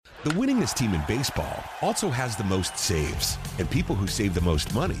The winningest team in baseball also has the most saves, and people who save the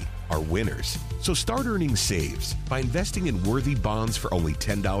most money are winners. So start earning saves by investing in worthy bonds for only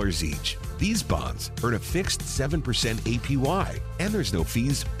 $10 each. These bonds earn a fixed 7% APY, and there's no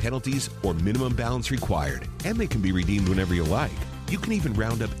fees, penalties, or minimum balance required, and they can be redeemed whenever you like. You can even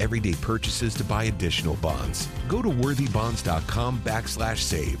round up everyday purchases to buy additional bonds. Go to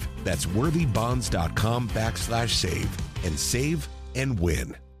worthybonds.com/save. That's worthybonds.com/save and save and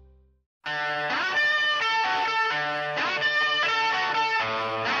win.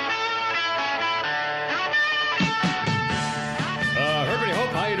 Herbie Hope,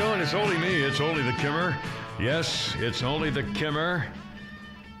 how you doing? It's only me. It's only the Kimmer. Yes, it's only the Kimmer.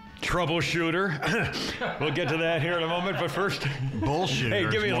 Troubleshooter. We'll get to that here in a moment, but first... Bullshit. Hey,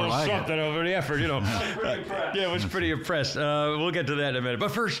 give me a little something over the effort, you know. Yeah, I was pretty impressed. We'll get to that in a minute.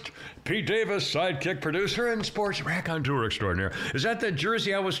 But first, Pete Davis, sidekick producer and sports raconteur extraordinaire. Is that the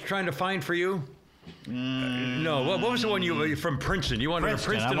jersey I was trying to find for you? No, what was the one you from Princeton? You wanted a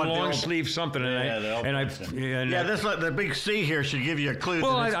Princeton long sleeve something, this the big C here should give you a clue.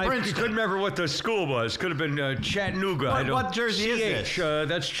 Well, I couldn't remember what the school was. Could have been Chattanooga. What jersey is this?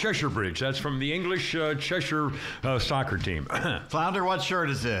 That's Cheshire Bridge. That's from the English Cheshire soccer team. Flounder, what shirt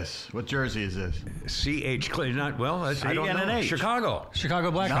is this? What jersey is this? CH. Not well. I don't know. Chicago Blackhawks.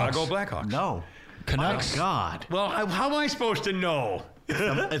 Chicago Blackhawks. No. Canucks. My God. Well, how am I supposed to know?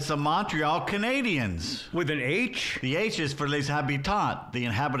 It's the Montreal Canadiens. With an H? The H is for les habitants, the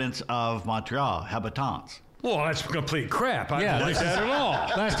inhabitants of Montreal, habitants. Well, that's complete crap. I don't like that at all.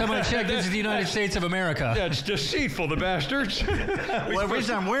 Last time I checked, this is the United States of America. That's deceitful, the bastards. Well, the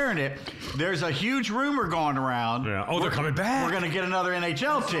reason I'm wearing it, there's a huge rumor going around. Yeah. Oh, they're coming back. We're going to get another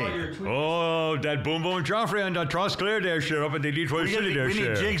NHL team. Oh, that Boom Boom Joffrey and Trosclair there, shit, up at the Detroit City there, we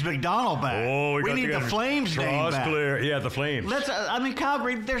need Jigs McDonald back. Oh, we need the Flames name back. Yeah, the Flames.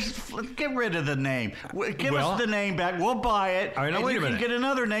 Calgary, get rid of the name. Give us the name back. We'll buy it. All right, now, wait a minute. You can get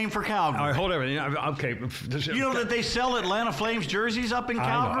another name for Calgary. All right, hold everything. Okay. You know that they sell Atlanta Flames jerseys up in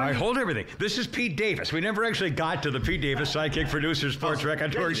Calgary? I hold everything. This is Pete Davis. We never actually got to the Pete Davis, sidekick producer, sports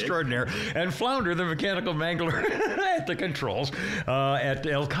raconteur extraordinaire, and Flounder, the mechanical mangler at the controls at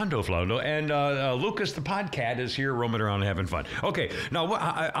El Condo Flounder. And Lucas, the podcat, is here roaming around having fun. Okay, now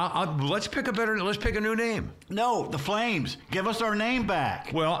let's pick a new name. No, the Flames. Give us our name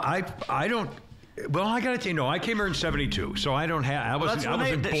back. Well, I don't... Well, I got to tell you, I came here in '72, so I don't have. I wasn't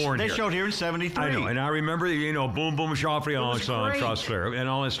born here. They showed here in '73. I know, and I remember, Boom Boom Joffrey on Trosclair and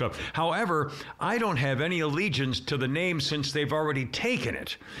all that stuff. However, I don't have any allegiance to the name since they've already taken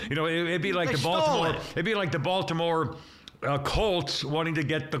it. It'd be like the Baltimore. It'd be like the Baltimore. Colts wanting to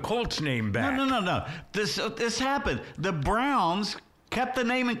get the Colts name back. No. This happened. The Browns kept the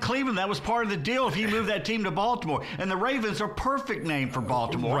name in Cleveland. That was part of the deal if he moved that team to Baltimore. And the Ravens are a perfect name for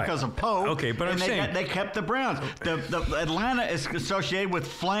Baltimore because of Poe. Okay, but they kept the Browns. The Atlanta is associated with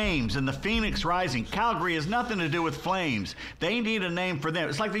Flames and the Phoenix Rising. Calgary has nothing to do with Flames. They need a name for them.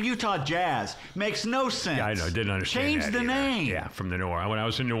 It's like the Utah Jazz. Makes no sense. Yeah, I know. Didn't understand Change that the either. name. Yeah, from the New Orleans. When I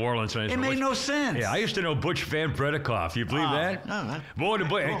was in New Orleans. It made no sense. Yeah, I used to know Butch Van Bredikoff. You believe that? No.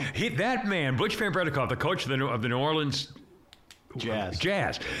 That man, Butch Van Bredikoff, the coach of the New Orleans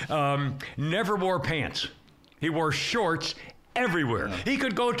Jazz. Never wore pants. He wore shorts everywhere. Yeah. He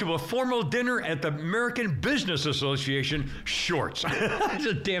could go to a formal dinner at the American Business Association, shorts. That's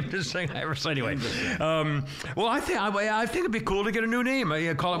the damnedest thing I ever saw. Anyway, well, I think it'd be cool to get a new name.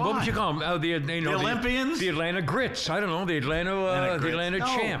 Call them. What would you call them? The Olympians, the Atlanta Grits. I don't know, the Atlanta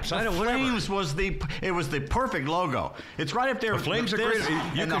Champs. The Flames was the perfect logo. It's right up there. The Flames are great.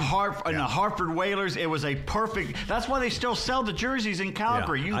 And the Hartford Whalers. It was a perfect. That's why they still sell the jerseys in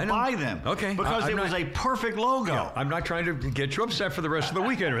Calgary. You buy them, okay? Because it was a perfect logo. Yeah, I'm not trying to get you upset for the rest of the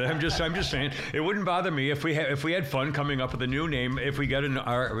weekend. I'm just saying it wouldn't bother me if we had fun coming up with a new name if we get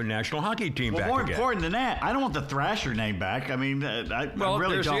our national hockey team back more again. Important than that, I don't want the Thrasher name back. I mean, I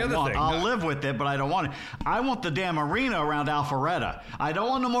really don't want. I'll live with it, but I don't want it. I want the damn arena around Alpharetta. I don't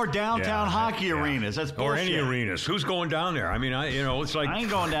want no more downtown hockey arenas. That's bullshit. Or any arenas. Who's going down there? I mean, it's like I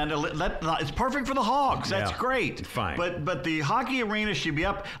ain't going down to. It's perfect for the Hawks. That's great. Fine. But the hockey arena should be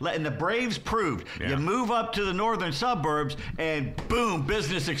up. And the Braves proved you move up to the northern suburbs and boom,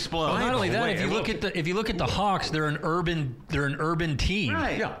 business explodes. Well, not only that, if you look at the Hawks, they're an urban team.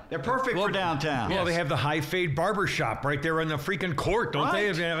 Right. Yeah. They're perfect for downtown. Well, they have the High Fade Barber Shop right there on the freaking court, don't they?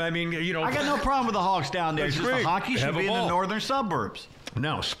 I mean, I got no problem with the Hawks down there. It's just the hockey should be in the northern suburbs.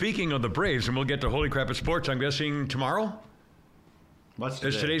 Now, speaking of the Braves, and we'll get to Holy Crap at Sports, I'm guessing tomorrow? What's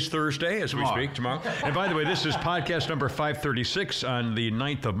today? Today's Thursday as we speak, tomorrow. And by the way, this is podcast number 536 on the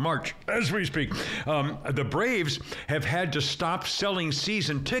 9th of March as we speak. The Braves have had to stop selling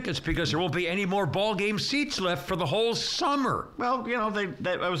season tickets because there won't be any more ball game seats left for the whole summer. Well,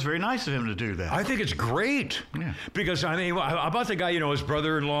 that was very nice of him to do that. I think it's great. Yeah. Because, I mean, how about the guy, his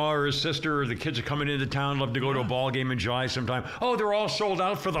brother-in-law or his sister or the kids are coming into town, love to go to a ball game in July sometime. Oh, they're all sold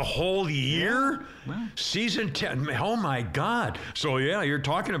out for the whole year? Yeah. Well. Season 10. Oh, my God. So, yeah, you're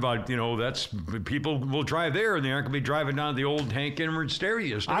talking about, that's people will drive there and they aren't going to be driving down the old Hank Edwards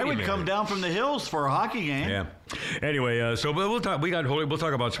Stadium. I would come down from the hills for a hockey game. Yeah. Anyway, so we'll talk. We'll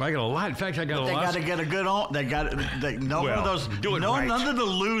talk about. So I got a lot. In fact, I got a lot. They got to get a good. One of those. None of the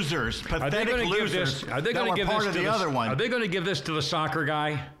losers, pathetic losers. Are they going to give this to the other one? Are they going to give this to the soccer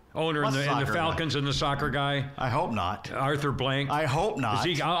guy? Owner in the Falcons and the soccer guy? I hope not. Arthur Blank? I hope not.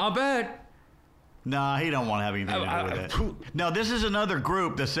 I'll bet. Nah, he don't want to have anything to do with it. No, this is another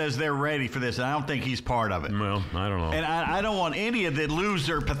group that says they're ready for this, and I don't think he's part of it. Well, I don't know. And I don't want any of the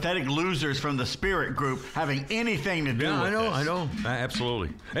pathetic losers from the Spirit group having anything to do with this. I know. Absolutely.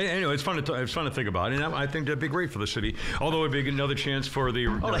 Anyway, it's fun to think about, and I think that'd be great for the city. Although it'd be another chance for the.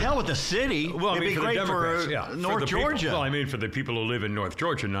 Oh, the hell with the city. Well, it'd be for great the Democrats, for North Georgia. Well, I mean, for the people who live in North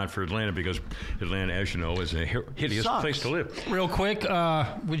Georgia, not for Atlanta, because Atlanta, as you know, is a hideous place to live. Real quick,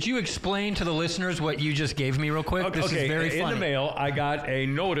 would you explain to the listeners what you just gave me real quick? This is very funny. In the mail, I got a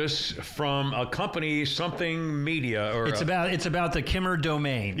notice from a company, something media, or it's about the Kimmer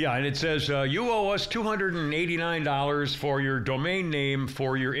domain. Yeah, and it says you owe us $289 for your domain name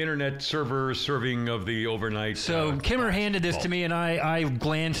for your internet server serving of the overnight. So Kimmer handed this to me, and I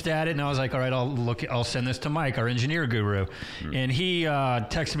glanced at it, and I was like, all right, I'll send this to Mike, our engineer guru, and he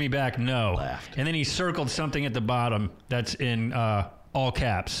texted me back, no, and then he circled something at the bottom that's in all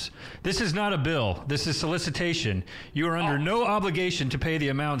caps. This is not a bill. This is solicitation. You are under no obligation to pay the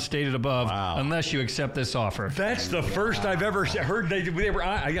amount stated above unless you accept this offer. That's the first I've ever heard. They were.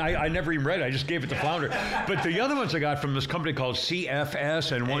 I never even read it. I just gave it to Flounder. But the other ones I got from this company called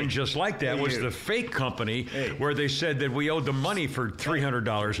CFS, and one just like that was the fake company where they said that we owed them money for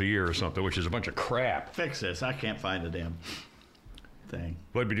 $300 a year or something, which is a bunch of crap. Fix this. I can't find the damn thing.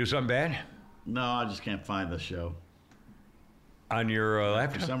 What, did we do something bad? No, I just can't find the show. On your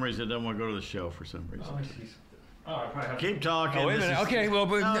laptop? For some reason, it doesn't want to go to the show for some reason. I Keep talking. Oh, wait a minute. Okay, well,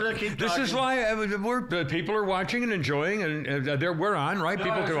 this is why people are watching and enjoying, and we're on, right? No,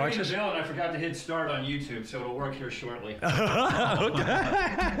 people can watch us. I forgot to hit start on YouTube, so it'll work here shortly.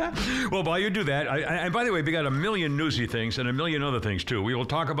 Well, while you do that, and by the way, we got a million newsy things and a million other things, too. We will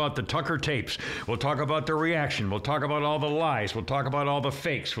talk about the Tucker tapes. We'll talk about the reaction. We'll talk about all the lies. We'll talk about all the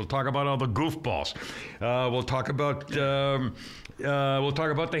fakes. We'll talk about all the goofballs. We'll talk about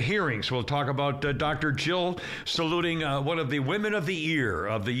the hearings. We'll talk about Dr. Jill saluting one of the women of the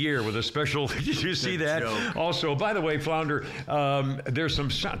year with a special. Did you see that? Joke. Also, by the way, Flounder, there's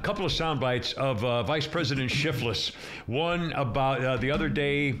a couple of sound bites of Vice President Shifless. One about the other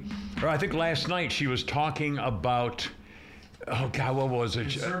day, or I think last night, she was talking about. Oh God, what was it?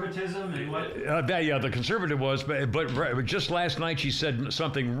 Conservatism and what? The conservative was, but just last night she said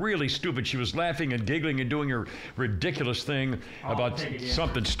something really stupid. She was laughing and giggling and doing her ridiculous thing about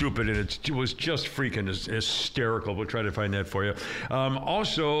something stupid, and it was just freaking hysterical. We'll try to find that for you.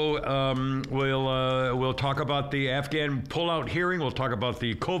 Also, we'll talk about the Afghan pullout hearing. We'll talk about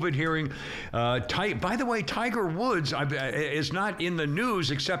the COVID hearing. By the way, Tiger Woods is not in the news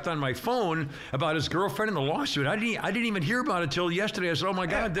except on my phone about his girlfriend in the lawsuit. I didn't even hear about it until yesterday. I said, "Oh my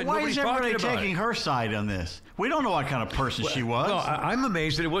God, why is everybody taking it. her side on this? We don't know what kind of person she was." Well, I'm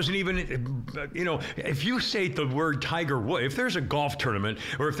amazed that it wasn't even. If you say the word Tiger Woods, if there's a golf tournament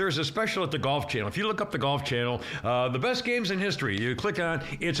or if there's a special at the Golf Channel, if you look up the Golf Channel, the best games in history, you click on,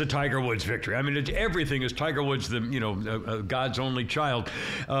 it's a Tiger Woods victory. I mean, everything is Tiger Woods, God's only child,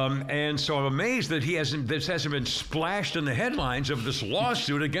 and so I'm amazed that this hasn't been splashed in the headlines of this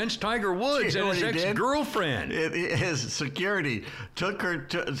lawsuit against Tiger Woods and his ex-girlfriend. His security took her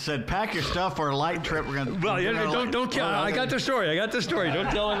said, "Pack your stuff for a light trip. We're gonna." Well, don't tell. I got the story.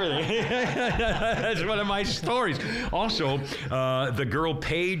 Don't tell everything. That's one of my stories. Also, the girl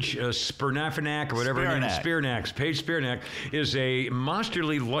Paige Spiranac or whatever her name is, Paige Spiranac is a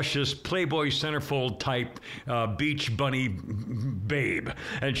monsterly luscious Playboy centerfold type beach bunny babe,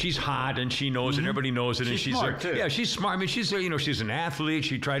 and she's hot and she knows it. Everybody knows it. She's smart too. Yeah, she's smart. I mean, she's an athlete.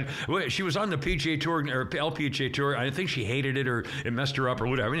 She was on the PGA Tour or LPGA Tour. I think she hated it or it messed her up or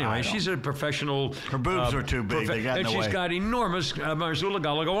whatever. Anyway, she's a professional. Her boobs were too big. They got in the way. And she's got enormous Marzula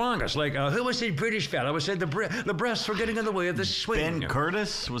Galagawangas. Like, who was the British fellow who said the breasts were getting in the way of the swing? Ben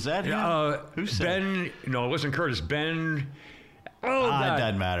Curtis? Was that him? Who said? No, it wasn't Curtis. Ben. Oh, God. It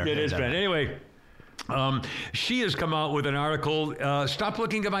doesn't matter. It is bad. Anyway. She has come out with an article. Stop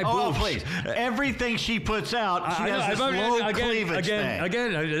looking at my boobs. Oh, please. Everything she puts out, she has this low cleavage thing.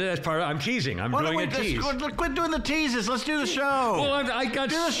 Again, that's part of I'm teasing. I'm doing a tease. Quit doing the teases. Let's do the show. Well, I got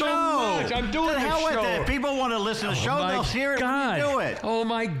do the so show. much. I'm doing the hell with show. it. If people want to listen to the show, they'll hear it when you do it. Oh,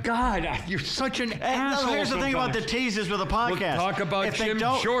 my God. You're such an asshole. No, here's the thing about the teases with a podcast. We'll talk about Jim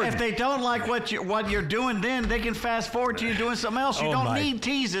Jordan. If they don't like what you're doing, then they can fast forward to you doing something else. You don't need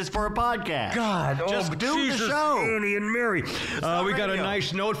teases for a podcast. God. Just do the show. Annie and Mary. We got a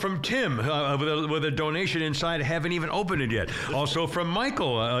nice note from Tim with a donation inside. I haven't even opened it yet. Also from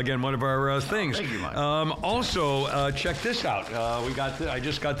Michael, again, one of our things. Thank you, Michael. Also, check this out. I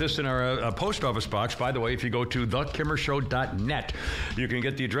just got this in our post office box. By the way, if you go to thekimmershow.net, you can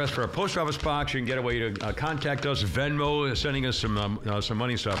get the address for our post office box. You can get a way to contact us. Venmo, sending us some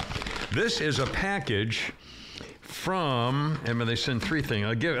money stuff. This is a package from, and they send three things.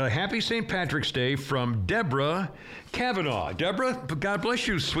 A happy St. Patrick's Day from Deborah Kavanaugh. Deborah, God bless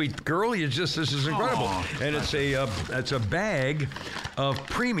you, sweet girl. This is incredible. Aww. And it's a bag of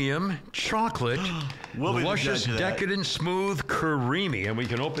premium chocolate, luscious, decadent, smooth, creamy. And we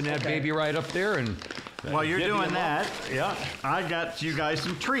can open that baby right up there. And while you're doing that, I got you guys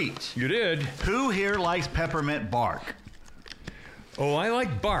some treats. You did. Who here likes peppermint bark? Oh, I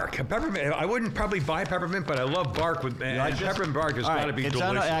like bark. Peppermint. I wouldn't probably buy peppermint, but I love bark. Peppermint bark has got to be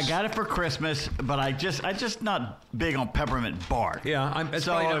delicious. I got it for Christmas, but I just not big on peppermint bark. Yeah, it's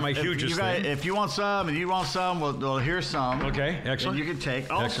probably not my hugest thing. If you want some and you want some, well, here's some. Okay, excellent. And you can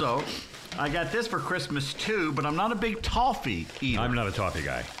take. Also, I got this for Christmas too, but I'm not a big toffee eater. I'm not a toffee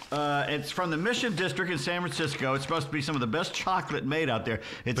guy. It's from the Mission District in San Francisco. It's supposed to be some of the best chocolate made out there.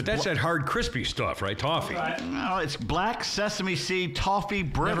 But that's that hard, crispy stuff, right? Toffee. No, it's black sesame seed toffee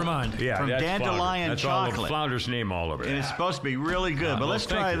brittle. Never mind. Yeah, from that's Dandelion that's chocolate. All Flounder's name all over it. And it's supposed to be really good. But let's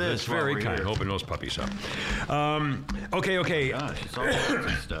try this. It's very kind. Open those puppies up. Okay. Gosh, it's all sorts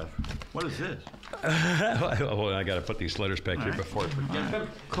of stuff. What is this? Well, I got to put these letters back here before I forget them.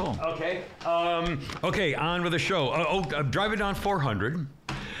 Cool. Okay. Okay, on with the show. I'm driving down 400.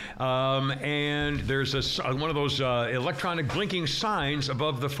 And there's one of those electronic blinking signs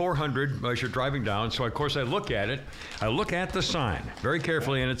above the 400 as you're driving down. So, of course, I look at it. I look at the sign very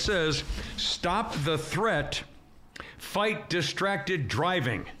carefully, and it says, "Stop the threat, fight distracted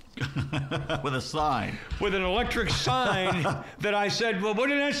driving." With a sign. With an electric sign that I said, well, what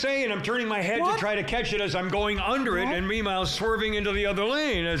did I say? And I'm turning my head to try to catch it as I'm going under it, and meanwhile swerving into the other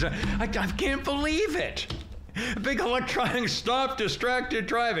lane. I can't believe it. Big electronic stop distracted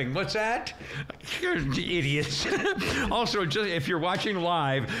driving. What's that? You're idiots. Also, just if you're watching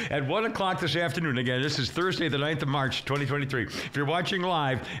live at 1 o'clock this afternoon, again, this is Thursday, the 9th of March, 2023. If you're watching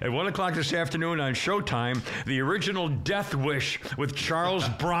live at 1 o'clock this afternoon on Showtime, the original Death Wish with Charles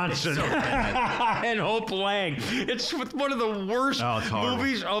Bronson and Hope Lang. It's one of the worst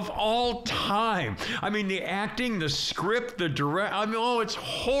movies of all time. I mean, the acting, the script, the direct. I mean, it's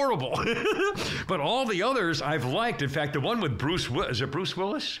horrible. But all the others I've liked. In fact, the one with Bruce Willis. Is it Bruce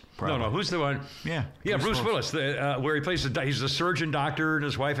Willis? Probably. No, who's the one? Yeah, Bruce Willis, where he plays he's the surgeon doctor and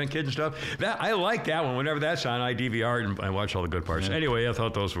his wife and kids and stuff. I like that one. Whenever that's on, I DVR it and I watch all the good parts. Yeah. Anyway, I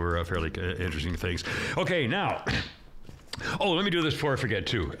thought those were fairly interesting things. Okay, now, let me do this before I forget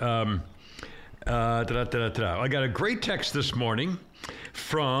too. I got a great text this morning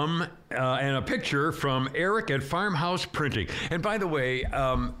from and a picture from Eric at Farmhouse Printing. And by the way,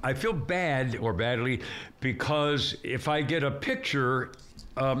 I feel badly because if I get a picture,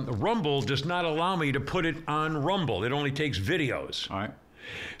 Rumble does not allow me to put it on Rumble. It only takes videos. All right.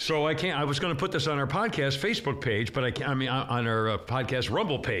 So I can't. I was going to put this on our podcast Facebook page, but I can't. I mean, on our podcast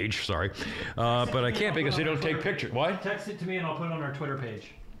Rumble page. Sorry, but I can't because they don't take pictures. What? Text it to me and I'll put it on our Twitter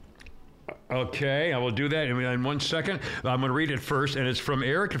page. Okay, I will do that in 1 second. I'm going to read it first, and it's from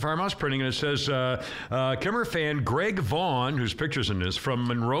Eric at Farmhouse Printing, and it says, Kimmer fan Greg Vaughn, whose picture's in this, from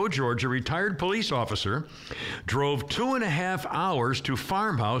Monroe, Georgia, retired police officer, drove 2.5 hours to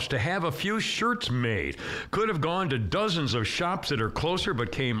Farmhouse to have a few shirts made. Could have gone to dozens of shops that are closer,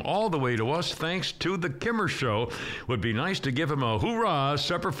 but came all the way to us thanks to the Kimmer Show. Would be nice to give him a hoorah,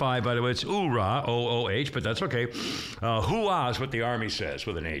 Semper Fi, by the way, it's oorah, O-O-H, but that's okay. Hoo-ah is what the Army says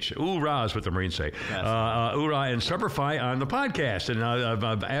with an H. Oorah is what the Marines say. Oorah and Semper Fi on the podcast.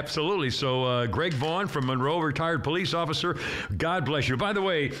 And absolutely. So Greg Vaughn from Monroe, retired police officer. God bless you. By the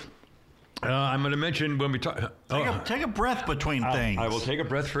way, I'm going to mention when we talk. Take a breath between things. I will take a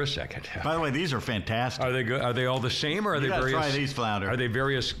breath for a second. By the way, these are fantastic. Are they good? Are they all the same, or are they various? Try these, Flounder. Are they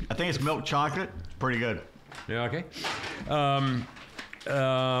various? I think it's milk chocolate. Pretty good. Yeah. Okay.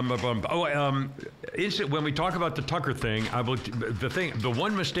 When we talk about the Tucker thing, the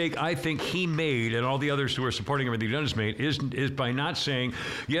one mistake I think he made, and all the others who are supporting everything he has made, is by not saying,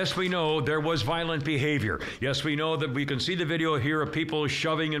 yes, we know there was violent behavior. Yes, we know that we can see the video here of people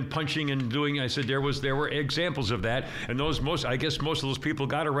shoving and punching and doing. I said there were examples of that, and I guess most of those people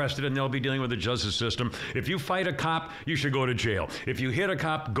got arrested, and they'll be dealing with the justice system. If you fight a cop, you should go to jail. If you hit a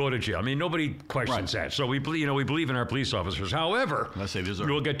cop, go to jail. I mean, nobody questions that. So we believe in our police officers. However,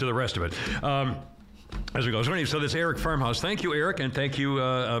 we'll get to the rest of it. As we go. So this Eric Farmhouse. Thank you, Eric, and thank you,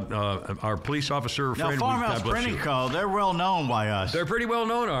 our police officer friend. Now, Farmhouse Printing Co., they're well known by us. They're pretty well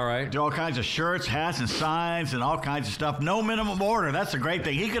known, all right. Do all kinds of shirts, hats, and signs, and all kinds of stuff. No minimum order. That's the great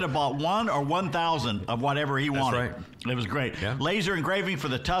thing. He could have bought 1 or 1,000 of whatever he wanted. That's right. It was great. Yeah. Laser engraving for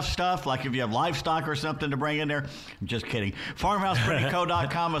the tough stuff, like if you have livestock or something to bring in there. I'm just kidding.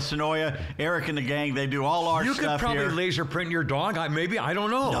 FarmhousePrintingCo.com of Sonoya. Eric and the gang, they do all our stuff here. You could probably laser print your dog. I don't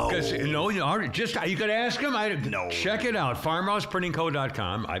know. No. You could ask him. No. Check it out.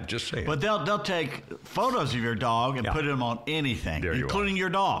 FarmhousePrintingCo.com. I'm just saying. But they'll take photos of your dog and put them on anything, including your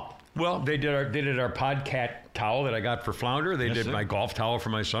dog. Well, they did our Podcat towel that I got for Flounder. They did my golf towel for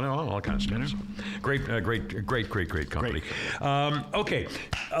my son. All kinds of stuff. Great company. Okay.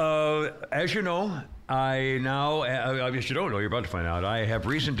 As you know, I guess you don't know, you're about to find out, I have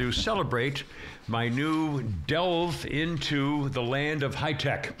reason to celebrate my new delve into the land of high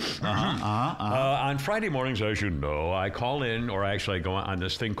tech. On Friday mornings, as you know, I call in, or actually I go on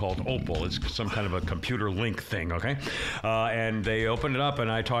this thing called Opal. It's some kind of a computer link thing, okay? And they open it up, and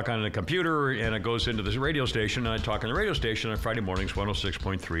I talk on the computer, and it goes into this radio station, and I talk on the radio station on Friday mornings,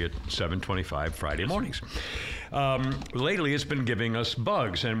 106.3 at 7:25 Friday mornings. Lately, it's been giving us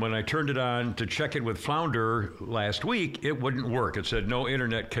bugs, and when I turned it on to check it with Flounder last week, it wouldn't work. It said no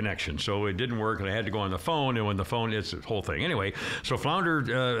internet connection, so it didn't work, and I had to go on the phone, and when the phone, it's the whole thing. Anyway, so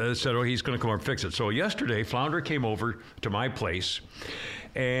Flounder said, he's going to come over and fix it. So yesterday, Flounder came over to my place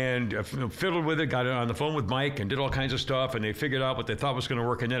and fiddled with it, got it on the phone with Mike and did all kinds of stuff, and they figured out what they thought was going to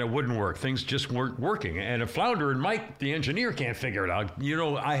work, and then it wouldn't work. Things just weren't working. And if Flounder and Mike, the engineer, can't figure it out,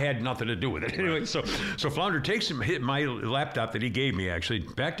 I had nothing to do with it. Anyway, so Flounder takes my laptop that he gave me, actually,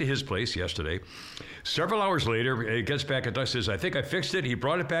 back to his place yesterday. Several hours later, it gets back and says, I think I fixed it. He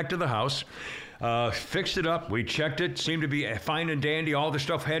brought it back to the house. Fixed it up. We checked it. Seemed to be fine and dandy. All the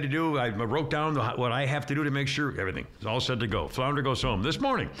stuff I had to do. I wrote down what I have to do to make sure everything is all set to go. Flounder goes home this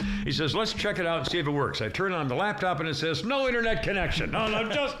morning. He says, let's check it out and see if it works. I turn on the laptop and it says, no internet connection. No,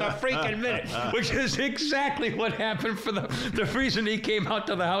 just a freaking minute, which is exactly what happened for the reason he came out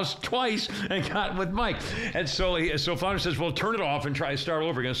to the house twice and got with Mike. And so Flounder says, well, turn it off and try to start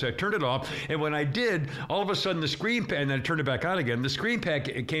over again. So I turned it off. And when I did, all of a sudden the screen, and then I turned it back on again, the screen pack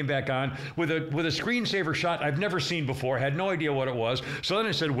came back on with a screensaver shot I've never seen before, had no idea what it was. So then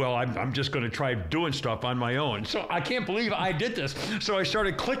I said, well, I'm just going to try doing stuff on my own. So I can't believe I did this. So I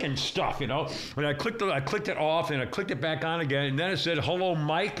started clicking stuff, and I clicked it off, and I clicked it back on again, and then it said, hello,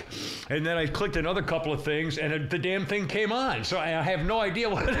 Mike, and then I clicked another couple of things, and the damn thing came on. So I have no idea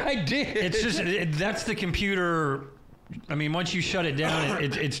what I did. It's just, that's the computer. I mean, once you shut it down,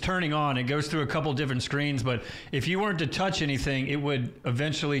 it's turning on. It goes through a couple different screens, but if you weren't to touch anything, it would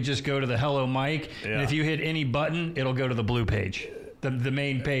eventually just go to the hello Mike. Yeah. And if you hit any button, it'll go to the blue page. The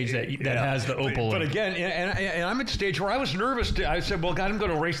main page that has the Opal. But again, and I'm at the stage where I was nervous. I said, well, God, I'm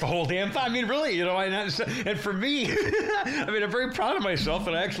going to erase the whole damn thing. I mean, really, and for me, I mean, I'm very proud of myself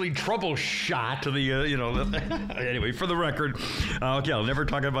that I actually troubleshot anyway, for the record. Okay, I'll never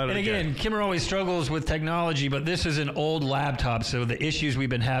talk about it again. And again, Kimmer always struggles with technology, but this is an old laptop, so the issues we've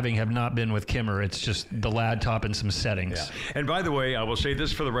been having have not been with Kimmer. It's just the laptop and some settings. Yeah. And by the way, I will say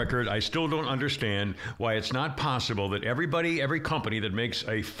this for the record, I still don't understand why it's not possible that every company that makes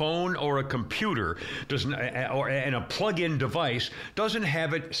a phone or a computer and a plug-in device doesn't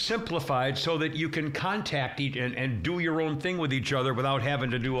have it simplified so that you can contact and do your own thing with each other without having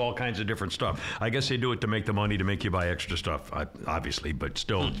to do all kinds of different stuff. I guess they do it to make the money, to make you buy extra stuff, obviously, but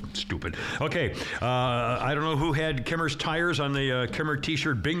still stupid. Okay, I don't know who had Kimmer's tires on the Kimmer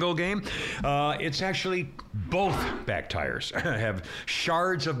t-shirt bingo game. It's actually both back tires have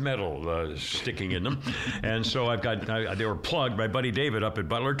shards of metal sticking in them, and so they were plugged. My buddy David up at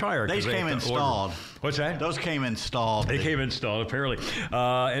Butler Tire. They came installed. What's that? Those came installed. They came installed, apparently.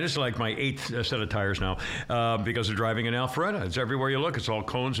 And it's like my 8th set of tires now because of driving in Alpharetta. It's everywhere you look. It's all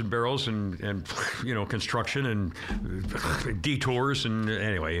cones and barrels and construction and detours and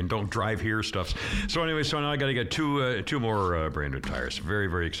anyway, and don't drive here stuff. So anyway, now I got to get two more brand new tires. Very,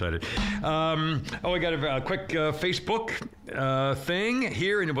 very excited. We got a quick Facebook thing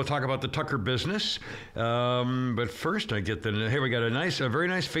here, and we'll talk about the Tucker business. But first, here we got a very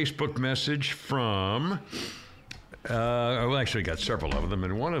nice Facebook message from. Well, actually, got several of them,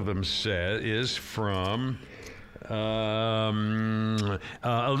 and one of them is from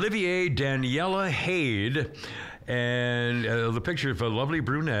Olivier Daniela Haid, and the picture of a lovely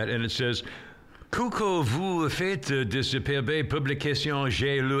brunette, and it says, Coucou, vous faites de superbes publications,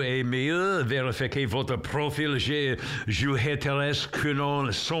 j'ai lu et mieux, vérifiez votre profil, je t'intéresse que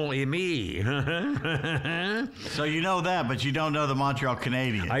non sont aimés. So you know that, but you don't know the Montreal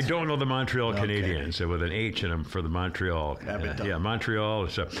Canadiens. I don't know the Montreal Canadiens, with an H in them for the Montreal. Montreal.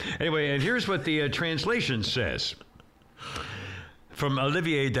 So anyway, and here's what the translation says. From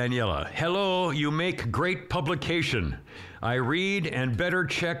Olivier Daniela. Hello, you make great publication. I read and better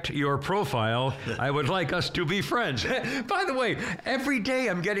checked your profile. I would like us to be friends. By the way, every day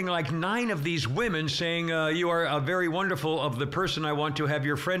I'm getting like 9 of these women saying you are very wonderful of the person I want to have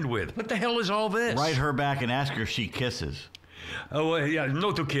your friend with. What the hell is all this? Write her back and ask her if she kisses. Oh, yeah,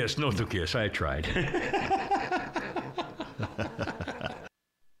 no to kiss. I tried.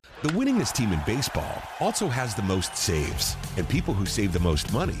 The winningest team in baseball also has the most saves, and people who save the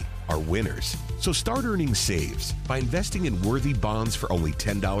most money are winners. So start earning saves by investing in worthy bonds for only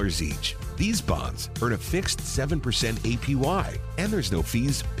 $10 each. These bonds earn a fixed 7% APY, and there's no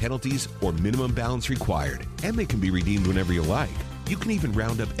fees, penalties, or minimum balance required, and they can be redeemed whenever you like. You can even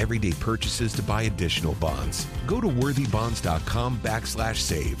round up everyday purchases to buy additional bonds. Go to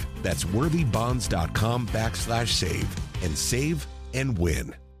worthybonds.com/save. That's worthybonds.com/save, and save and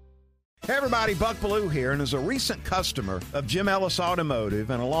win. Hey everybody, Buck Bellew here, and as a recent customer of Jim Ellis Automotive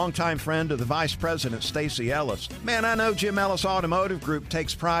and a longtime friend of the Vice President, Stacy Ellis, man, I know Jim Ellis Automotive Group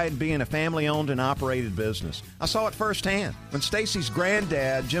takes pride in being a family-owned and operated business. I saw it firsthand. When Stacy's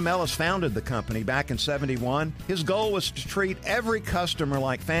granddad, Jim Ellis, founded the company back in '71, his goal was to treat every customer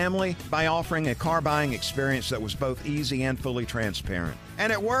like family by offering a car-buying experience that was both easy and fully transparent.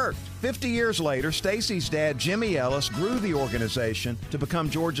 And it worked. 50 years later, Stacy's dad, Jimmy Ellis, grew the organization to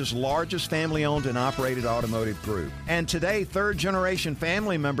become Georgia's largest family-owned and operated automotive group. And today, third-generation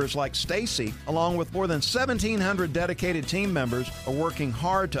family members like Stacy, along with more than 1,700 dedicated team members, are working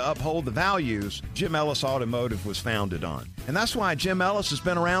hard to uphold the values Jim Ellis Automotive was founded on. And that's why Jim Ellis has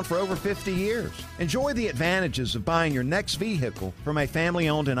been around for over 50 years. Enjoy the advantages of buying your next vehicle from a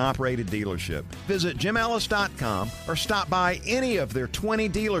family-owned and operated dealership. Visit jimellis.com or stop by any of their 20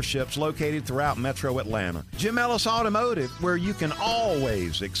 dealerships located throughout Metro Atlanta. Jim Ellis Automotive, where you can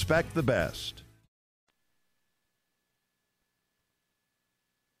always expect the best.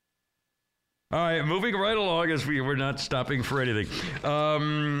 All right, moving right along as we're not stopping for anything.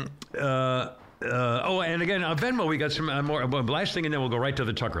 And again, Venmo, we got some more. Last thing, and then we'll go right to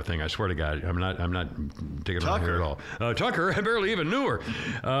the Tucker thing. I swear to God, I'm not digging around here at all. Tucker, I barely even knew her.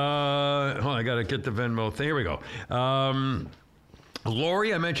 Hold on, I got to get the Venmo thing. Here we go.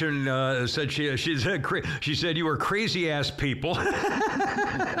 Lori, I mentioned, said she said you were crazy ass people.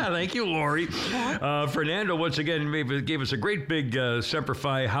 Thank you, Lori. Fernando once again gave us a great big Semper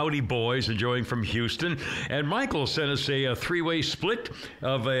Fi howdy boys enjoying from Houston, and Michael sent us a 3-way split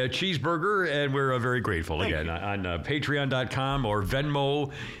of a cheeseburger, and we're very grateful. Thank again you. On Patreon.com or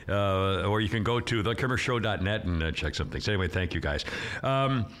Venmo, or you can go to thekimmershow.net and check some things. Anyway, thank you guys.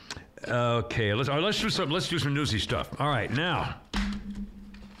 Okay, let's do some newsy stuff. All right, now.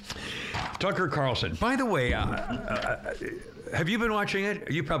 Tucker Carlson. By the way, have you been watching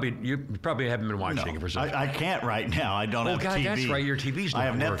it? You probably haven't been watching it for some time. I can't right now. I don't have TV. That's right. Your TV's not I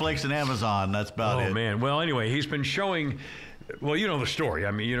have working. Netflix and Amazon. That's about it. Oh, man. Well, anyway, he's been showing... Well, you know the story.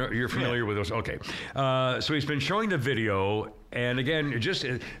 I mean, you're familiar with those. Okay. So he's been showing the video, and again, just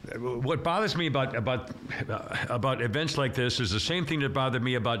what bothers me about events like this is the same thing that bothered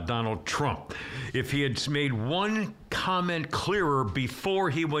me about Donald Trump. If he had made one comment clearer before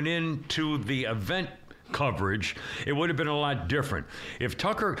he went into the event coverage, it would have been a lot different. If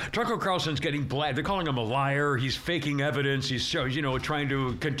Tucker Carlson's getting black, they're calling him a liar. He's faking evidence. He's trying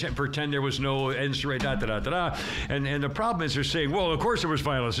to pretend there was no insurrection. And the problem is they're saying, well, of course there was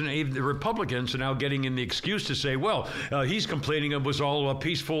violence, and the Republicans are now getting in the excuse to say, well, he's complaining it was all a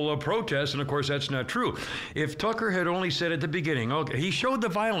peaceful protest, and of course that's not true. If Tucker had only said at the beginning, okay, he showed the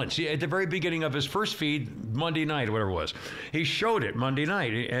violence at the very beginning of his first feed Monday night, or whatever it was. He showed it Monday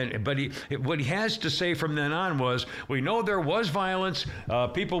night, but what he has to say from then on was, we know there was violence.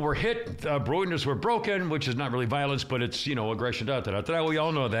 People were hit. Windows were broken, which is not really violence, but it's, aggression. We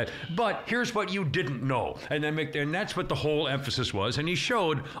all know that. But here's what you didn't know. And that's what the whole emphasis was. And he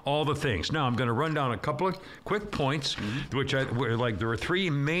showed all the things. Now, I'm going to run down a couple of quick points, there are three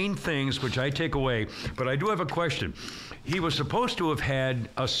main things which I take away. But I do have a question. He was supposed to have had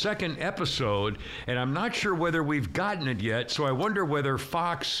a second episode, and I'm not sure whether we've gotten it yet, so I wonder whether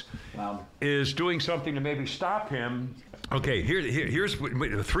Fox is doing something to maybe stop him. Okay, here's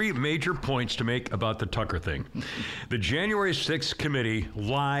three major points to make about the Tucker thing. The January 6th committee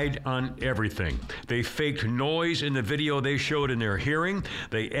lied on everything. They faked noise in the video they showed in their hearing.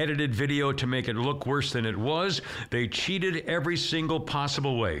 They edited video to make it look worse than it was. They cheated every single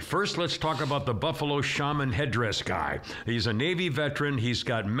possible way. First, let's talk about the Buffalo shaman headdress guy. He's a Navy veteran. He's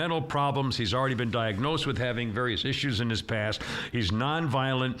got mental problems. He's already been diagnosed with having various issues in his past. He's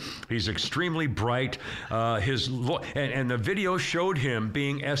nonviolent. He's extremely bright. And the video showed him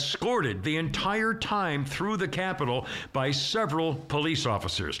being escorted the entire time through the Capitol by several police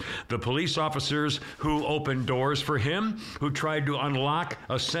officers. The police officers who opened doors for him, who tried to unlock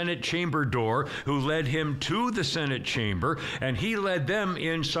a Senate chamber door, who led him to the Senate chamber, and he led them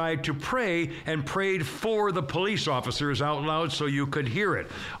inside to pray and prayed for the police officers out loud so you could hear it.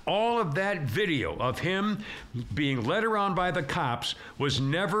 All of that video of him being led around by the cops was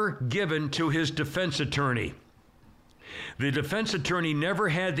never given to his defense attorney. The defense attorney never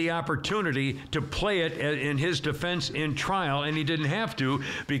had the opportunity to play it in his defense in trial, and he didn't have to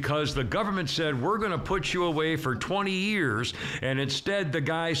because the government said, we're going to put you away for 20 years. And instead, the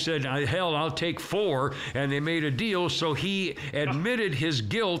guy said, hell, I'll take 4. And they made a deal. So he admitted his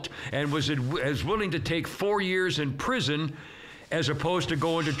guilt and was willing to take 4 years in prison as opposed to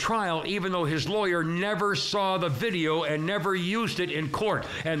going to trial, even though his lawyer never saw the video and never used it in court.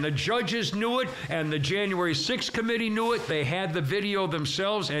 And the judges knew it, and the January 6th committee knew it. They had the video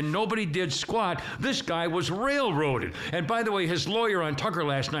themselves, and nobody did squat. This guy was railroaded. And by the way, his lawyer on Tucker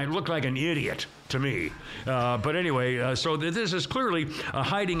last night looked like an idiot to me. But anyway, so this is clearly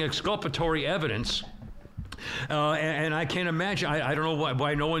hiding exculpatory evidence. And I can't imagine, I don't know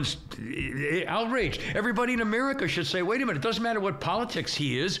why no one's outraged. Everybody in America should say, wait a minute, it doesn't matter what politics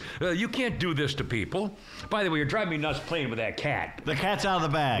he is. You can't do this to people. By the way, you're driving me nuts playing with that cat. The cat's out of the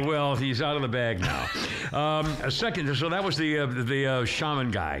bag. Well, he's out of the bag now. A second, so that was the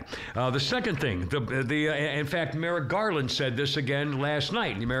shaman guy. The second thing, in fact, Merrick Garland said this again last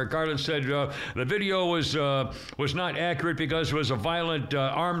night. Merrick Garland said the video was not accurate because it was a violent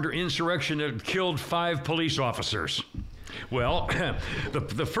armed insurrection that killed 5 police officers. Well,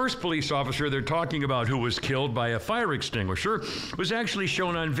 the first police officer they're talking about who was killed by a fire extinguisher was actually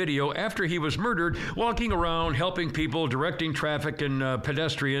shown on video after he was murdered, walking around, helping people, directing traffic and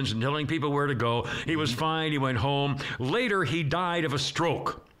pedestrians and telling people where to go. He was fine. He went home. Later, he died of a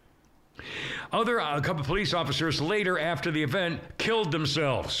stroke. A couple of police officers later after the event killed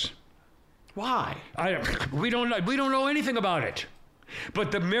themselves. Why? We don't know anything about it.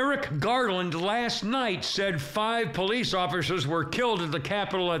 But the Merrick Garland last night said 5 police officers were killed at the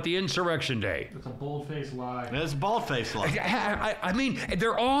Capitol at the Insurrection Day. It's a bold-faced lie. It's a bold-faced lie. I mean,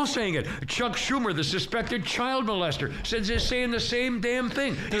 they're all saying it. Chuck Schumer, the suspected child molester, says they're saying the same damn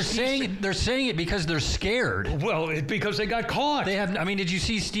thing. They're saying it because they're scared. Well, because they got caught. They have. I mean, did you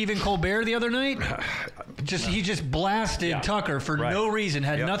see Stephen Colbert the other night? He just blasted Tucker for no reason.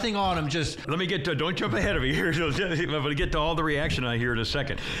 Had nothing on him. Just let me get to. Don't jump ahead of me here. I'm going to get to all the reaction I hear in a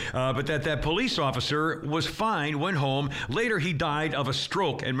second. But that police officer was fine, went home. Later, he died of a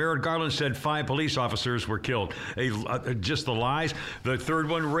stroke. And Merrick Garland said 5 police officers were killed. Just the lies. The third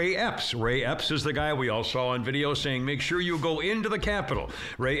one, Ray Epps. Ray Epps is the guy we all saw on video saying, make sure you go into the Capitol.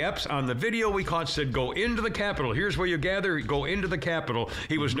 Ray Epps on the video we caught said, go into the Capitol. Here's where you gather. Go into the Capitol.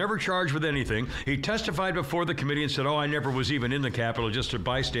 He was never charged with anything. He testified before the committee and said, I never was even in the Capitol, just a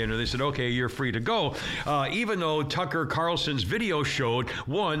bystander. They said, okay, you're free to go. Even though Tucker Carlson's video showed,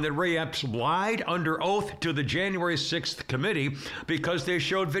 one, that Ray Epps lied under oath to the January 6th committee because they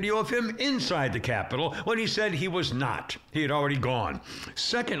showed video of him inside the Capitol when he said he was not. He had already gone.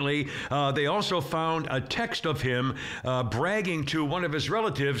 Secondly, they also found a text of him bragging to one of his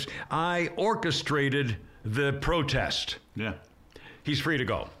relatives, I orchestrated the protest. Yeah. He's free to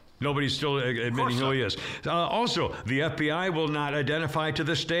go. Nobody's still admitting who he is. Also, the FBI will not identify to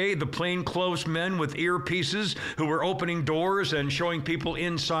this day the plainclothes men with earpieces who were opening doors and showing people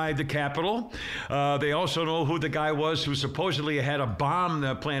inside the Capitol. They also know who the guy was who supposedly had a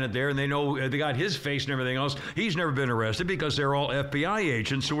bomb planted there, and they know they got his face and everything else. He's never been arrested because they're all FBI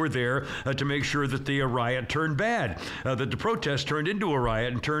agents who were there to make sure that the riot turned bad, that the protest turned into a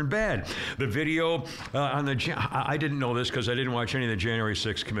riot and turned bad. The video on the I didn't know this because I didn't watch any of the January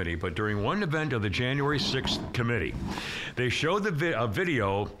 6th committee, but during one event of the January 6th committee, they showed the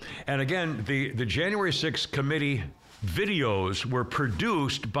video, and again, the January 6th committee videos were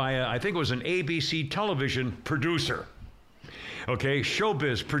produced by, I think it was an ABC television producer. Okay,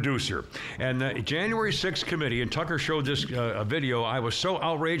 showbiz producer. And the January 6th committee, and Tucker showed this video, I was so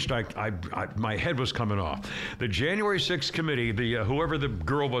outraged, my head was coming off. The January 6th committee, whoever the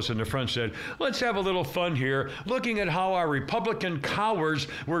girl was in the front said, let's have a little fun here, looking at how our Republican cowards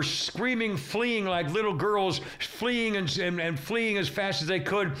were screaming, fleeing like little girls, fleeing and fleeing as fast as they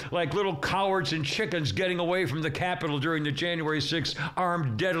could, like little cowards and chickens getting away from the Capitol during the January 6th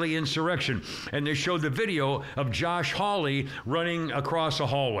armed deadly insurrection. And they showed the video of Josh Hawley running across a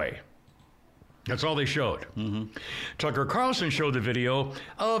hallway. That's all they showed. Tucker Carlson showed the video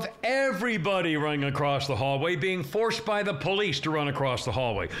of everybody running across the hallway, being forced by the police to run across the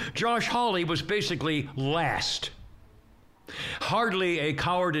hallway. Josh Hawley was basically last. Hardly a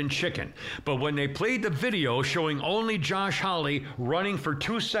coward and chicken. But when they played the video showing only Josh Hawley running for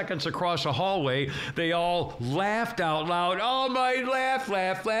 2 seconds across a hallway, they all laughed out loud. Oh my, laugh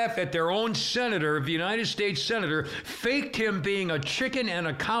at their own senator, the United States senator, faked him being a chicken and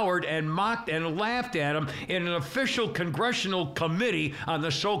a coward and mocked and laughed at him in an official congressional committee on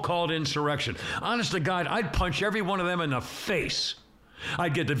the so-called insurrection. Honest to God, I'd punch every one of them in the face.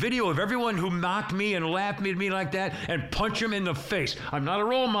 I'd get the video of everyone who mocked me and laughed at me like that and punch them in the face. I'm not a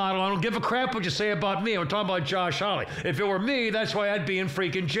role model. I don't give a crap what you say about me. I'm talking about Josh Hawley. If it were me, that's why I'd be in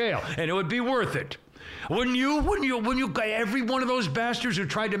freaking jail, and it would be worth it. Wouldn't you, every one of those bastards who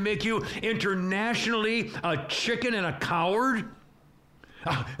tried to make you internationally a chicken and a coward?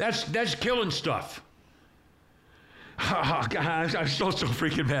 That's killing stuff. Oh, God, I'm so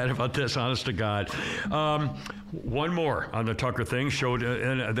freaking mad about this, honest to God. One more on the Tucker thing showed,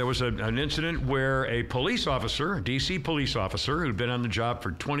 there was an incident where a police officer, a D.C. police officer, who'd been on the job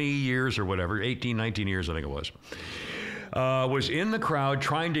for 20 years or whatever, 18, 19 years, I think it was in the crowd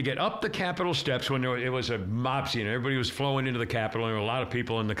trying to get up the Capitol steps when it was a mob scene. Everybody was flowing into the Capitol, and there were a lot of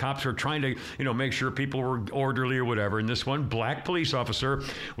people, and the cops were trying to, make sure people were orderly or whatever. And this one black police officer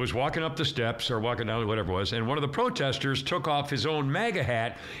was walking up the steps or walking down, whatever it was, and one of the protesters took off his own MAGA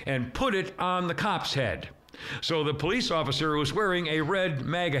hat and put it on the cop's head. So the police officer was wearing a red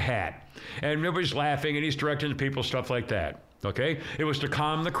MAGA hat, and everybody's laughing, and he's directing people, stuff like that. Okay? It was to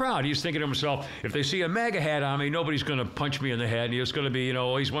calm the crowd. He's thinking to himself, if they see a MAGA hat on me, nobody's going to punch me in the head. And it's going to be,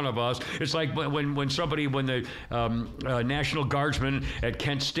 he's one of us. It's like when the National Guardsmen at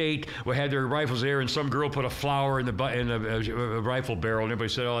Kent State had their rifles there, and some girl put a flower in the rifle barrel, and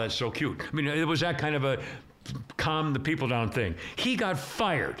everybody said, oh, that's so cute. I mean, it was that kind of a calm the people down thing. He got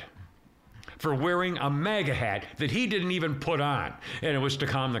fired for wearing a MAGA hat that he didn't even put on, and it was to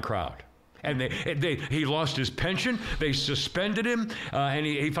calm the crowd. And he lost his pension. They suspended him, and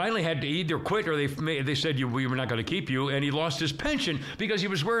he finally had to either quit or they said we were not going to keep you. And he lost his pension because he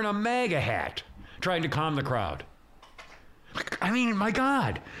was wearing a MAGA hat, trying to calm the crowd. I mean, my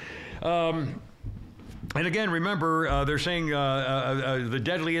God. And again, remember, they're saying the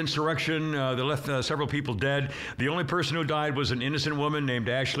deadly insurrection, they left several people dead. The only person who died was an innocent woman named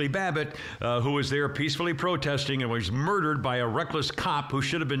Ashley Babbitt, who was there peacefully protesting and was murdered by a reckless cop who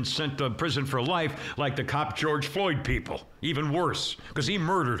should have been sent to prison for life, like the cop George Floyd people. Even worse, because he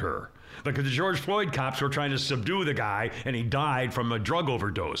murdered her. Because the George Floyd cops were trying to subdue the guy, and he died from a drug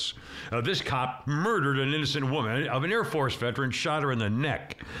overdose. This cop murdered an innocent woman of an Air Force veteran, shot her in the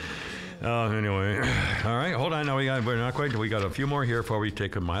neck. Anyway, all right, hold on. Now we're not quite. We got a few more here before we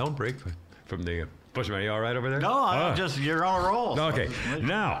take a mild break from the Bushman. Are you all right over there? No, you're on a roll. Okay,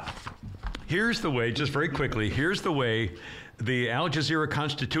 now here's the way. Just very quickly, here's the way the Al Jazeera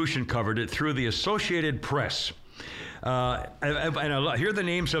Constitution covered it through the Associated Press. And here are the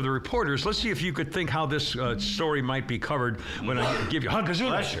names of the reporters. Let's see if you could think how this story might be covered when I give you I'm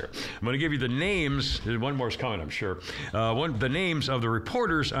going to give you the names. One more is coming, I'm sure. The names of the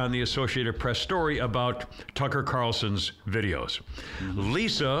reporters on the Associated Press story about Tucker Carlson's videos.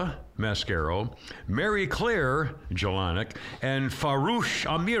 Lisa Mascaro, Mary Claire Jelinek, and Farouche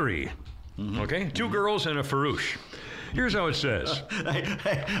Amiri. Okay, two girls and a Farouche. Here's how it says.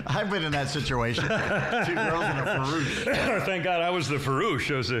 I've been in that situation. 2 girls in a Farouche. Thank God I was the Farouche.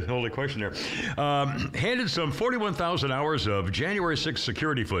 That was the only question there. Handed some 41,000 hours of January 6th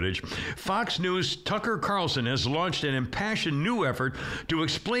security footage, Fox News' Tucker Carlson has launched an impassioned new effort to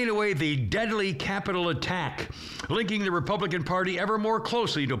explain away the deadly Capitol attack, linking the Republican Party ever more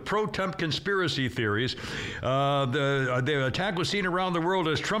closely to pro-Trump conspiracy theories. The attack was seen around the world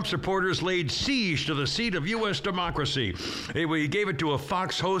as Trump supporters laid siege to the seat of U.S. democracy. He gave it to a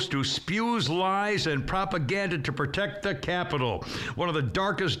Fox host who spews lies and propaganda to protect the Capitol. One of the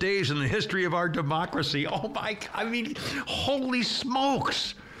darkest days in the history of our democracy. Oh my, I mean, holy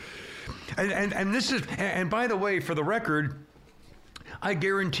smokes. And this is, and by the way, for the record, I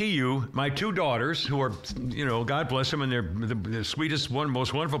guarantee you, my 2 daughters, who are, you know, God bless them, and they're the sweetest,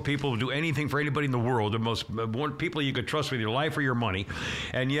 most wonderful people who do anything for anybody in the world, the most people you could trust with your life or your money,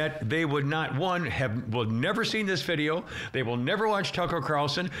 and yet they would not, will never seen this video, they will never watch Tucker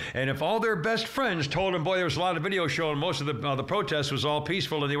Carlson, and if all their best friends told them, boy, there was a lot of video showing most of the protest was all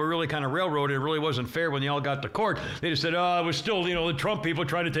peaceful, and they were really kind of railroaded, it really wasn't fair when they all got to court, they just said, it was still, you know, the Trump people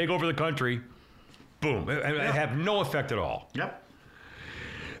trying to take over the country. Boom. It have no effect at all. Yep.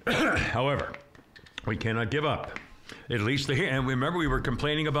 However, we cannot give up. At least and remember we were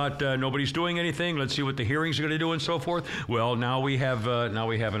complaining about nobody's doing anything. Let's see what the hearings are going to do and so forth. Well, now we have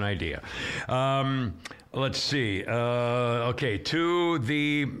an idea. Let's see. Okay, to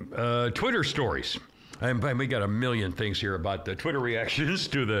the Twitter stories. And we got a million things here about the Twitter reactions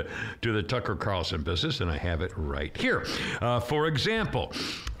to the Tucker Carlson business, and I have it right here. For example,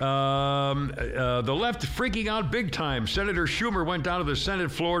 the left freaking out big time. Senator Schumer went down to the Senate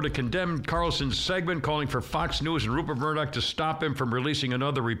floor to condemn Carlson's segment, calling for Fox News and Rupert Murdoch to stop him from releasing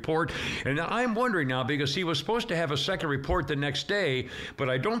another report. And I'm wondering now, because he was supposed to have a second report the next day, but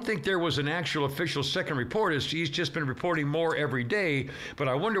I don't think there was an actual official second report. He's just been reporting more every day. But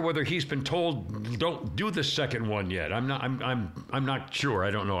I wonder whether he's been told, don't do the second one yet. I'm not sure.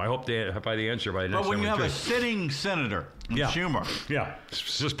 I don't know. I hope they by the answer by the next. But when you have a sitting senator, Schumer,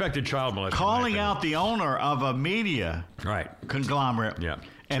 suspected child molester, calling out the owner of a media conglomerate,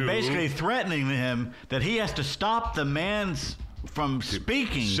 and basically threatening him that he has to stop the man's from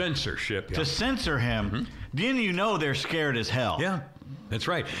speaking, censorship, to censor him, then you know they're scared as hell. Yeah. That's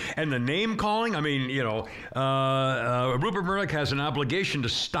right. And the name calling, I mean, you know, Rupert Murdoch has an obligation to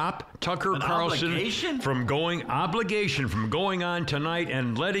stop Tucker Carlson from going on tonight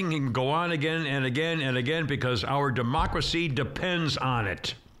and letting him go on again and again and again because our democracy depends on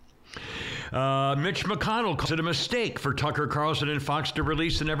it. Mitch McConnell calls it a mistake for Tucker Carlson and Fox to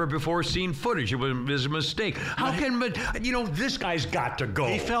release the never-before-seen footage. It was a mistake. How can, this guy's got to go.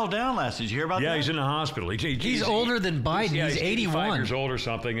 He fell down last. Did you hear about that? Yeah, he's in the hospital. He's older than Biden. He's 81. 85 years old or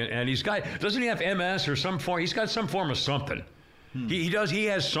something, and doesn't he have MS or some form? He's got some form of something. He does. He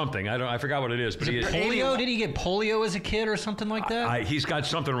has something. I forgot what it is. But is it polio? Did he get polio as a kid or something like that? He's got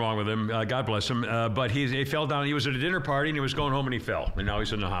something wrong with him. God bless him. But he fell down. He was at a dinner party and he was going home and he fell. And now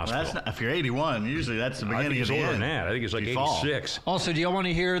he's in the hospital. Well, if you're 81, usually that's the beginning of the end. He's older than that. I think he's like 86. Also, do y'all want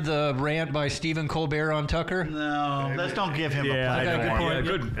to hear the rant by Stephen Colbert on Tucker? No, let's don't give him a platform.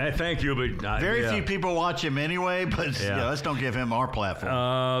 Good. Thank you, but very few people watch him anyway. But let's don't give him our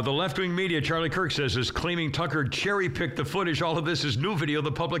platform. The left-wing media, Charlie Kirk says, is claiming Tucker cherry-picked the footage. All of this is new video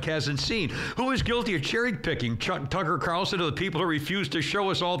the public hasn't seen. Who is guilty of cherry-picking? Tucker Carlson or the people who refuse to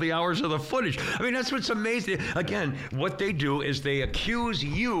show us all the hours of the footage? I mean, that's what's amazing. Again, what they do is they accuse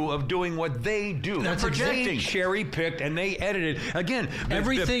you of doing what they do. That's projecting. They cherry-picked and they edited. Again,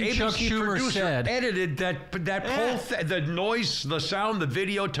 everything the Chuck Schumer said edited that whole the noise, the sound, the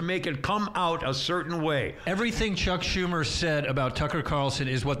video to make it come out a certain way. Everything Chuck Schumer said about Tucker Carlson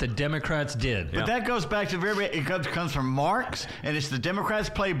is what the Democrats did. But that goes back to it comes from Marx, and it's the Democrats'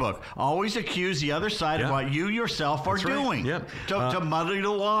 playbook. Always accuse the other side of what you yourself are doing to muddy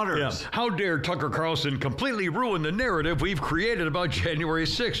the waters. How dare Tucker Carlson completely ruin the narrative we've created about January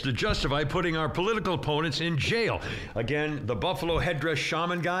 6th to justify putting our political opponents in jail? Again, the Buffalo headdress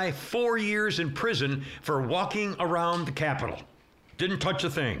shaman guy, 4 years in prison for walking around the Capitol. Didn't touch a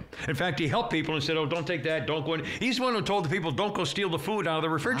thing. In fact, he helped people and said, oh, don't take that, don't go in. He's the one who told the people, don't go steal the food out of the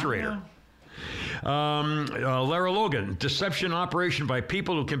refrigerator. Lara Logan, deception operation by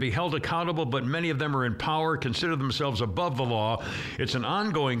people who can be held accountable, but many of them are in power, consider themselves above the law. It's an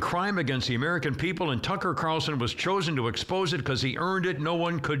ongoing crime against the American people, and Tucker Carlson was chosen to expose it because he earned it. No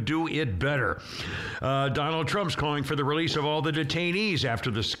one could do it better. Donald Trump's calling for the release of all the detainees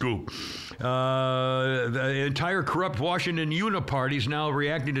after the scoop. The entire corrupt Washington uniparty is now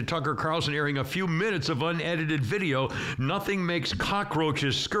reacting to Tucker Carlson airing a few minutes of unedited video. Nothing makes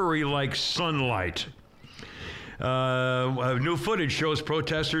cockroaches scurry like sunlight. New footage shows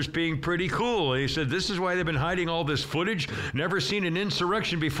protesters being pretty cool. He said, this is why they've been hiding all this footage. Never seen an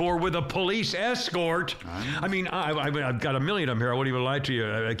insurrection before with a police escort. I mean, I've got a million of them here. I won't even lie to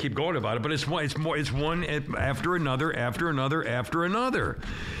you. I keep going about it, but it's one after another, after another, after another.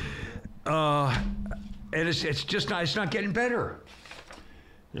 And it's just not, it's not getting better.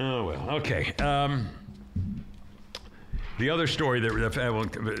 Oh, well, okay. The other story that I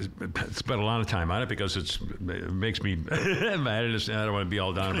won't spend a lot of time on it because it makes me mad. I don't want to be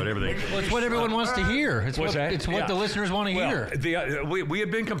all down about everything. Well, it's what everyone wants to hear. It's what the listeners want to hear. We have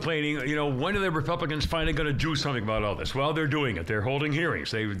been complaining, when are the Republicans finally going to do something about all this? Well, they're doing it. They're holding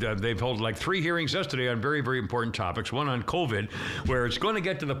hearings. They've held like 3 hearings yesterday on very, very important topics. One on COVID, where it's going to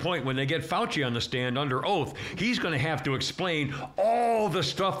get to the point when they get Fauci on the stand under oath, he's going to have to explain all the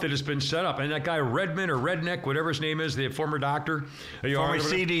stuff that has been set up. And that guy Redmond or Redneck, whatever his name is, the former doctor, former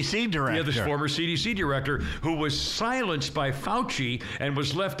CDC director. Yeah, this former CDC director who was silenced by Fauci and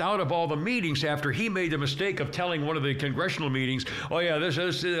was left out of all the meetings after he made the mistake of telling one of the congressional meetings, oh yeah, this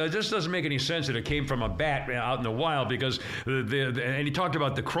doesn't make any sense that it came from a bat out in the wild because and he talked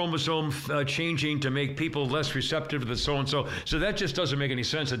about the chromosome changing to make people less receptive to the so-and-so. So that just doesn't make any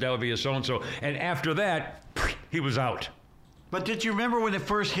sense that would be a so-and-so. And after that, he was out. But did you remember when it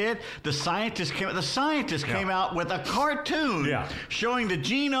first hit? The scientists came out with a cartoon showing the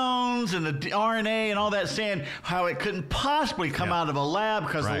genomes and the RNA and all that, saying how it couldn't possibly come out of a lab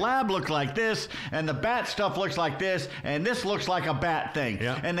because the lab looked like this and the bat stuff looks like this and this looks like a bat thing.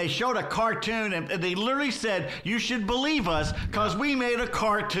 Yeah. And they showed a cartoon and they literally said, you should believe us because we made a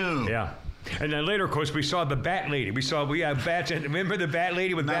cartoon. Yeah. And then later, of course, we saw the bat lady. We have bats. And remember the bat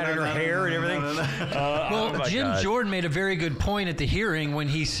lady with bat in her hair and everything? Well, Jim Jordan made a very good point at the hearing when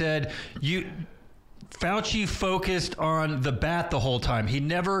he said, Fauci focused on the bat the whole time. He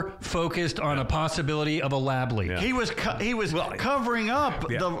never focused on a possibility of a lab leak. Yeah. He was covering up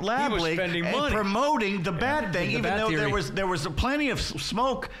the lab leak and promoting the bat thing, even though there was plenty of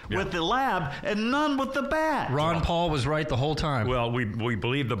smoke with the lab and none with the bat. Ron Paul was right the whole time. Well, we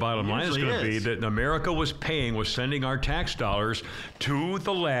believe the bottom line is going to be that America was sending our tax dollars to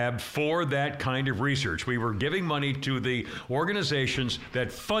the lab for that kind of research. We were giving money to the organizations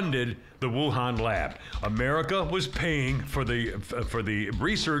that funded the Wuhan lab. America was paying for the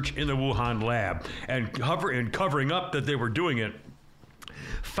research in the Wuhan lab and covering up that they were doing it.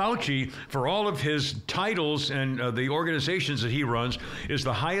 Fauci, for all of his titles and the organizations that he runs, is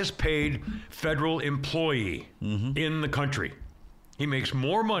the highest paid federal employee in the country. He makes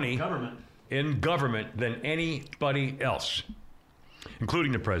more money in government than anybody else,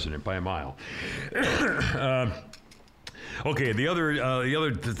 including the president by a mile. Okay, the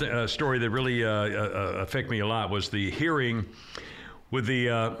other story that really affected me a lot was the hearing with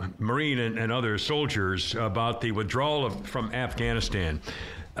the Marine and other soldiers about the withdrawal from Afghanistan.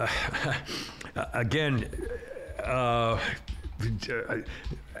 Again,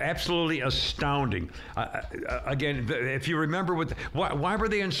 absolutely astounding. Again, if you remember, why were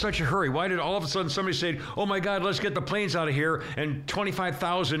they in such a hurry? Why did all of a sudden somebody say, oh my God, let's get the planes out of here, and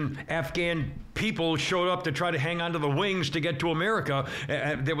 25,000 Afghan people showed up to try to hang onto the wings to get to America?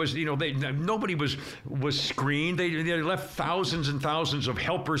 There was, nobody was screened. They left thousands and thousands of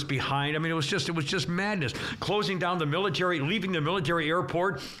helpers behind. I mean, it was just madness. Closing down the military, leaving the military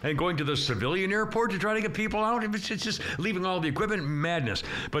airport and going to the civilian airport to try to get people out. It's just leaving all the equipment. Madness.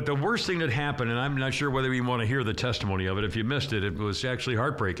 But the worst thing that happened, and I'm not sure whether you want to hear the testimony of it. If you missed it, it was actually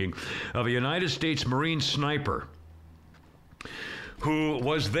heartbreaking, of a United States Marine sniper who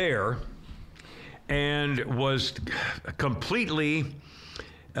was there and was completely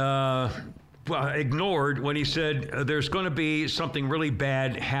ignored when he said, there's going to be something really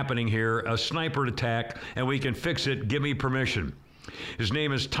bad happening here, a sniper attack, and we can fix it. Give me permission. His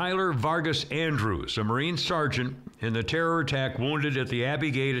name is Tyler Vargas Andrews, a Marine sergeant in the terror attack wounded at the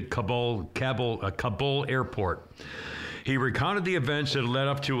Abbey Gate at Kabul airport. He recounted the events that led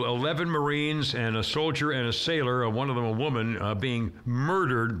up to 11 Marines and a soldier and a sailor, one of them a woman, being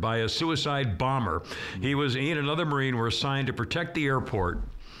murdered by a suicide bomber. He and another Marine were assigned to protect the airport.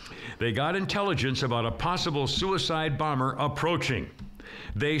 They got intelligence about a possible suicide bomber approaching.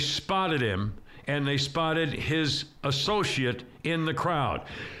 They spotted him, and they spotted his associate in the crowd.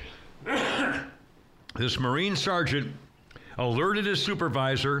 This Marine sergeant alerted his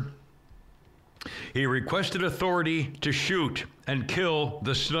supervisor. He requested authority to shoot and kill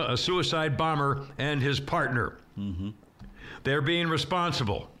the suicide bomber and his partner. They're being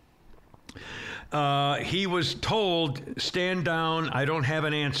responsible. He was told, stand down, I don't have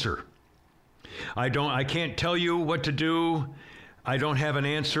an answer. I can't tell you what to do. I don't have an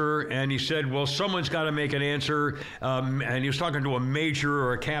answer. And he said, well, someone's got to make an answer. And he was talking to a major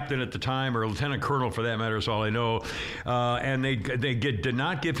or a captain at the time, or a lieutenant colonel for that matter, is all I know. And they did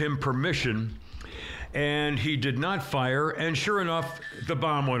not give him permission. And he did not fire. And sure enough, the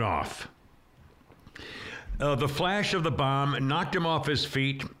bomb went off. The flash of the bomb knocked him off his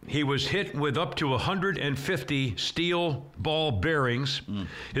feet. He was hit with up to 150 steel ball bearings.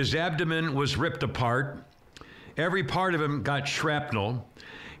 His abdomen was ripped apart. Every part of him got shrapnel.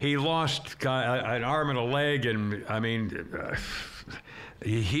 He lost an arm and a leg, and I mean,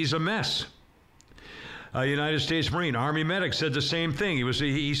 he's a mess. United States Marine, Army medic said the same thing.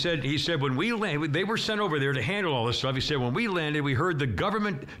 He said when we landed, they were sent over there to handle all this stuff. He said when we landed, we heard the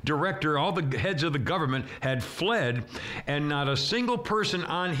government director, all the heads of the government had fled, and not a single person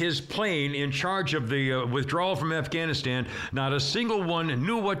on his plane in charge of the withdrawal from Afghanistan, not a single one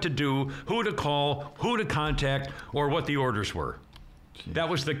knew what to do, who to call, who to contact, or what the orders were. That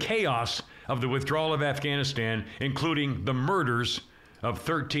was the chaos of the withdrawal of Afghanistan, including the murders of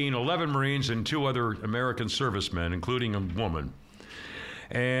 11 Marines and 2 other American servicemen, including a woman.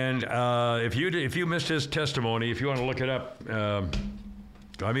 And if you missed his testimony, if you want to look it up,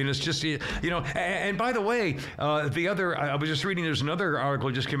 I mean, it's just, you know, and by the way, I was just reading, there's another article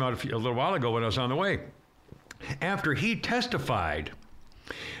that just came out a little while ago when I was on the way. After he testified,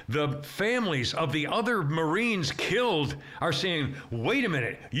 the families of the other Marines killed are saying, wait a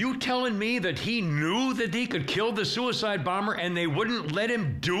minute, you telling me that he knew that he could kill the suicide bomber and they wouldn't let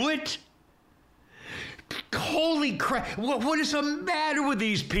him do it? Holy crap, what is the matter with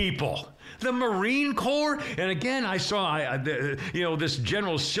these people? The Marine Corps? And again, I saw, this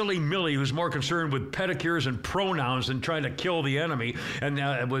General Silly Milley, who's more concerned with pedicures and pronouns than trying to kill the enemy. And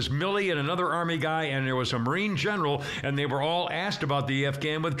it was Milley and another Army guy, and there was a Marine general, and they were all asked about the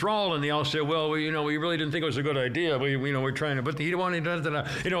Afghan withdrawal, and they all said, well, we really didn't think it was a good idea. We're trying to, but he wanted to,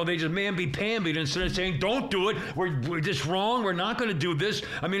 they just mamby-pambied instead of saying, don't do it. We're just wrong. We're not going to do this.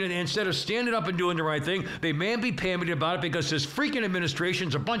 I mean, instead of standing up and doing the right thing, they mamby-pambied about it because this freaking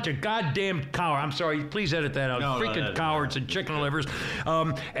administration's a bunch of goddamn coward. I'm sorry, please edit that out. Freaking cowards and chicken livers.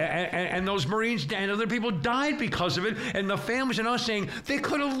 And those Marines and other people died because of it. And the families are now saying they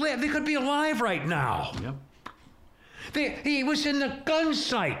could have lived. They could be alive right now. Yep. He was in the gun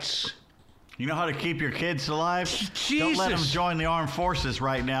sights. You know how to keep your kids alive? Jesus. Don't let them join the armed forces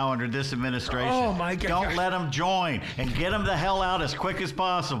right now under this administration. Oh, my God. Don't let them join, and get them the hell out as quick as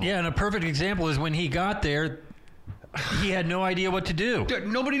possible. Yeah, and a perfect example is when he got there, he had no idea what to do.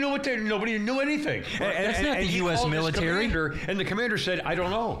 Nobody knew nobody knew anything. That's not the U.S. military. And the commander said, I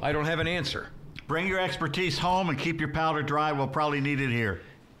don't know. I don't have an answer. Bring your expertise home and keep your powder dry. We'll probably need it here.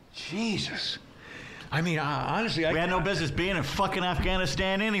 Jesus. I mean, honestly, we had no business being in fucking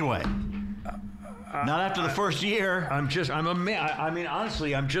Afghanistan anyway. Not after the first year. I'm amazed. I mean,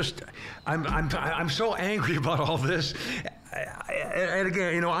 honestly, I'm so angry about all this. And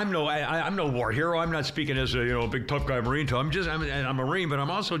again, I'm no war hero. I'm not speaking as a big tough guy Marine. I'm a Marine, but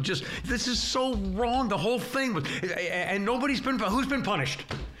I'm also just, this is so wrong. The whole thing was, and who's been punished?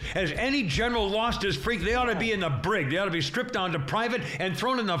 Has any general lost his freak? They ought to be in the brig. They ought to be stripped down to private and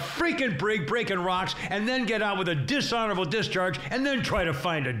thrown in the freaking brig, breaking rocks, and then get out with a dishonorable discharge, and then try to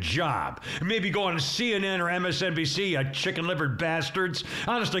find a job. Maybe go on CNN or MSNBC, you chicken-livered bastards.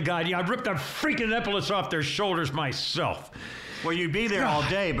 Honest to God, I'd rip the freaking epaulets off their shoulders myself. Well, you'd be there all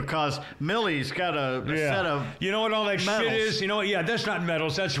day because Milley's got a set of You know what all that medals. shit is? That's not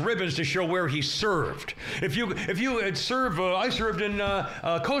medals. That's ribbons to show where he served. If you had served, I served in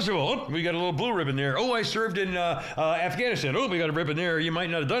Kosovo. Oh, we got a little blue ribbon there. Oh, I served in Afghanistan. Oh, we got a ribbon there. You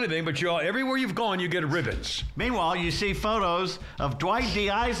might not have done anything, but everywhere you've gone, you get ribbons. Meanwhile, you see photos of Dwight D.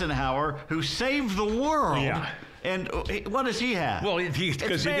 Eisenhower, who saved the world. Yeah. And what does he have? Well,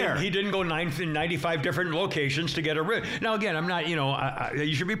 because he didn't go 95 different locations to get a ribbon. Now, again, I'm not,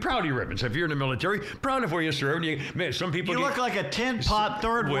 you should be proud of your ribbons. If you're in the military, proud of where you served. Some people look like a tin-pot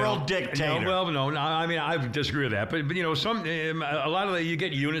third-world dictator. No, I mean, I disagree with that. But a lot of you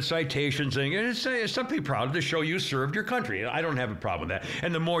get unit citations, and it's something proud to show you served your country. I don't have a problem with that.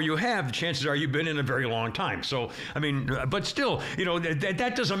 And the more you have, the chances are you've been in a very long time. So, I mean, but still,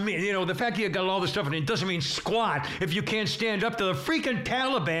 that doesn't mean, the fact that you got all this stuff, and it doesn't mean squat if you can't stand up to the freaking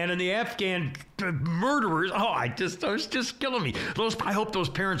Taliban and the Afghan murderers. It's just killing me. I hope those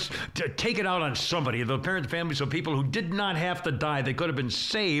parents take it out on somebody. The families of people who did not have to die. They could have been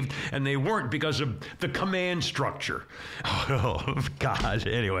saved, and they weren't because of the command structure. Oh, God.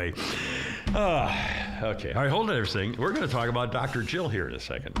 Anyway. Okay. All right, hold on everything. We're going to talk about Dr. Jill here in a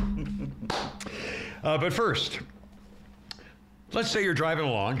second. But first, Let's say you're driving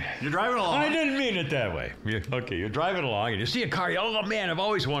along. You're driving along. I didn't mean it that way. You're driving along and you see a car. Oh, man, I've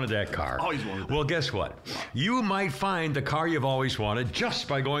always wanted that car. Always wanted that. Well, guess what? You might find the car you've always wanted just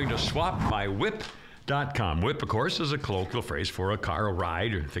by going to swapmywhip.com. Whip, of course, is a colloquial phrase for a car, a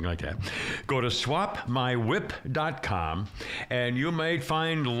ride, or anything like that. Go to swapmywhip.com, and you might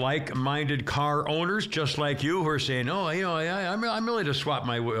find like-minded car owners just like you who are saying, oh, I'm willing to swap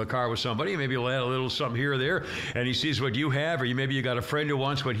my car with somebody. Maybe you'll add a little something here or there, and he sees what you have, or maybe you got a friend who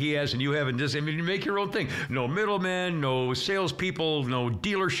wants what he has and you have, and just, I mean, you make your own thing. No middlemen, no salespeople, no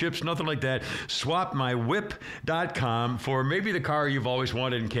dealerships, nothing like that. Swapmywhip.com for maybe the car you've always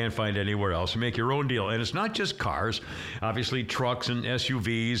wanted and can't find anywhere else. Make your own deal. And it's not just cars, obviously trucks and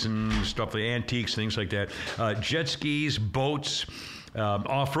SUVs and stuff, like antiques, things like that. Jet skis, boats,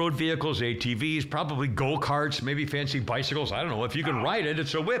 off-road vehicles, ATVs, probably go-karts, maybe fancy bicycles. I don't know. If you can ride it,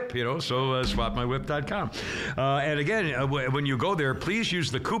 it's a whip, so swapmywhip.com. And again, when you go there, please use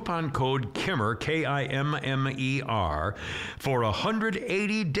the coupon code KIMMER, KIMMER, for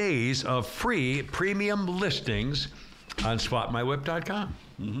 180 days of free premium listings on swapmywhip.com.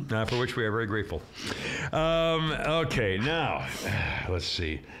 For which we are very grateful. Okay, now, let's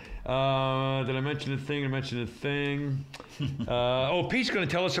see. Did I mention the thing? Pete's going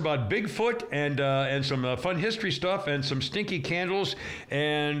to tell us about Bigfoot and some fun history stuff and some stinky candles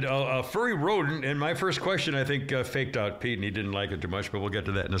and a furry rodent. And my first question, I think, faked out Pete, and he didn't like it too much, but we'll get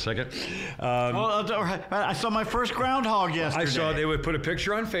to that in a second. I saw my first groundhog yesterday. I saw they would put a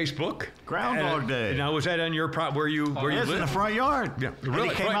picture on Facebook. Groundhog Day. Now, was that on your where you live? In the front yard. Yeah, really.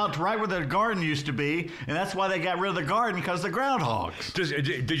 And he came out right where the garden used to be, and that's why they got rid of the garden, because of the groundhogs.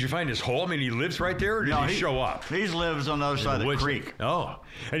 Did you find his hole? I mean, he lives right there, or did he show up? He lives on the other side of the creek. Oh,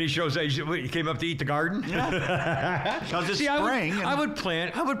 and he shows that he came up to eat the garden. Yeah, because it's spring. I would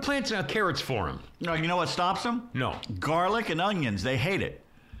plant some carrots for him. No, you know what stops them? No, garlic and onions. They hate it.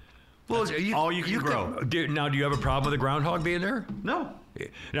 Well, all you can grow. Now, do you have a problem with a groundhog being there? No.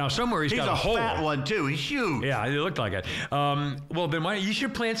 Now, somewhere he's got a hole. He's a fat one, too. He's huge. Yeah, he looked like it. Well, then you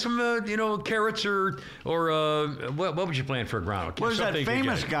should plant some, carrots or what would you plant for a groundhog? Well, there's that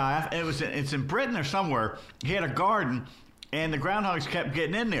famous guy. It's in Britain or somewhere. He had a garden, and the groundhogs kept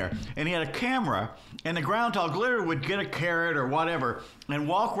getting in there. And he had a camera, and the groundhog literally would get a carrot or whatever and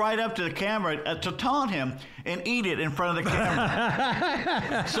walk right up to the camera to taunt him and eat it in front of the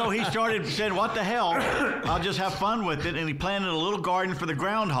camera. So he said, what the hell? I'll just have fun with it. And he planted a little garden for the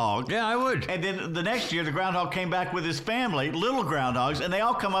groundhog. Yeah, I would. And then the next year, the groundhog came back with his family, little groundhogs, and they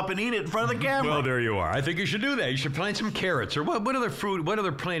all come up and eat it in front of the camera. Well, there you are. I think you should do that. You should plant some carrots. Or what other fruit, what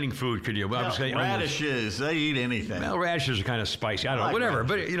other planting food could you? Radishes. They eat anything. Well, radishes are kind of spicy. I don't know. Whatever.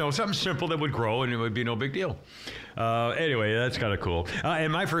 Radishes. But, something simple that would grow and it would be no big deal. Anyway, that's kind of cool.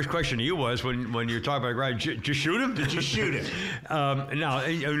 And my first question to you was, when you're talking about ground, did you shoot him? Did you shoot him? Now,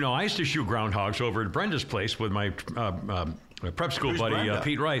 I used to shoot groundhogs over at Brenda's place with my prep school buddy,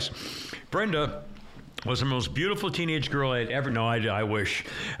 Pete Rice. Brenda was the most beautiful teenage girl I had ever known. I wish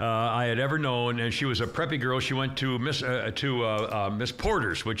I had ever known. And she was a preppy girl. She went to Miss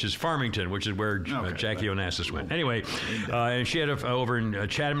Porter's, which is Farmington, which is where Jackie Onassis went. Anyway, and she had over in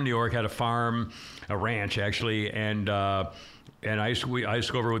Chatham, New York, had a farm, a ranch actually, and I used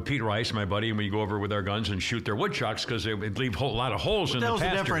to go over with Pete Rice, my buddy, and we go over with our guns and shoot their woodchucks because they would leave a lot of holes in the pastures.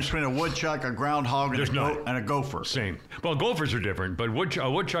 What's the difference between a woodchuck, a groundhog, and a gopher? Same. Well, gophers are different, but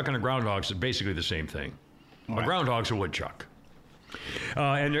a woodchuck and a groundhog is basically the same thing. Right. A groundhog's a woodchuck.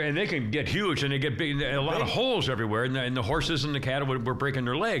 And they can get huge, and they get big, a lot of holes everywhere, and the horses and the cattle were breaking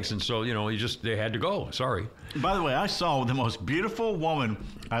their legs, and so they had to go. Sorry. By the way, I saw the most beautiful woman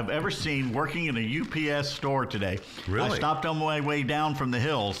I've ever seen working in a UPS store today. Really? I stopped on my way down from the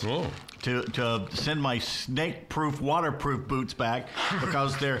hills. Oh. To send my snake-proof, waterproof boots back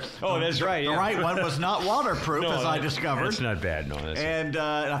because they're that's right. The right one was not waterproof, as I discovered. That's not bad, no. And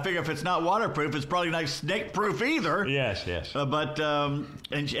I figure if it's not waterproof, it's probably not snake-proof either. Yes. But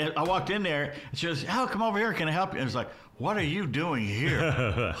I walked in there, and she goes, "Oh, come over here. Can I help you?" And it's like, "What are you doing here?"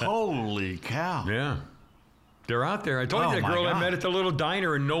 Holy cow! Yeah, they're out there. I told you that girl I met at the little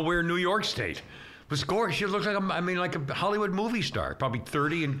diner in Nowhere, New York State. Was gorgeous. She looked like a Hollywood movie star, probably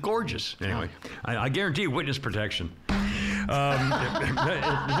 30 and gorgeous. Anyway, I guarantee witness protection.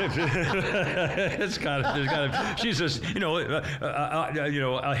 It's got to. She's a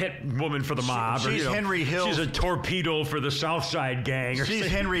hit woman for the mob. She's Henry Hill. She's a torpedo for the South Side gang. She's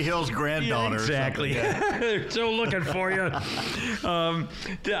Henry Hill's granddaughter. Yeah, exactly. They're still looking for you.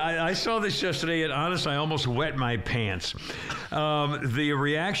 I saw this yesterday, and honestly, I almost wet my pants. The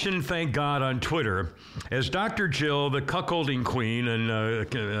reaction, thank God, on Twitter, as Dr. Jill, the cuckolding queen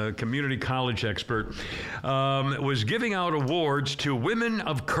and community college expert, was giving out awards to Women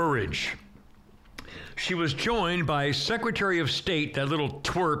of Courage. She was joined by Secretary of State, that little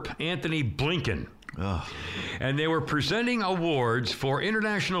twerp, Anthony Blinken. Ugh. And they were presenting awards for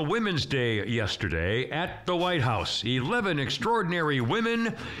International Women's Day yesterday at the White House. 11 extraordinary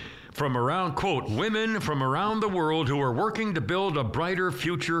women from around, quote, women from around the world who are working to build a brighter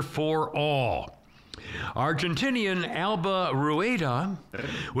future for all. Argentinian Alba Rueda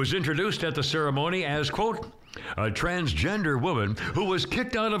was introduced at the ceremony as, quote, a transgender woman who was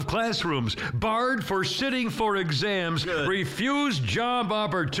kicked out of classrooms, barred for sitting for exams, refused job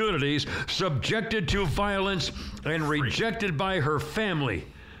opportunities, subjected to violence, and rejected by her family.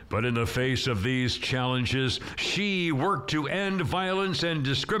 But in the face of these challenges, she worked to end violence and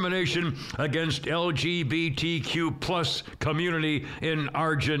discrimination against LGBTQ plus community in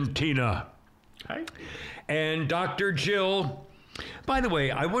Argentina. Hi. And Dr. Jill, by the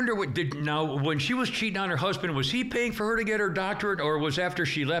way, I wonder when she was cheating on her husband, was he paying for her to get her doctorate, or was after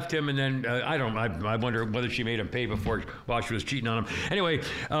she left him and then, I wonder whether she made him pay while she was cheating on him. Anyway,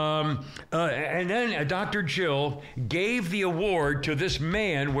 and then Dr. Jill gave the award to this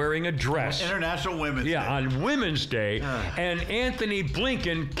man wearing a dress. International Women's Day. Yeah, on Women's Day, and Anthony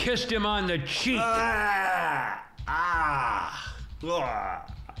Blinken kissed him on the cheek. Bleh.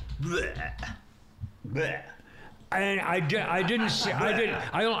 And I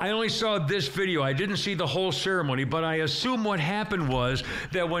only saw this video. I didn't see the whole ceremony, but I assume what happened was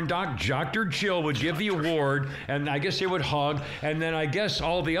that when Dr. Jill would give the award, and I guess they would hug, and then I guess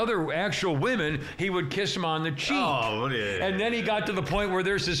all the other actual women, he would kiss them on the cheek. Oh, yeah. And then he got to the point where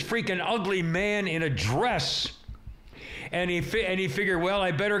there's this freaking ugly man in a dress. And he figured, well,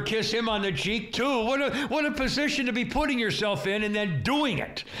 I better kiss him on the cheek too. What a position to be putting yourself in and then doing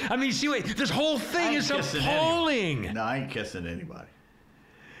it. I mean, see, this whole thing is appalling. No, I ain't kissing anybody.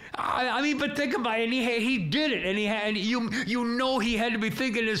 I mean, but think about it. And he did it, and he had to be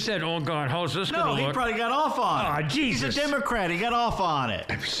thinking in his head, oh God, how's this going to look? No, he probably got off on it. Oh, Jesus. He's a Democrat. He got off on it.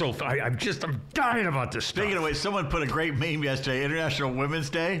 I'm dying about this stuff. Speaking of which, someone put a great meme yesterday, International Women's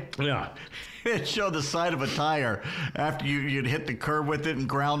Day. Yeah. It showed the side of a tire after you'd hit the curb with it and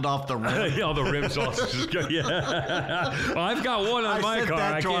ground off the rim. Yeah, the rim's off. Yeah. Well, I've got one on my car.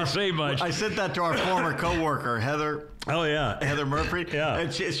 I can't say much. I sent that to our former coworker, Heather. Oh, yeah. Heather Murphy. Yeah.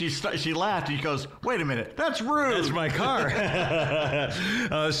 And she laughed and she goes, wait a minute, that's rude. That's my car.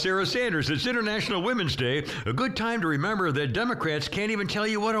 Sarah Sanders, it's International Women's Day. A good time to remember that Democrats can't even tell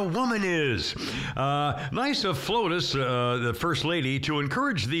you what a woman is. Nice of Flotus, the First Lady, to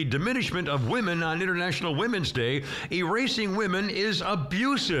encourage the diminishment of women on International Women's Day. Erasing women is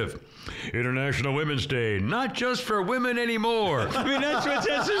abusive. International Women's Day, not just for women anymore. I mean,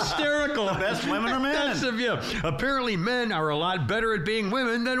 that's hysterical. The best women are men. Apparently, men are a lot better at being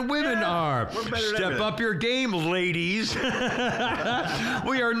women than women are. Step up your game, ladies.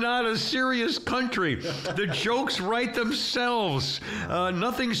 We are not a serious country. The jokes write themselves.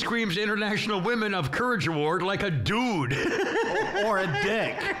 Nothing screams International Women of Courage Award like a dude. or a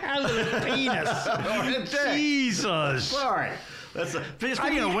dick. A little penis. Or a dick. Jesus. Sorry.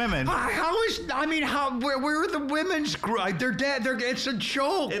 Speaking of women, where are the women's group? They're dead. It's a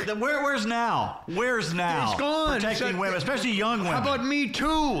joke. Where's now? Where's now? It's gone. Protecting women, especially young women. How about Me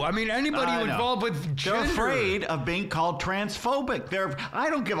Too? I mean, anybody involved with gender. They're afraid of being called transphobic. I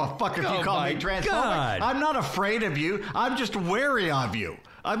don't give a fuck if you call me transphobic. God. I'm not afraid of you. I'm just wary of you.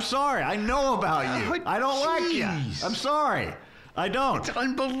 I'm sorry. I know about you. I don't like you. I'm sorry. I don't. It's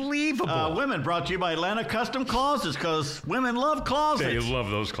unbelievable. Women brought to you by Atlanta Custom Closets, because women love closets. They love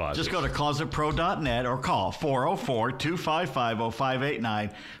those closets. Just go to closetpro.net or call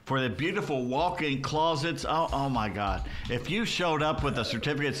 404-255-0589 for the beautiful walk-in closets. Oh my God. If you showed up with a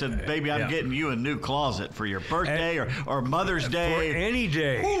certificate that said, baby, I'm getting you a new closet for your birthday or Mother's Day. For any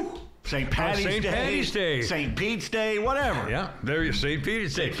day. Woo. St. Patty's Day. St. Pete's Day, whatever. Yeah, there you St.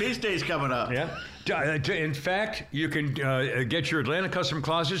 Pete's Day. St. Pete's Day's coming up. Yeah. In fact, you can get your Atlanta Custom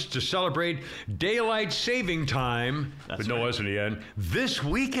Closets to celebrate Daylight Saving Time, with no S in the end, this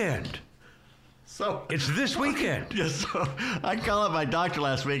weekend. So it's this weekend. Yes. So I called up my doctor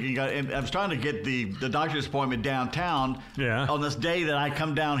last week, and I was trying to get the doctor's appointment downtown. Yeah. On this day that I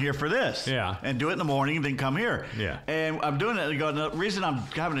come down here for this. Yeah. And do it in the morning, and then come here. Yeah. And I'm doing it. And the reason I'm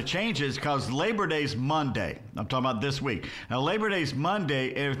having to change is because Labor Day's Monday. I'm talking about this week. Now Labor Day's Monday,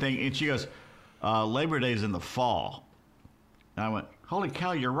 and everything, and she goes, Labor Day's in the fall. And I went, holy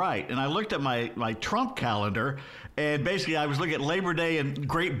cow, you're right. And I looked at my Trump calendar, and basically I was looking at Labor Day in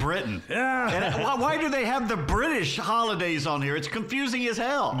Great Britain. Yeah. And why do they have the British holidays on here? It's confusing as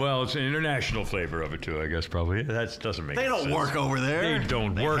hell. Well, it's an international flavor of it too, I guess, probably. That doesn't make sense. They don't work over there. They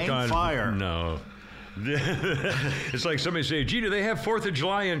don't work hang on fire. No. It's like somebody say, gee, do they have 4th of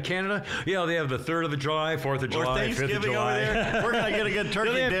July in Canada? Yeah, they have the 3rd of July, 4th of July, 5th of July. Over there. We're going to get a good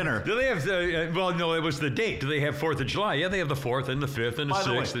turkey dinner. Do they have, well, no, it was the date. Do they have 4th of July? Yeah, they have the 4th and the 5th and the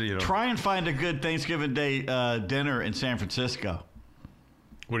 6th. Way, try and find a good Thanksgiving Day dinner in San Francisco.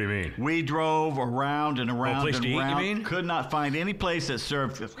 What do you mean? We drove around and around place and to around. Eat, you mean? Could not find any place that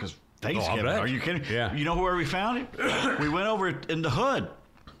served, because Thanksgiving. Are you kidding? Yeah. You know where we found it? We went over in the hood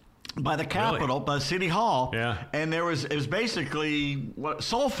by the Capitol, by City Hall. Yeah. And it was basically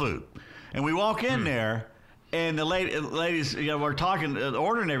soul food. And we walk in there, and the ladies, we're talking,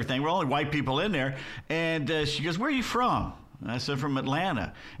 ordering everything. We're only white people in there. And she goes, where are you from? And I said, from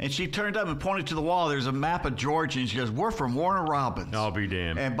Atlanta. And she turned up and pointed to the wall. There's a map of Georgia. And she goes, we're from Warner Robins. I'll be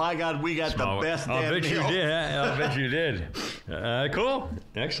damned. And by God, we got the best damn meal. I bet you did. Cool.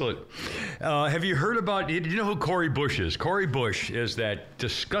 Excellent. Have you heard about, do you know who Cori Bush is? Cori Bush is that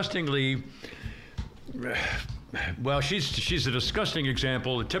disgustingly... Well, she's a disgusting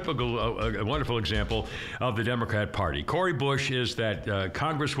example, a typical, a wonderful example of the Democrat Party. Cori Bush is that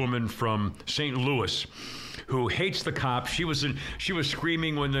congresswoman from St. Louis who hates the cops. She was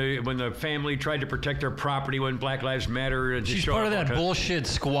screaming when the family tried to protect their property when Black Lives Matter. And she's part of that bullshit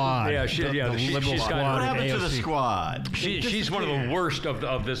squad. Yeah, she's got. What happened to the squad? She's one of the worst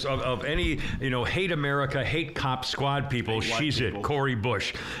of any hate America, hate cop squad people. She's it. Cori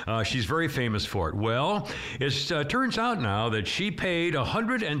Bush. She's very famous for it. Well, it turns out now that she paid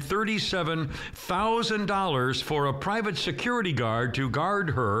 $137,000 for a private security guard to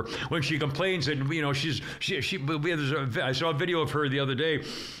guard her when she complains that I saw a video of her the other day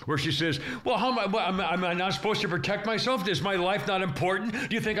where she says, well, how am I not supposed to protect myself? Is my life not important?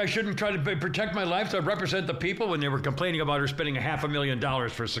 Do you think I shouldn't try to protect my life to represent the people? When they were complaining about her spending $500,000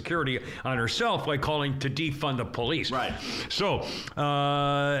 for security on herself by calling to defund the police. Right. So,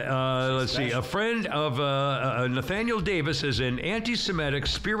 let's see. A friend of Nathaniel Davis is an anti-Semitic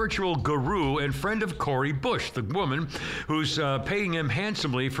spiritual guru and friend of Cori Bush, the woman who's paying him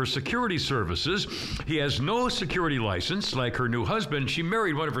handsomely for security services. He has no security license. Like her new husband, she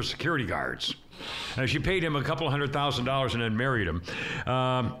married one of her security guards. She paid him a couple $100,000 and then married him.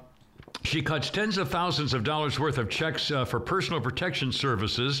 She cuts tens of thousands of dollars worth of checks for personal protection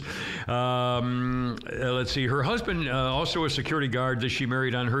services. Let's see. Her husband, also a security guard that she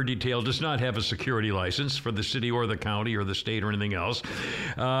married on her detail, does not have a security license for the city or the county or the state or anything else.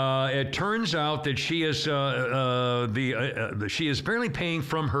 It turns out that she is she is apparently paying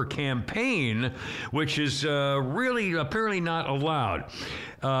from her campaign, which is really apparently not allowed.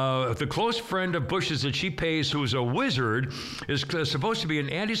 The close friend of Bush's that she pays, who is a wizard, is supposed to be an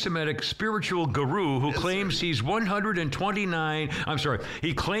anti-Semitic spiritual guru who claims he's 129. I'm sorry.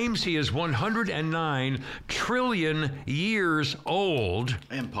 He claims he is 109 trillion years old.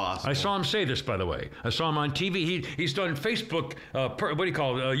 Impossible. I saw him say this, by the way. I saw him on TV. He's done Facebook,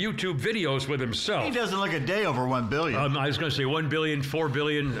 YouTube videos with himself. He doesn't look a day over 1 billion. I was going to say 1 billion, 4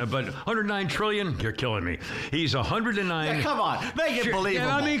 billion, but 109 trillion. You're killing me. He's 109. Yeah, come on, make it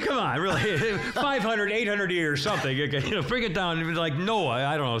believable. I mean, come on, really. 500, 800 years, something. Bring it down like Noah.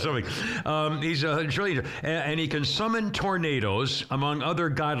 I don't know, something. He's a trillion, and he can summon tornadoes, among other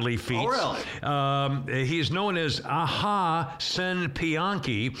godly feats. Oh, really? He's known as Aha Sen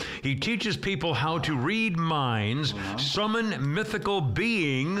Pianki. He teaches people how to read minds, summon mythical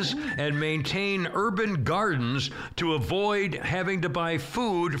beings, and maintain urban gardens to avoid having to buy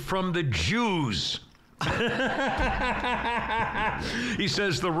food from the Jews. He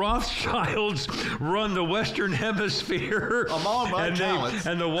says the Rothschilds run the Western Hemisphere,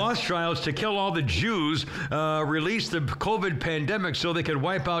 and the Rothschilds, to kill all the Jews, released the COVID pandemic so they could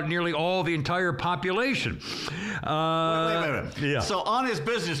wipe out nearly all the entire population. Wait a minute. Yeah. So on his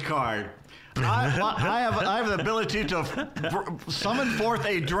business card, I have the ability to summon forth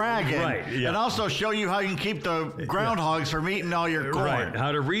a dragon, and also show you how you can keep the groundhogs from eating all your corn. Right.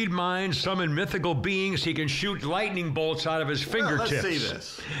 How to read minds, summon mythical beings. He can shoot lightning bolts out of his fingertips. Let's see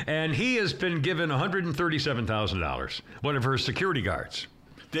this. And he has been given $137,000. One of her security guards.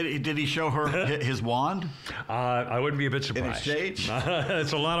 Did he show her his wand? I wouldn't be a bit surprised. In exchange?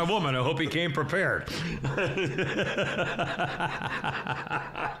 It's a lot of woman. I hope he came prepared.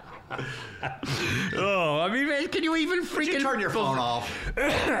 Oh, I mean, man, can you even freaking... Did you turn your phone off?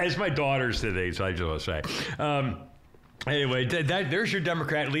 It's my daughter's today, so I just want to say. Anyway, there's your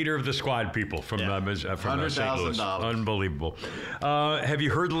Democrat leader of the squad people from St. Louis. $100,000. Unbelievable. Have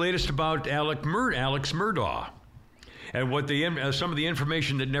you heard the latest about Alex Murdaugh? And what some of the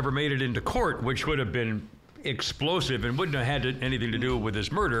information that never made it into court, which would have been explosive and wouldn't have had anything to do with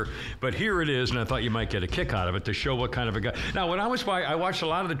his murder, but here it is, and I thought you might get a kick out of it to show what kind of a guy. Now, when I watched a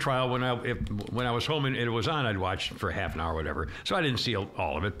lot of the trial when I was home and it was on, I'd watch for half an hour or whatever, so I didn't see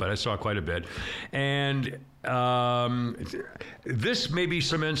all of it, but I saw quite a bit. And this maybe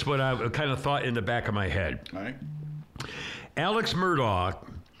cements what I kind of thought in the back of my head. All right. Alex Murdaugh,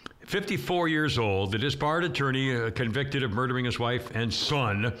 54 years old, the disbarred attorney convicted of murdering his wife and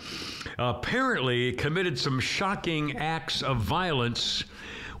son, apparently committed some shocking acts of violence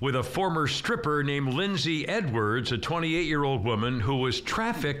with a former stripper named Lindsay Edwards, a 28-year-old woman who was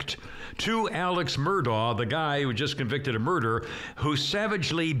trafficked to Alex Murdaugh, the guy who just convicted of murder, who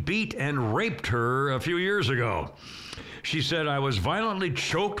savagely beat and raped her a few years ago. She said, I was violently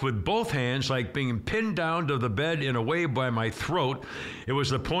choked with both hands, like being pinned down to the bed in a way by my throat. It was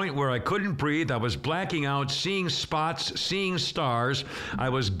the point where I couldn't breathe. I was blacking out, seeing spots, seeing stars. I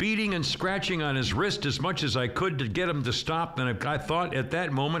was beating and scratching on his wrist as much as I could to get him to stop. And I thought at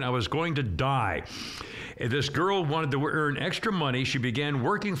that moment I was going to die. This girl wanted to earn extra money. She began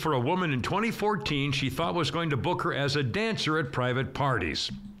working for a woman in 2014 she thought was going to book her as a dancer at private parties.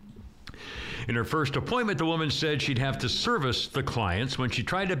 In her first appointment, the woman said she'd have to service the clients. When she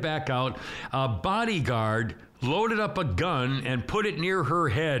tried to back out, a bodyguard loaded up a gun and put it near her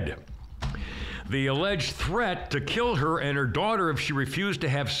head. The alleged threat to kill her and her daughter if she refused to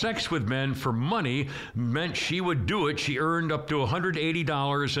have sex with men for money meant she would do it. She earned up to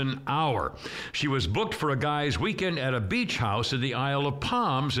 $180 an hour. She was booked for a guy's weekend at a beach house in the Isle of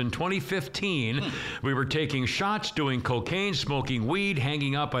Palms in 2015. We were taking shots, doing cocaine, smoking weed,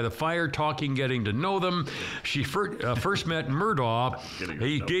 hanging out by the fire, talking, getting to know them. She first met Murdaugh.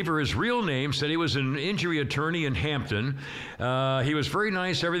 He gave her his real name, said he was an injury attorney in Hampton. He was very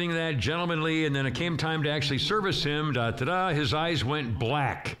nice, everything that, gentlemanly, and then it came time to actually service him, his eyes went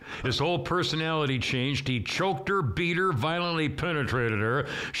black. His whole personality changed. He choked her, beat her, violently penetrated her.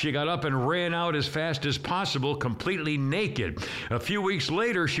 She got up and ran out as fast as possible, completely naked. A few weeks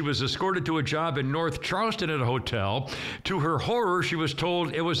later, she was escorted to a job in North Charleston at a hotel. To her horror, she was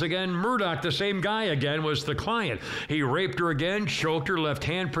told it was again Murdaugh, the same guy again, was the client. He raped her again, choked her, left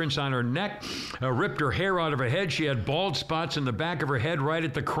handprints on her neck, ripped her hair out of her head. She had bald spots in the back of her head right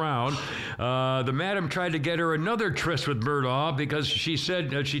at the crown. The madam tried to get her another tryst with Murdaugh because she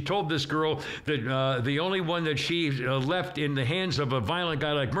said, she told this girl that the only one that she left in the hands of a violent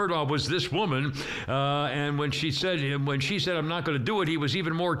guy like Murdaugh was this woman. And when she said, I'm not going to do it, he was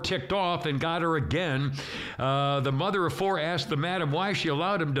even more ticked off and got her again. The mother of four asked the madam why she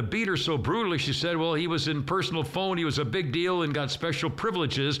allowed him to beat her so brutally. She said, well, he was in personal phone. He was a big deal and got special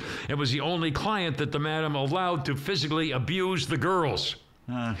privileges. It was the only client that the madam allowed to physically abuse the girls.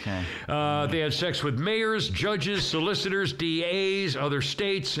 Okay. They had sex with mayors, judges, solicitors, DAs, other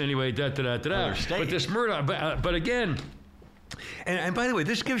states. Anyway, Other states. But this Murdaugh, but again, and by the way,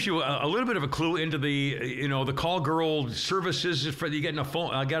 this gives you a little bit of a clue into the call girl services for you getting a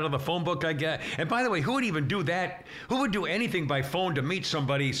phone. I got on the phone book. I get. And by the way, who would even do that? Who would do anything by phone to meet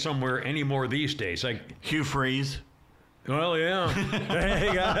somebody somewhere anymore these days? Like Hugh Freeze. Well, yeah.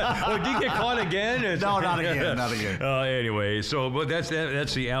 Did you get caught again? No, not again. Not again. Anyway, but that's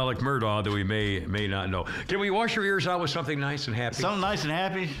the Alec Murdaugh that we may not know. Can we wash your ears out with something nice and happy? Something nice and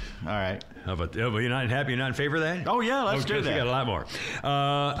happy? All right. How about you're not happy? You're not in favor of that? Oh, yeah, let's do that. We got a lot more.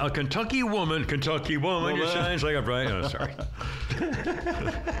 A Kentucky woman, it shines like a bright... Oh, sorry.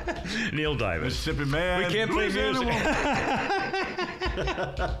 Neil Diamond. Mississippi Man. We can't play music.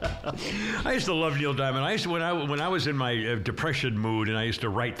 I used to love Neil Diamond. When I was in my depression mood and I used to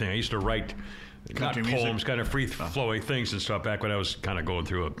write things. I used to write not poems, kind of free-flowing things and stuff back when I was kind of going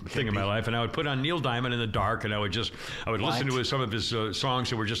through a thing in my life. And I would put on Neil Diamond in the dark, and I would listen to some of his songs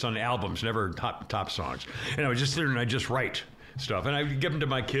that were just on albums, never top songs. And I would just sit there and I'd just write stuff, and I would give them to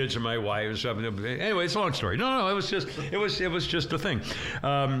my kids and my wife and stuff. Anyway, it's a long story. No, it was just a thing.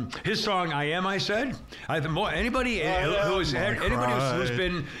 His song "I Am," I said. Anybody who's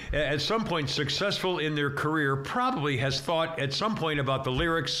been at some point successful in their career probably has thought at some point about the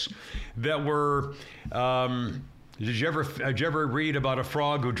lyrics that were. Did you ever read about a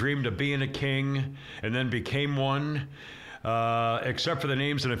frog who dreamed of being a king and then became one? Except for the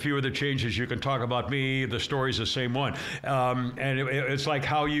names and a few other changes, you can talk about me. The story's the same one. And it's like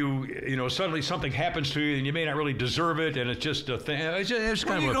how suddenly something happens to you and you may not really deserve it, and it's just a thing. It's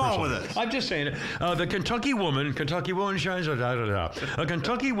kind of a personal. With it? I'm just saying it. The Kentucky woman shines. A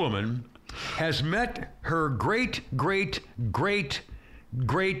Kentucky woman has met her great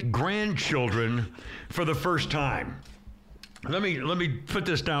grandchildren for the first time. Let me put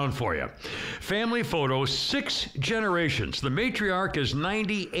this down for you. Family photo, 6 generations. The matriarch is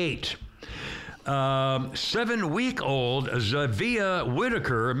 98. 7-week-old Zavia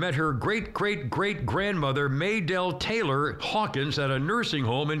Whitaker met her great-great-great-grandmother, Maydell Taylor Hawkins, at a nursing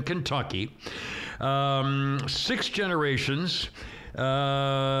home in Kentucky. 6 generations.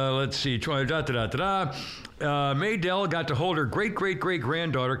 Let's see. Maydell got to hold her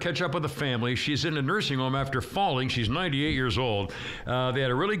great-great-great-granddaughter, catch up with the family. She's in a nursing home after falling. She's 98 years old. They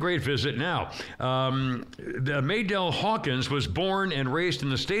had a really great visit. Now, Maydell Hawkins was born and raised in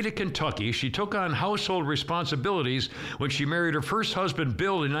the state of Kentucky. She took on household responsibilities when she married her first husband,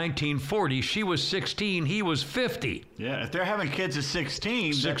 Bill, in 1940. She was 16. He was 50. Yeah, if they're having kids at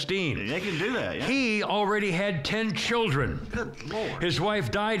 16. 16. They can do that, yeah. He already had 10 children. Good Lord. His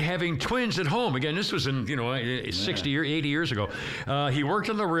wife died having twins at home. Again, this was in, 60 or 80 years ago. He worked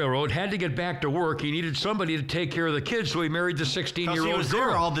on the railroad, had to get back to work. He needed somebody to take care of the kids, so he married the 16-year-old girl. He was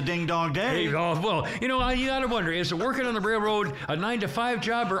there all the ding-dong day. You got to wonder, is it working on the railroad a 9-to-5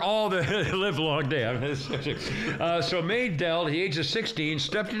 job or all the live-long day? So Maydell, at the age of 16,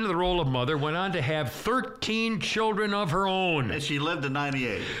 stepped into the role of mother, went on to have 13 children of her own. And she lived to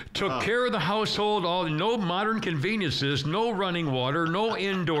 98. Took care of the household, no modern conveniences, no running water, no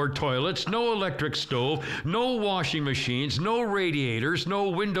indoor toilets, no electric stove, no washing machines, no radiators, no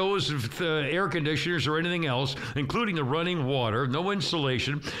windows, air conditioners, or anything else, including the running water, no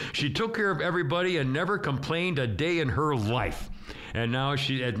insulation. She took care of everybody and never complained a day in her life. And now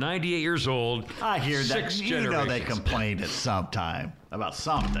she's at 98 years old. I hear 6 that. generations. They complained at some time about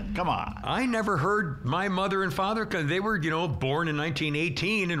something. Come on. I never heard my mother and father, because they were, born in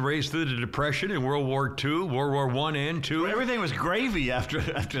 1918 and raised through the Depression and World War II, World War I and II. Well, everything was gravy after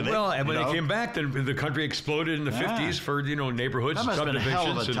they. Well, and when they came back, then the country exploded in the 50s for neighborhoods and subdivisions. That must have been a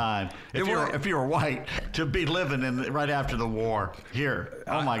hell of a time. If you were white to be living right after the war here.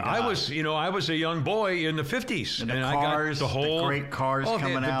 Oh my God! I was a young boy in the 50s, and cars, I got the great cars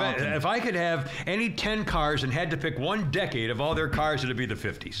coming out. If I could have any 10 cars and had to pick one decade of all their cars, it'd be the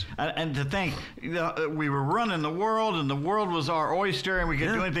 50s. And to think, we were running the world, and the world was our oyster, and we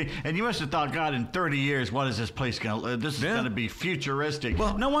could do anything. And you must have thought, God, in 30 years, what is this place going to? This is going to be futuristic.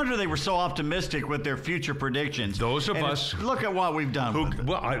 Well, no wonder they were so optimistic with their future predictions. Those of us look at what we've done.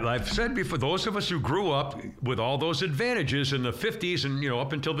 I've said before, those of us who grew up with all those advantages in the 50s and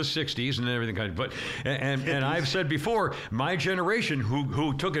up until the 60s and everything, and I've said before, my generation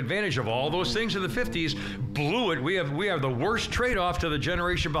who took advantage of all those things in the 50s blew it. We have the worst trade-off to the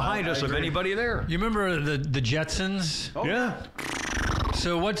generation behind us of anybody there. You remember the Jetsons? Oh. Yeah.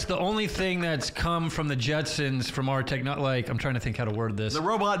 So what's the only thing that's come from the Jetsons from our technology? I'm trying to think how to word this. The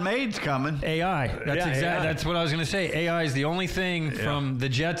robot maid's coming. AI. That's what I was going to say. AI is the only thing from the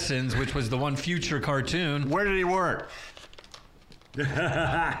Jetsons, which was the one future cartoon. Where did he work?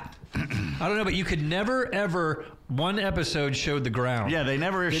 I don't know, but you could never, ever... One episode showed the ground. Yeah, they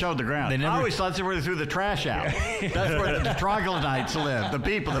never showed the ground. I always thought they were threw the trash out. That's where the troglodytes live. The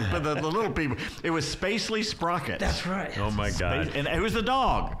people, the little people. It was Spacely Sprocket. That's right. Oh, my God. And it was the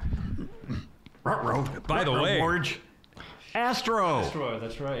dog. By the way. Astro,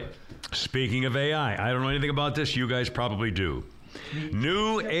 that's right. Speaking of AI, I don't know anything about this. You guys probably do.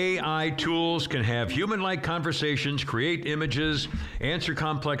 New AI tools can have human-like conversations, create images, answer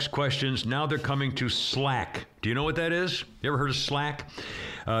complex questions. Now they're coming to Slack. Do you know what that is? You ever heard of Slack?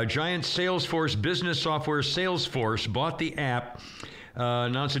 Giant Salesforce business software Salesforce bought the app,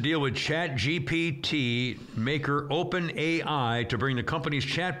 announced a deal with ChatGPT maker OpenAI to bring the company's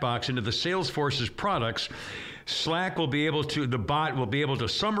chat box into the Salesforce's products. Slack the bot will be able to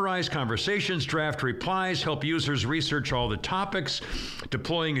summarize conversations, draft replies, help users research all the topics,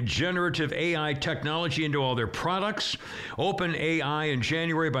 deploying a generative AI technology into all their products. OpenAI in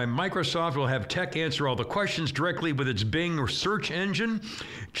January by Microsoft will have tech answer all the questions directly with its Bing search engine.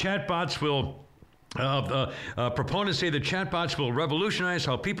 Chatbots will... proponents say the chatbots will revolutionize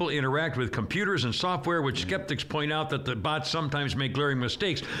how people interact with computers and software, which skeptics point out that the bots sometimes make glaring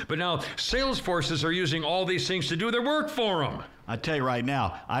mistakes. But now Salesforces are using all these things to do their work for them. I tell you right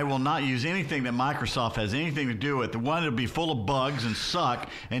now, I will not use anything that Microsoft has anything to do with. One, it'll be full of bugs and suck,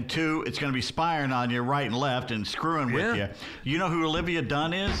 and two, it's going to be spying on you right and left and screwing with you. You know who Olivia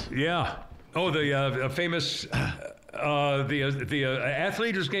Dunn is? Yeah. Oh, the famous... the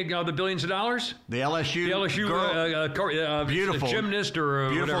athlete who's getting all the billions of dollars? The LSU girl, beautiful gymnast or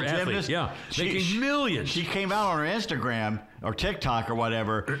beautiful whatever gymnast. Athlete. Yeah, making millions. She came out on her Instagram or TikTok or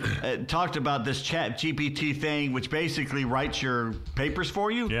whatever, talked about this ChatGPT thing, which basically writes your papers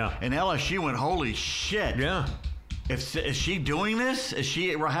for you. Yeah. And LSU went, holy shit. Yeah. Is she doing this? Is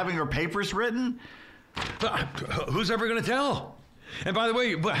she having her papers written? Who's ever going to tell? And by the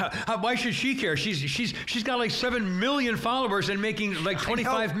way, why should she care? She's got like 7 million followers and making like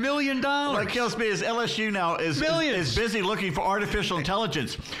 $25 million. What kills me is LSU now is busy looking for artificial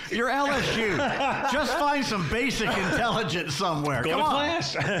intelligence. You're LSU. Just find some basic intelligence somewhere. Go to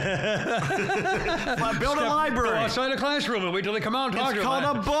class. Build a library. Go outside the classroom and wait till they come out and talk about it. It's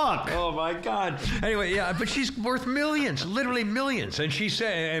called a book. Oh my God. Anyway, yeah, but she's worth millions, literally millions. And she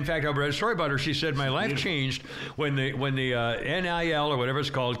said, in fact, I read a story about her. She said, my life changed when the NIL or whatever it's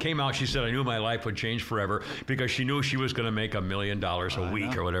called came out. She said, I knew my life would change forever because she knew she was going to make $1 million a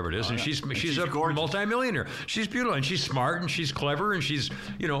week or whatever it is. And she's a multimillionaire. She's beautiful and she's smart and she's clever and she's,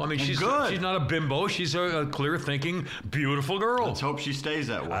 she's good. She's not a bimbo. She's a clear thinking, beautiful girl. Let's hope she stays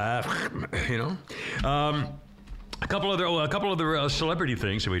that way. A couple other celebrity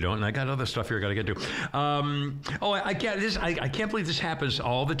things that we don't, and I got other stuff here I got to get to. I can't believe this happens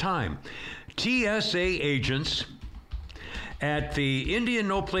all the time. TSA agents at the Indian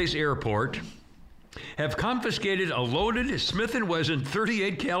No Place Airport have confiscated a loaded Smith & Wesson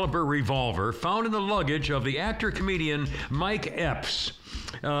 .38 caliber revolver found in the luggage of the actor-comedian Mike Epps.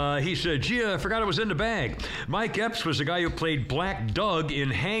 He said, gee, I forgot it was in the bag. Mike Epps was the guy who played Black Doug in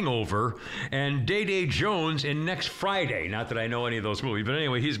Hangover and Day-Day Jones in Next Friday. Not that I know any of those movies, but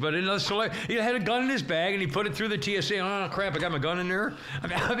anyway, he had a gun in his bag and he put it through the TSA. Oh, crap, I got my gun in there.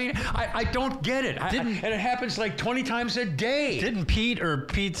 I don't get it. And it happens like 20 times a day. Didn't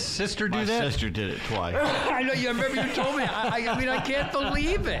Pete's sister do that? My sister did it twice. I know, you remember you told me. I can't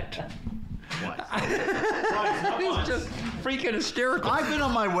believe it. He's just freaking hysterical. I've been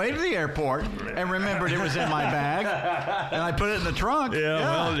on my way to the airport and remembered it was in my bag, and I put it in the trunk. Yeah.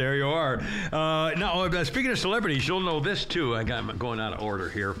 Well, there you are. Now, speaking of celebrities, you'll know this too. I'm going out of order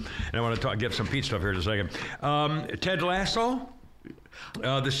here, and I want to get some Pete stuff here in a second. Ted Lasso.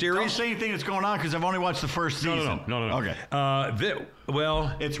 The series. Don't say anything that's going on because I've only watched the first season. No. Okay.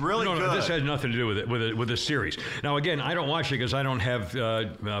 It's really good. This has nothing to do with the series. Now, again, I don't watch it because I don't have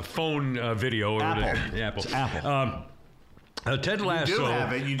phone video. Apple. It's Apple. Ted Lasso. You do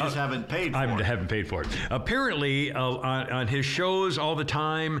have it. You just haven't paid for it. I haven't paid for it. Apparently, on his shows all the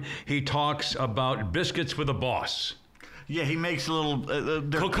time, he talks about biscuits with a boss. Yeah, he makes little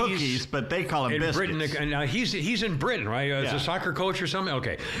they're cookies, but they call them biscuits. Britain, and he's in Britain, right? As a soccer coach or something.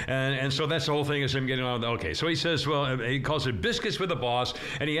 Okay, and so that's the whole thing is him getting on. Okay, so he says, well, he calls it biscuits with the boss,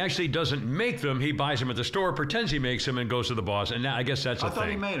 and he actually doesn't make them. He buys them at the store, pretends he makes them, and goes to the boss. And now I guess that's a thing. I thought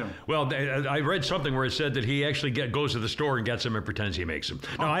he made them. Well, I read something where it said that he actually goes to the store and gets them and pretends he makes them.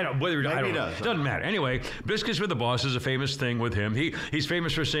 Now I don't. Maybe he does. It doesn't matter. Anyway, biscuits with the boss is a famous thing with him. He's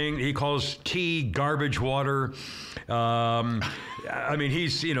famous for saying he calls tea garbage water.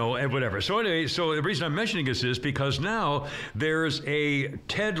 He's, whatever. So anyway, the reason I'm mentioning this is because now there's a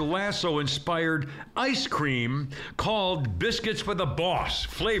Ted Lasso inspired ice cream called Biscuits with a Boss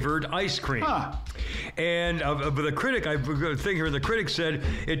flavored ice cream. Huh. And the critic, I think here, the critic said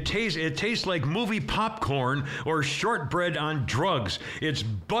it tastes like movie popcorn or shortbread on drugs. It's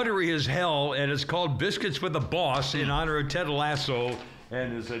buttery as hell, and it's called Biscuits with a Boss in honor of Ted Lasso.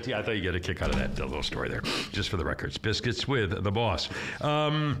 And I thought you'd get a kick out of that little story there, just for the records. Biscuits with the Boss.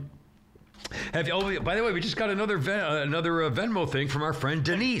 By the way, we just got another Venmo thing from our friend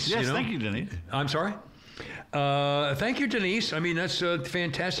Denise. Yes, thank you, Denise. I'm sorry? Thank you, Denise. That's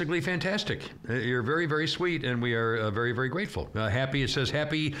fantastically fantastic. You're very, very sweet, and we are very, very grateful. It says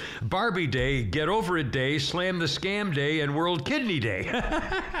Happy Barbie Day, Get Over It Day, Slam the Scam Day, and World Kidney Day.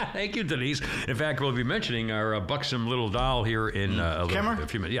 Thank you, Denise. In fact, we'll be mentioning our buxom little doll here in a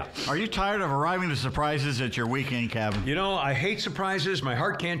few minutes. Yeah. Are you tired of arriving to surprises at your weekend cabin? I hate surprises. My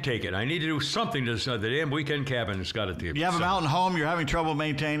heart can't take it. I need to do something to the damn weekend cabin. It's got to. You have a mountain home you're having trouble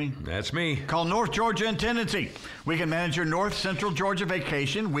maintaining? That's me. Call North Georgia Intendancy. We can manage your North Central Georgia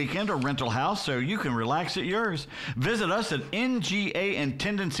vacation, weekend, or rental house so you can relax at yours. Visit us at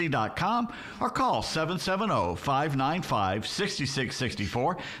ngaintendancy.com or call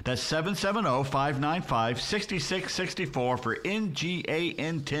 770-595-6664. That's 770-595-6664 for NGA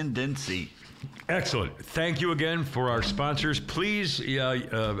Intendancy. Excellent. Thank you again for our sponsors. Please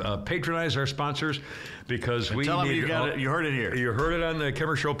patronize our sponsors because we tell need. You heard it here. You heard it on the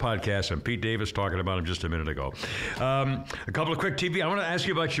Kimmer Show podcast, and Pete Davis talking about him just a minute ago. A couple of quick TV. I want to ask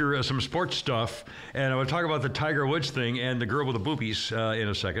you about your some sports stuff, and I want to talk about the Tiger Woods thing and the girl with the boobies in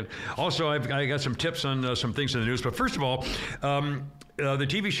a second. Also, I got some tips on some things in the news. But first of all. The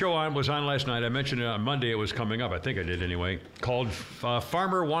TV show was on last night. I mentioned it on Monday. It was coming up. I think I did anyway. Called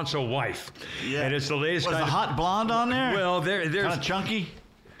Farmer Wants a Wife. Yeah. And it's the latest. Was the hot blonde on there? Well, there's kind of chunky.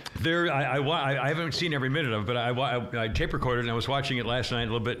 I haven't seen every minute of it, but I tape recorded, and I was watching it last night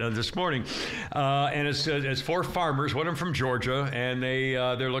a little bit this morning. And it's 4 farmers, one of them from Georgia, and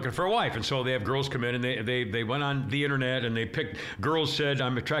they're looking for a wife. And so they have girls come in, and they went on the internet, and they picked, girls said,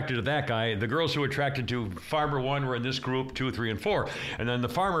 I'm attracted to that guy. The girls who were attracted to farmer 1 were in this group, 2, 3, and 4. And then the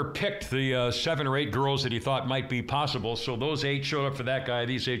farmer picked the 7 or 8 girls that he thought might be possible. So those 8 showed up for that guy,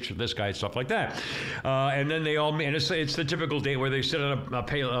 these 8 for this guy, stuff like that. And then they all, and it's the typical date where they sit on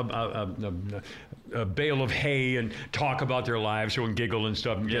a bale of hay and talk about their lives and giggle and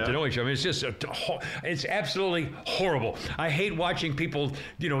stuff and get to know each other. I mean, it's just, it's absolutely horrible. I hate watching people,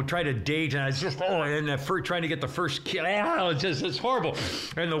 try to date, and it's just, trying to get the first kill. It's horrible.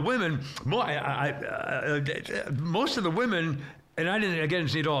 And the women, most of the women, and I didn't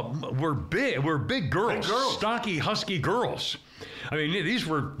see it all, were big girls. Stocky, husky girls. I mean, these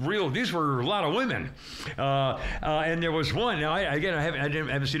were a lot of women. And there was one, now I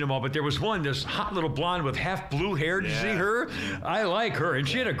haven't seen them all, but there was one, this hot little blonde with half blue hair. Did you see her? I like her. And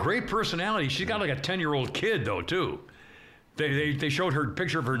she had a great personality. She's got like a 10-year-old kid, though, too. They showed her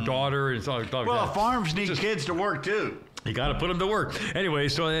picture of her daughter and stuff like that. Farms need kids to work, too. You got to put them to work. Anyway,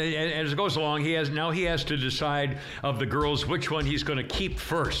 so as it goes along, he has to decide of the girls which one he's going to keep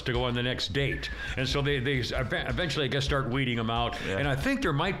first to go on the next date. And so they eventually, I guess, start weeding them out. Yeah. And I think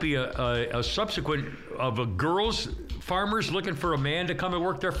there might be a subsequent of a girls farmers looking for a man to come and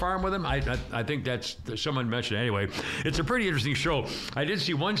work their farm with them. I think that's someone mentioned it. Anyway, it's a pretty interesting show. I did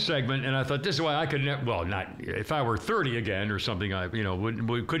see one segment, and I thought this is why I could not if I were 30 again or something.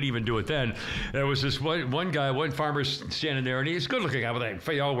 We couldn't even do it then. There was this one farmer standing there, and he's good looking guy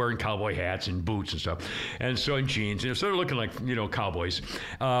with all wearing cowboy hats and boots and stuff, and jeans, sort of looking like cowboys.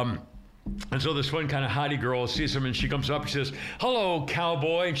 And so this one kind of hottie girl sees him, and she comes up and she says, "Hello,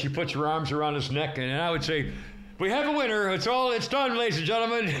 cowboy," and she puts her arms around his neck, and I would say, "We have a winner. It's done, ladies and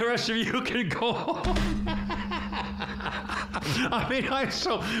gentlemen. The rest of you can go home." I mean, I'm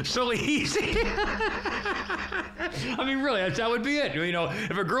so easy. I mean, really, that would be it.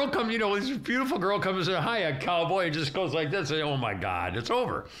 If a girl comes, this beautiful girl comes and says, "Hi, cowboy," and just goes like this, and, oh my God, it's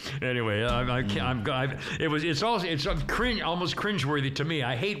over. Anyway, it's almost cringeworthy to me.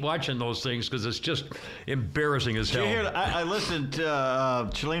 I hate watching those things because it's just embarrassing as hell. I listened to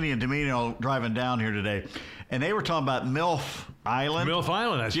Cellini and Domino driving down here today, and they were talking about MILF Island. MILF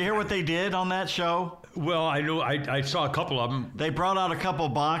Island. Did you hear what they did on that show? Well, I knew. I saw a couple of them. They brought out a couple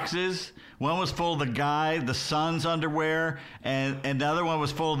boxes. One was full of the son's underwear, and the other one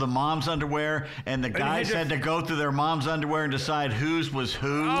was full of the mom's underwear. And the guys had to go through their mom's underwear and decide whose was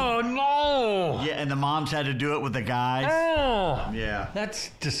who. Oh no! Yeah, and the moms had to do it with the guys. Oh, yeah,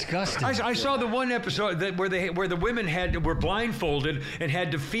 that's disgusting. I saw the one episode where the women were blindfolded and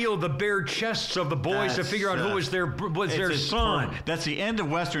had to feel the bare chests of the boys to figure out who was their son. That's the end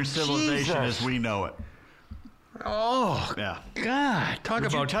of Western civilization as we know it. Oh, yeah. God,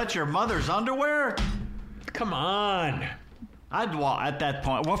 Would you touch your mother's underwear? Come on. At that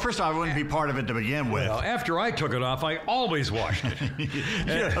point. Well, first of all, I wouldn't be part of it to begin with. Well, after I took it off, I always washed it.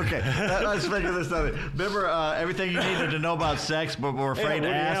 Okay. Let's figure this out. Remember everything you needed to know about sex, but were afraid to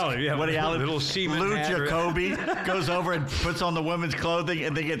ask? Woody Allen. Little semen. Lou Jacoby goes over and puts on the women's clothing,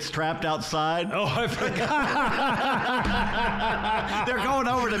 and they get trapped outside. Oh, I forgot. They're going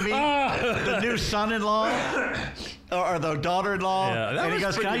over to meet the new son-in-law. Or the daughter-in-law, and he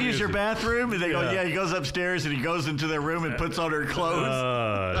goes, "Can I use your bathroom?" And they go, "Yeah." He goes upstairs and he goes into their room and puts on her clothes.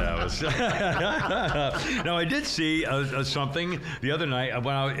 That was. Now I did see something the other night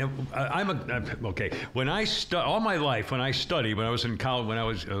when When I all my life when I studied, when I was in college, when I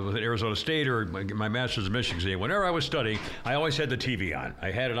was at Arizona State or my master's in Michigan, whenever I was studying, I always had the TV on. I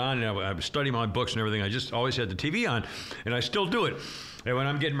had it on, and I was studying my books and everything. I just always had the TV on, and I still do it. And when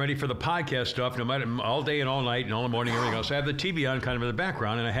I'm getting ready for the podcast stuff, no matter all day and all night and all the morning, everything else, I have the TV on kind of in the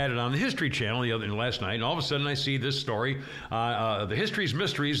background, and I had it on the History Channel last night, and all of a sudden I see this story, the History's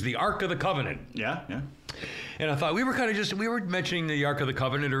Mysteries, the Ark of the Covenant. Yeah. And I thought we were mentioning the Ark of the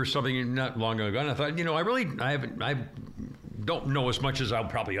Covenant or something not long ago, and I thought, I don't know as much as I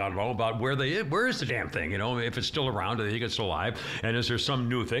probably ought to know about where is the damn thing, if it's still around, do they think it's still alive, and is there some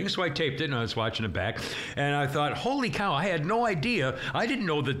new thing? So I taped it and I was watching it back, and I thought, holy cow, I had no idea. I didn't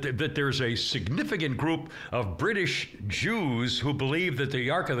know that there's a significant group of British Jews who believe that the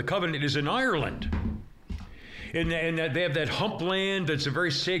Ark of the Covenant is in Ireland. And that they have that hump land that's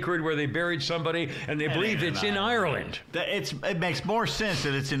very sacred where they buried somebody, and they believe it's in Ireland. It makes more sense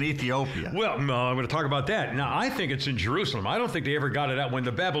that it's in Ethiopia. Well, no, I'm going to talk about that. Now, I think it's in Jerusalem. I don't think they ever got it out when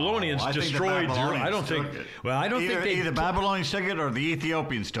the Babylonians destroyed Jerusalem. I don't think. Well, I don't think either Babylonians took it or the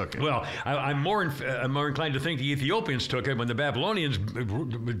Ethiopians took it. Well, I'm more inclined to think the Ethiopians took it when the Babylonians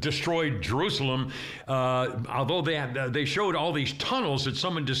destroyed Jerusalem. Although they showed all these tunnels that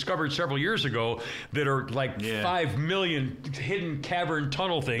someone discovered several years ago that are like 5 million hidden cavern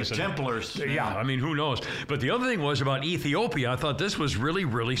tunnel things. The Templars. Yeah, I mean, who knows? But the other thing was about Ethiopia. I thought this was really,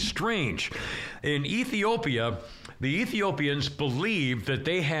 really strange. In Ethiopia, the Ethiopians believe that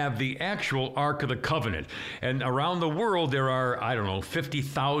they have the actual Ark of the Covenant. And around the world, there are,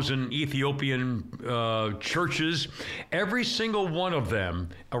 50,000 Ethiopian churches. Every single one of them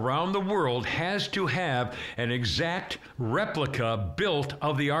around the world has to have an exact replica built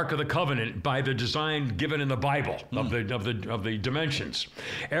of the Ark of the Covenant by the design given in the Bible of the dimensions.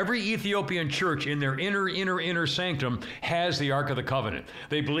 Every Ethiopian church in their inner sanctum has the Ark of the Covenant.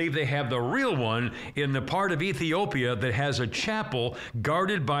 They believe they have the real one in the part of Ethiopia that has a chapel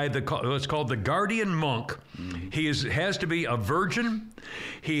guarded by what's called the guardian monk. He has to be a virgin.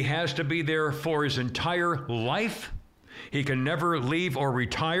 He has to be there for his entire life. He can never leave or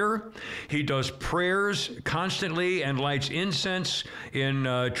retire. He does prayers constantly and lights incense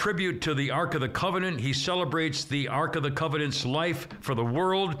in tribute to the Ark of the Covenant. He celebrates the Ark of the Covenant's life for the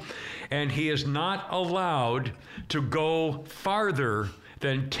world, and he is not allowed to go farther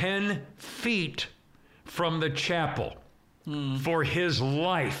than 10 feet from the chapel for his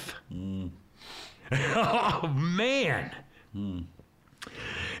life. Oh, man.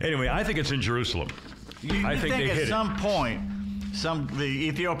 Anyway, I think it's in Jerusalem. I think they hit at some point, the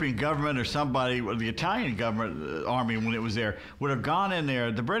Ethiopian government or somebody, or the Italian government army when it was there, would have gone in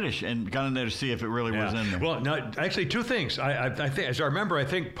there, the British, and gone in there to see if it really was in there. Well, no, actually, two things. I think, as I remember, I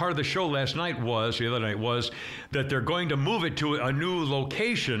think part of the show the other night was that they're going to move it to a new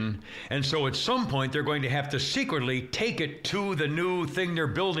location, and so at some point they're going to have to secretly take it to the new thing they're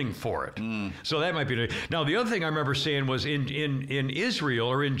building for it. So that might be. Now, the other thing I remember saying was in Israel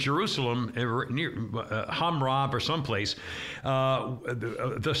or in Jerusalem, near Hamrab or someplace.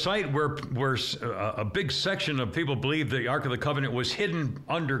 The site where a big section of people believe the Ark of the Covenant was hidden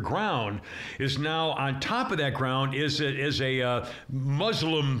underground is now on top of that ground is a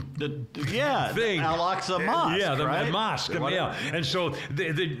Muslim thing. Al-Aqsa Mosque. Yeah, the right? mosque. Yeah, and so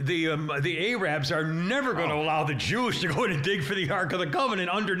the Arabs are never going to allow the Jews to go in and dig for the Ark of the Covenant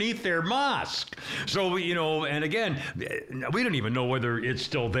underneath their mosque. So and again, we don't even know whether it's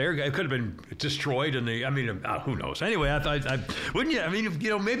still there. It could have been destroyed, who knows? Anyway, I wouldn't you? I mean,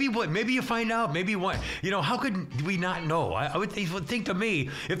 maybe you find out. Maybe what? How could we not know? I would think to me,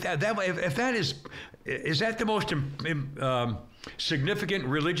 if that is that the most significant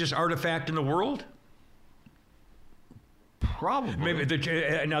religious artifact in the world? Probably. Maybe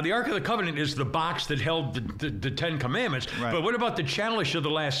now the Ark of the Covenant is the box that held the Ten Commandments. Right. But what about the chalice of the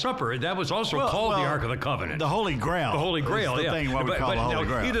Last Supper? That was also called the Ark of the Covenant. The Holy Grail. The Holy Grail. The thing what we call the Holy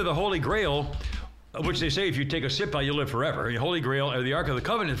Grail. Either the Holy Grail, which they say if you take a sip out, you live forever. The Holy Grail or the Ark of the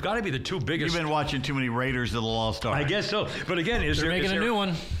Covenant have got to be the two biggest. You've been watching too many Raiders of the Lost Ark. I guess so. But again, they're making a new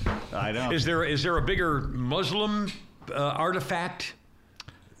one? I know. Is there a bigger Muslim artifact?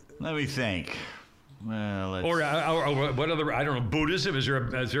 Let me think. Well, or what other? I don't know. Buddhism? Is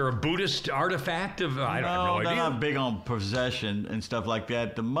there a Buddhist artifact of? I don't know. They're not big on possession and stuff like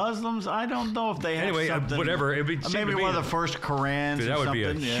that. The Muslims, I don't know if they have something. Whatever. Maybe one of the first Korans. That would be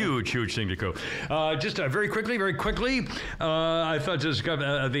a huge thing to go. Just very quickly. I thought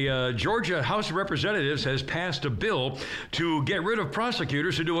the Georgia House of Representatives has passed a bill to get rid of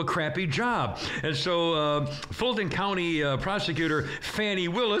prosecutors who do a crappy job, and so Fulton County prosecutor Fannie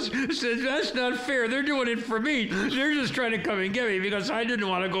Willis says that's not fair. They're doing it for me. They're just trying to come and get me because I didn't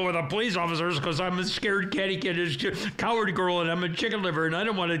want to go with the police officers because I'm a scared catty kid, coward girl, and I'm a chicken liver, and I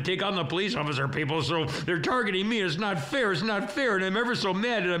don't want to take on the police officer people, so they're targeting me. It's not fair. It's not fair, and I'm ever so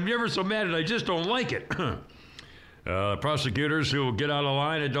mad, and I just don't like it. Prosecutors who get out of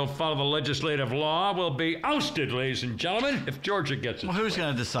line and don't follow the legislative law will be ousted, ladies and gentlemen, if Georgia gets it. Well, who's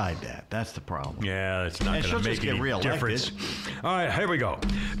going to decide that? That's the problem. Yeah, it's not going to make any difference. All right, here we go.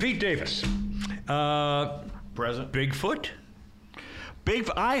 Pete Davis. Present. Bigfoot?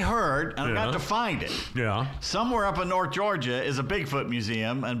 I heard, and I got to find it. Yeah. Somewhere up in North Georgia is a Bigfoot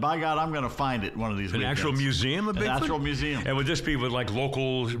museum, and by God, I'm going to find it one of these weekends. An actual museum of Bigfoot? An actual museum. And would this be with like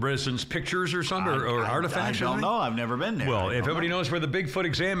local residents' pictures or something, or artifacts? I don't know. I've never been there. Well, if everybody knows where the Bigfoot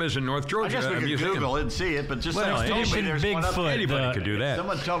exam is in North Georgia, I guess we could Google it and see it, but just Expedition Bigfoot. Anybody could do that.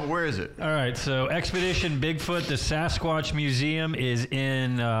 Someone tell me, where is it? All right, so Expedition Bigfoot, the Sasquatch Museum is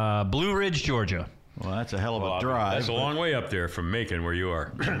in Blue Ridge, Georgia. Well, that's a hell of a drive. That's a long way up there from Macon, where you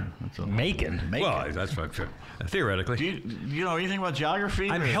are. Macon? Well, that's theoretically. Do you know anything about geography?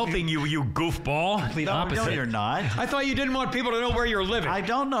 I'm helping you, you goofball. No, you're not. I thought you didn't want people to know where you're living. I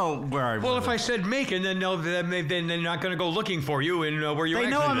don't know where I live. Well, if I said Macon, then they're not going to go looking for you and where you. They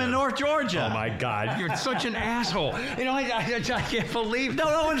know I'm in North Georgia. Oh my God, you're such an asshole. You know, I can't believe.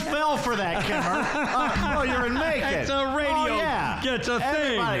 No one fell for that, Kimmer. Oh, you're in Macon. It's a radio. Oh, yeah. It's a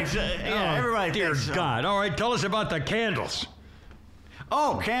thing. Everybody. Dear thinks, God. All right, tell us about the candles.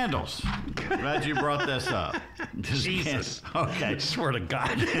 Oh, candles. Glad you brought this up. Jesus. Okay. I swear to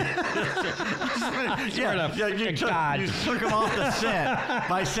God. You took him off the scent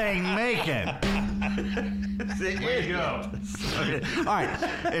by saying Macon. There you go. Okay. All right.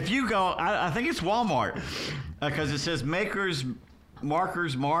 If you go, I think it's Walmart because it says Maker's Mark or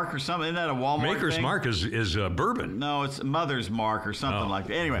something. Isn't that a Walmart Maker's thing? Mark is bourbon. No, it's Mother's Mark or something like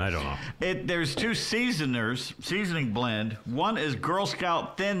that. Anyway, I don't know. There's two seasoning blend. One is Girl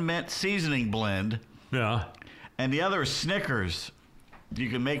Scout Thin Mint Seasoning Blend. Yeah. And the other is Snickers. You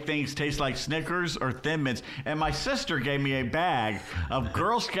can make things taste like Snickers or Thin Mints. And my sister gave me a bag of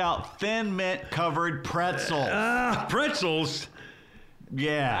Girl Scout Thin Mint covered pretzels. Pretzels?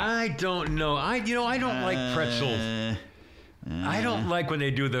 Yeah. I don't know. I don't like pretzels. I don't like when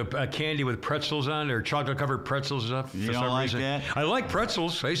they do the candy with pretzels on or chocolate-covered pretzels and stuff. You don't like that? I like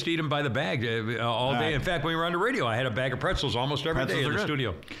pretzels. I used to eat them by the bag all day. Right. In fact, when we were on the radio, I had a bag of pretzels almost every day in the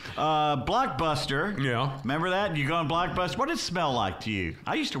studio. Blockbuster. Yeah. Remember that? You go on Blockbuster. What did it smell like to you?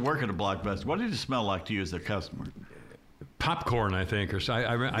 I used to work at a Blockbuster. What did it smell like to you as a customer? Popcorn, I think, or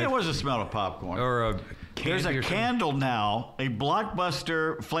There was a smell of popcorn. Or a candy. There's a candle now, a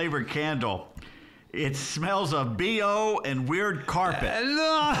Blockbuster flavored candle. It smells of BO and weird carpet. Hell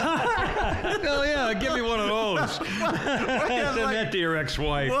yeah, give me one of those. Send that to your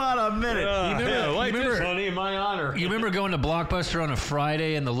ex-wife. What a minute. This, honey, in my honor. You remember going to Blockbuster on a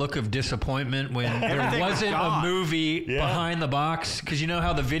Friday and the look of disappointment when there wasn't a movie behind the box? Because you know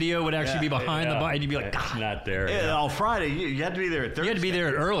how the video would actually be behind the box, and you'd be like, it's not there. On Friday, you had to be there at Thursday. You had to be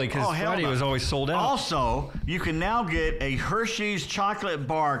there early because Friday was always sold out. Also, you can now get a Hershey's chocolate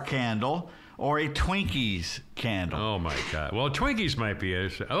bar candle or a Twinkies candle. Oh my God! Well, Twinkies might be a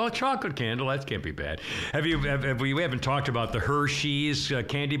chocolate candle. That can't be bad. We haven't talked about the Hershey's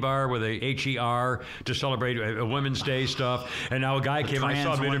candy bar with a HER to celebrate a Women's Day stuff. And now a guy came. I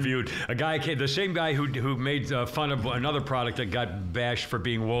saw him interviewed. A guy came. The same guy who made fun of another product that got bashed for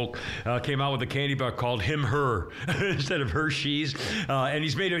being woke came out with a candy bar called Him/Her instead of Hershey's. And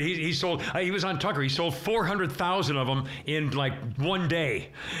he's made it. He sold. He was on Tucker. He sold 400,000 of them in like one day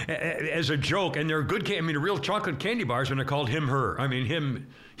as a joke. And they're good. A real chocolate candy bars when they're called Him/Her. I mean,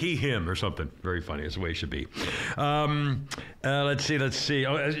 him or something. Very funny. That's the way it should be. Let's see.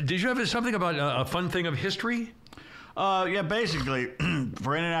 Oh, did you have something about a fun thing of history? Yeah, basically,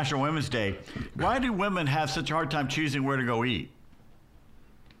 for International Women's Day, why do women have such a hard time choosing where to go eat?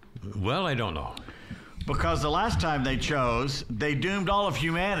 Well, I don't know. Because the last time they chose, they doomed all of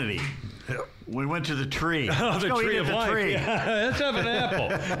humanity. We went to the tree. Oh, the tree of life. Tree. Yeah, let's have an apple.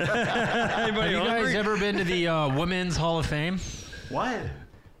 Have you guys ever been to the Women's Hall of Fame? What?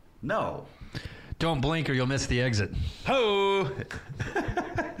 No. Don't blink or you'll miss the exit. Ho!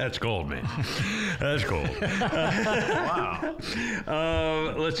 That's gold, man. That's gold. Wow.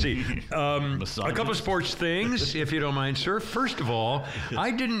 Let's see. A couple of sports things, if you don't mind, sir. First of all, I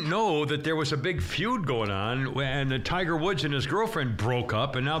didn't know that there was a big feud going on and that Tiger Woods and his girlfriend broke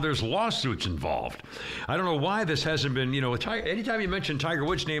up, and now there's lawsuits involved. I don't know why this hasn't been, anytime you mention Tiger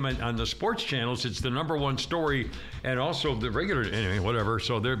Woods' name on the sports channels, it's the #1 story and also the regular, anyway, whatever.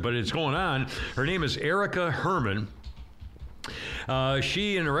 But it's going on. Her name is Erica Herman.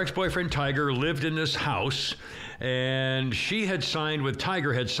 She and her ex-boyfriend Tiger lived in this house, and she had signed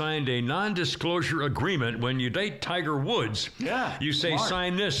a non-disclosure agreement. When you date Tiger Woods, you say, smart.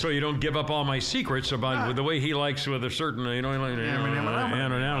 Sign this so you don't give up all my secrets about the way he likes with a certain, he's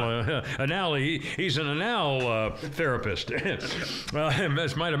an anal therapist. I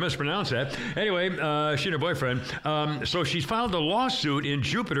might have mispronounced that. Anyway, she and her boyfriend. So she filed a lawsuit in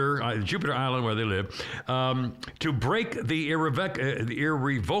Jupiter Island, where they live, to break the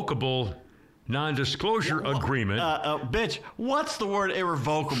irrevocable non-disclosure agreement. Bitch, what's the word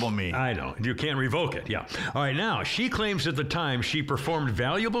irrevocable mean? I know. You can't revoke it, yeah. All right, now, she claims at the time she performed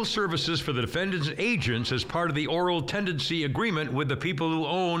valuable services for the defendant's agents as part of the oral tenancy agreement with the people who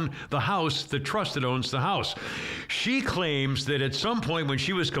own the house, the trust that owns the house. She claims that at some point when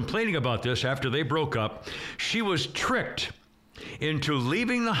she was complaining about this after they broke up, she was tricked into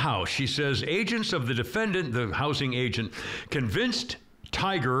leaving the house. She says agents of the defendant, the housing agent, convinced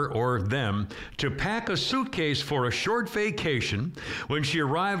Tiger, or them, to pack a suitcase for a short vacation. When she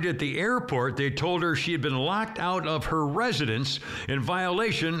arrived at the airport, they told her she had been locked out of her residence in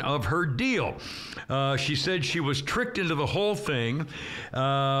violation of her deal. She said she was tricked into the whole thing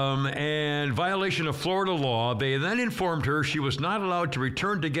and violation of Florida law. They then informed her she was not allowed to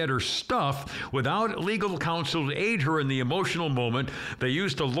return to get her stuff without legal counsel to aid her in the emotional moment. They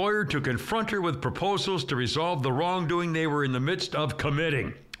used a lawyer to confront her with proposals to resolve the wrongdoing they were in the midst of committing.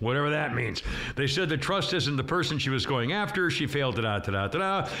 Whatever that means. They said the trust isn't the person she was going after. She failed.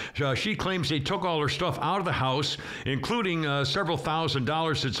 She claims they took all her stuff out of the house, including several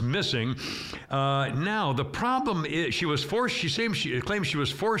 $1,000s that's missing. Now, the problem is she claims she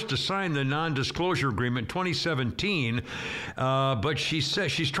was forced to sign the non-disclosure agreement in 2017, but she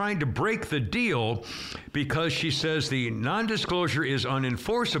says she's trying to break the deal because she says the non-disclosure is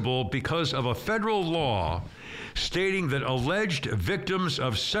unenforceable because of a federal law stating that alleged victims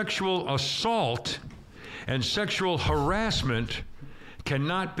of sexual assault and sexual harassment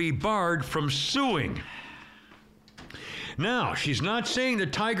cannot be barred from suing. Now, she's not saying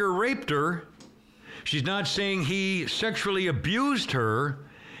that Tiger raped her. She's not saying he sexually abused her.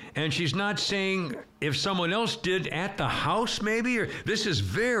 And she's not saying if someone else did at the house, maybe. Or this is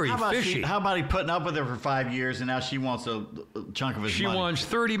very fishy. How about he putting up with her for 5 years and now she wants a chunk of his money? She wants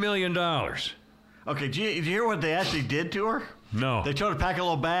 $30 million. Okay, did you hear what they actually did to her? No. They told her to pack a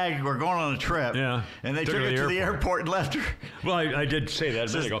little bag. We're going on a trip. Yeah. And they took her to the airport and left her. Well, I did say that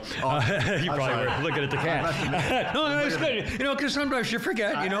a minute ago. You probably were looking at the cat. No, it's good. You know, because sometimes you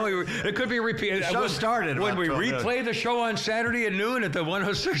forget. You know, it could be repeated. The show started. When we replay the show on Saturday at noon at the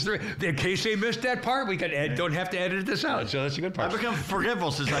 106.3, in case they missed that part, we don't have to edit this out. So that's a good part. I've become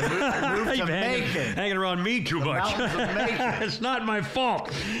forgetful since I moved to Macon. Hanging around me too much. It's not my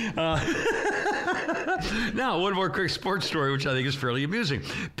fault. Now, one more quick sports story, which I think is fairly amusing.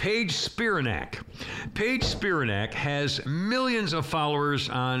 Paige Spiranak. Paige Spiranak has millions of followers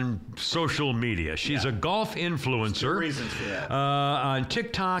on social media. She's a golf influencer. Reasons for that. On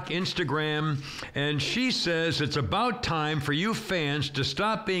TikTok, Instagram, and she says it's about time for you fans to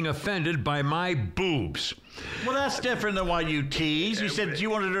stop being offended by my boobs. Well, that's different than what you tease. You said you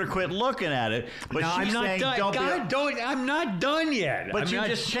wanted her to quit looking at it, but no, she's saying I'm not done yet. But you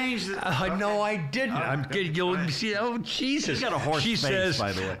just changed it. No, I didn't. I'm kidding. You'll see. Oh, Jesus. She's got a horse face, says,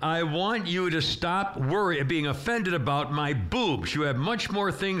 by the way. I want you to stop being offended about my boobs. You have many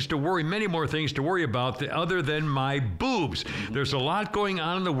more things to worry about other than my boobs. There's a lot going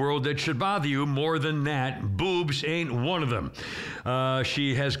on in the world that should bother you more than that. Boobs ain't one of them.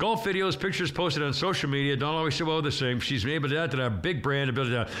 She has golf videos, pictures posted on social media. Don't always say, well, the same. She's able to that, a big brand.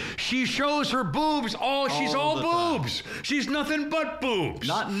 She shows her boobs. She's all boobs. Time. She's nothing but boobs.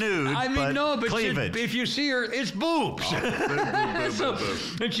 Not nude. I mean, but cleavage. If you see her, it's boobs.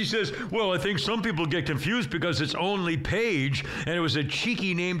 And she says, well, I think some people get confused because it's Only Paige, and it was a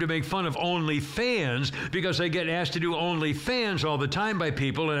cheeky name to make fun of OnlyFans because I get asked to do OnlyFans all the time by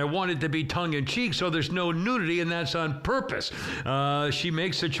people, and I want it to be tongue-in-cheek, so there's no nudity, and that's on purpose. She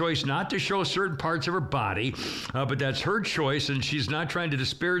makes the choice not to show certain parts of her body, but that's her choice, and she's not trying to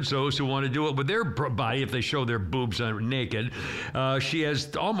disparage those who want to do it with their body if they show their boobs naked. She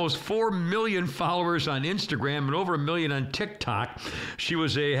has almost 4 million followers on Instagram and over 1 million on TikTok. She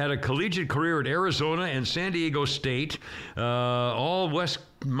had a collegiate career at Arizona and San Diego State, all West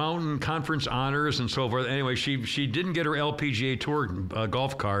Mountain Conference honors and so forth. Anyway, she didn't get her LPGA Tour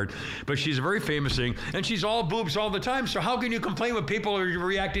golf card, but she's a very famous thing, and she's all boobs all the time. So how can you complain when people are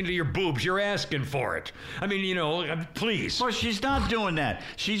reacting to your boobs? You're asking for it. I mean, please. Well, she's not doing that.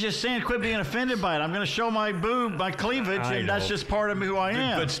 She's just saying, quit being offended by it. I'm going to show my cleavage, and that's just part of who I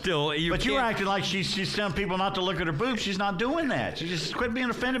am. But still, you're acting like she's telling people not to look at her boobs. She's not doing that. She just quit being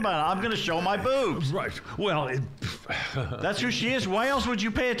offended by it. I'm going to show my boobs. Right. Well, that's who she is. Why else would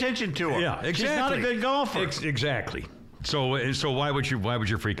you pay attention to her? Yeah, exactly. She's not a good golfer. Exactly. So why would you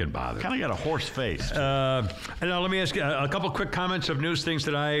freaking bother? Kind of got a horse face. Now let me ask you a couple quick comments of news things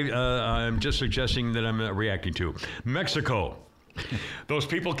that I'm just suggesting that I'm reacting to. Mexico. Those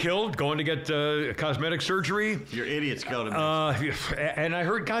people killed going to get cosmetic surgery. You're idiots killed him. And I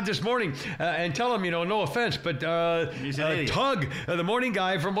heard God this morning and tell him, no offense, but He's an idiot. Tug, the morning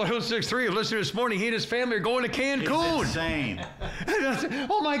guy from 106.3, who listened this morning, he and his family are going to Cancun. It's insane.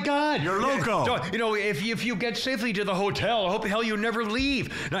 Oh my God! You're loco. So, if you get safely to the hotel, I hope the hell you never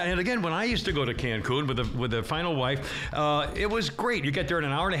leave. Now, and again, when I used to go to Cancun with the final wife, it was great. You get there in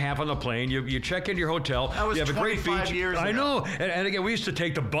an hour and a half on the plane. You check into your hotel. That was you have a great 25 beach. years I ago. know. And again, we used to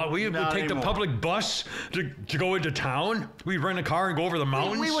take the bus. We would take the public bus to go into town. We'd rent a car and go over the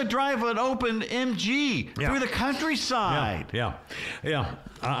mountains. We would drive an open MG through the countryside. Yeah.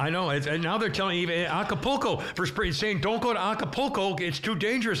 I know. And now they're telling even Acapulco for spring, saying don't go to Acapulco. It's too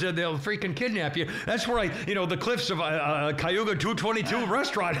dangerous. They'll freaking kidnap you. That's where the cliffs of Cayuga 222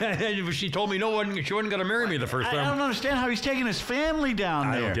 restaurant. And she told me she wasn't going to marry me the first time. I don't understand how he's taking his family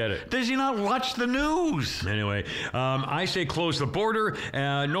down there. I don't get it. Does he not watch the news? Anyway, I say close the border.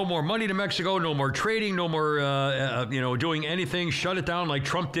 No more money to Mexico. No more trading. No more doing anything. Shut it down like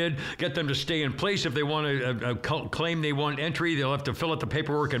Trump did. Get them to stay in place. If they want to claim they want entry, they'll have to fill out the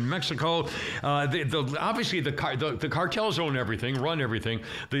paperwork in Mexico. Obviously, the cartels own everything, run everything.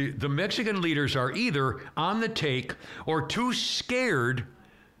 The Mexican leaders are either on the take or too scared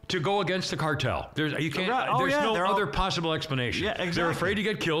to go against the cartel. There's no other possible explanation. Yeah, exactly. They're afraid to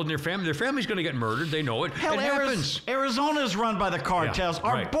get killed, and their family's going to get murdered. They know it. Hell, it happens. Arizona's run by the cartels.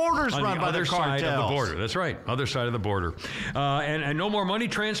 Our border's run by the cartels. Other side of the border. That's right. Other side of the border. And no more money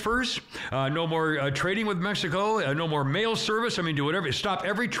transfers. No more trading with Mexico. No more mail service. Do whatever. Stop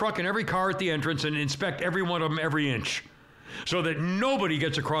every truck and every car at the entrance and inspect every one of them every inch, so that nobody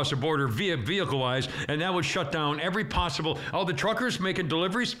gets across the border vehicle-wise, and that would shut down every possible... All the truckers making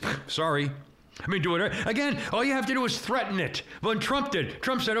deliveries, sorry. Do it. Again, all you have to do is threaten it. When Trump did,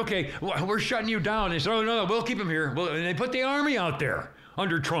 Trump said, okay, we're shutting you down. They said, oh, no, we'll keep him here. And they put the army out there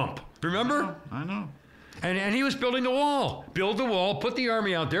under Trump. Remember? I know. And he was building the wall. Build the wall, put the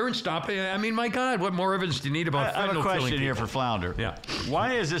army out there, and stop it. My God, what more evidence do you need about fentanyl killing people? I have a question here for Flounder. Yeah.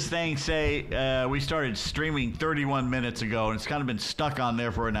 Why does this thing say we started streaming 31 minutes ago, and it's kind of been stuck on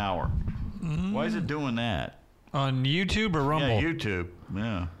there for an hour? Why is it doing that? On YouTube or Rumble? Yeah, YouTube.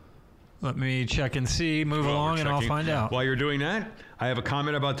 Yeah. Let me check and see. Move along, and I'll find out. While you're doing that, I have a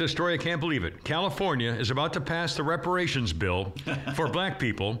comment about this story. I can't believe it. California is about to pass the reparations bill for black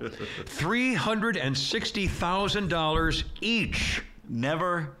people, $360,000 each.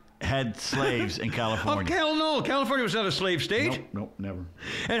 Never had slaves in California. Oh, hell no. California was not a slave state. Nope, never.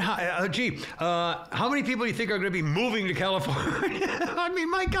 And how many people do you think are going to be moving to California?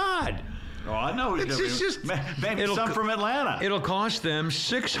 My God. Oh, I know. It's just maybe some from Atlanta. It'll cost them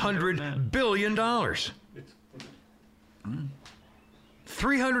 $600 billion.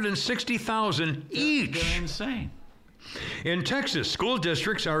 $360,000 each. They're insane. In Texas, school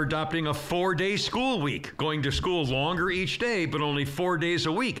districts are adopting a 4-day school week, going to school longer each day, but only 4 days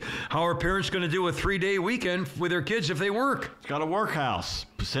a week. How are parents going to do a 3-day weekend with their kids if they work? It's got a workhouse.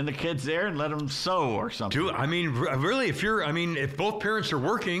 Send the kids there and let them sew or something. Really, if both parents are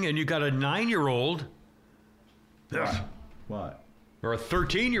working and you got a 9-year-old, what? Or a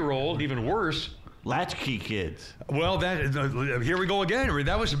 13-year-old, even worse. Latchkey kids. Well, here we go again.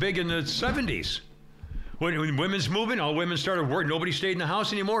 That was big in the 70s. When women's movement, all women started work. Nobody stayed in the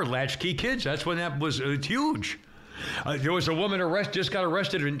house anymore. Latchkey kids. That's when that was huge. There was a woman just got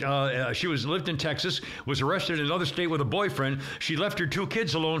arrested. She lived in Texas, was arrested in another state with a boyfriend. She left her 2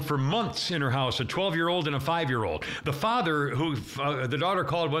 kids alone for months in her house, a 12-year-old and a 5-year-old. The father, the daughter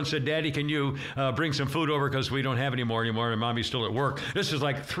called once, said, Daddy, can you bring some food over because we don't have any more anymore and Mommy's still at work. This is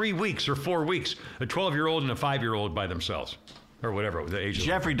like 3 weeks or 4 weeks, a 12-year-old and a 5-year-old by themselves. Or whatever the age.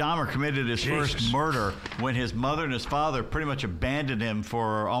 Jeffrey Dahmer committed his first murder when his mother and his father pretty much abandoned him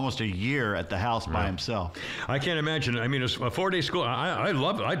for almost a year at the house by himself. I can't imagine. A 4-day school. I'd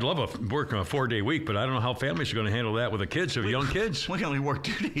love working a 4-day week, but I don't know how families are going to handle that with the kids, young kids. We can only work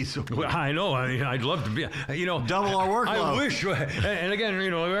 2 days a week. Well, I know. I'd love to be. Double our workload. I wish. And again, we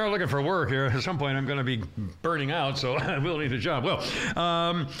are looking for work here. At some point, I'm going to be burning out, so I will need a job. Well,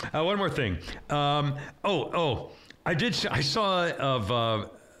 one more thing. I saw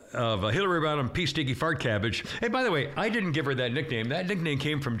of Hillary Rodham Pea Sticky Fart Cabbage. Hey, by the way, I didn't give her that nickname. That nickname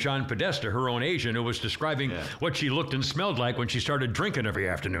came from John Podesta, her own agent, who was describing what she looked and smelled like when she started drinking every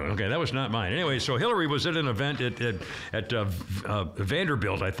afternoon. Okay, that was not mine. Anyway, so Hillary was at an event at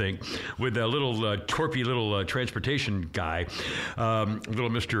Vanderbilt, I think, with a little twerpy little transportation guy, little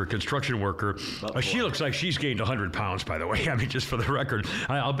Mr. Construction Worker. She looks like she's gained 100 pounds, by the way. Just for the record.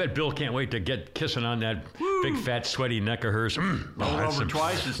 I'll bet Bill can't wait to get kissing on that big, fat, sweaty neck of hers. Over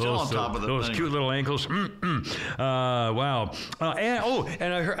twice still on top of those cute little ankles. Wow.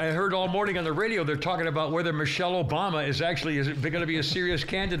 And I heard all morning on the radio they're talking about whether Michelle Obama is going to be a serious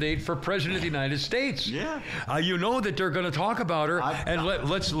candidate for president of the United States. Yeah. You know that they're going to talk about her,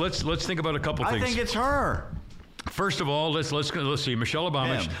 let's think about a couple things. I think it's her. First of all, let's see. Michelle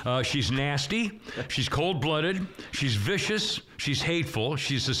Obama, she's nasty, she's cold-blooded, she's vicious, she's hateful,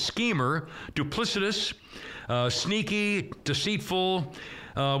 she's a schemer, duplicitous, sneaky, deceitful.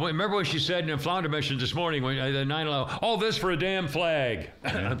 Remember what she said in Flounder mentioned this morning when 9/11, all this for a damn flag.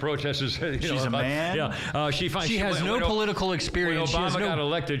 The protesters. She's a man. Yeah, she has no political experience. When Obama got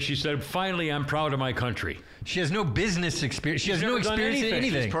elected, she said, "Finally, I'm proud of my country." She has no business experience. She has no experience in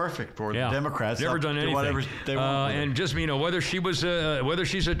anything. She's perfect for the Democrats. Never done anything. Whatever they want. And just whether she's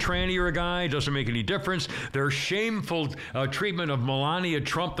a tranny or a guy doesn't make any difference. Their shameful treatment of Melania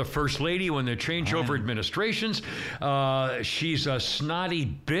Trump, the first lady, when they change over administrations. She's a snotty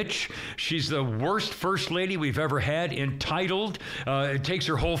bitch. She's the worst first lady we've ever had. Entitled. It takes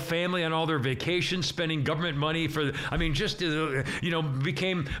her whole family on all their vacations, spending government money for.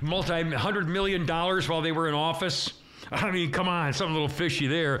 Became $100 million while they were in office. I mean, come on, something a little fishy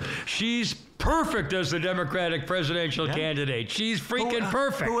there. She's perfect as the Democratic presidential candidate. She's freaking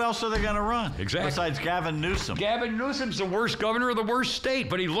perfect. Who else are they going to run? Exactly. Besides Gavin Newsom. Gavin Newsom's the worst governor of the worst state,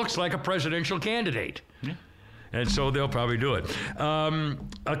 but he looks like a presidential candidate. Yeah. And so they'll probably do it.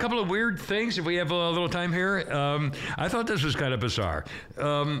 A couple of weird things, if we have a little time here. I thought this was kind of bizarre.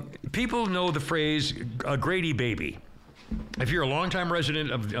 People know the phrase a Grady baby. If you're a longtime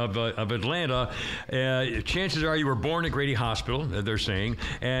resident of Atlanta, chances are you were born at Grady Hospital, they're saying.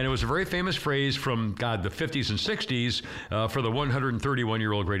 And it was a very famous phrase from, the 50s and 60s for the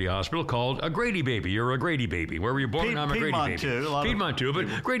 131-year-old Grady Hospital called a Grady baby. You're a Grady baby. Where were you born? I'm a Grady baby. Piedmont too,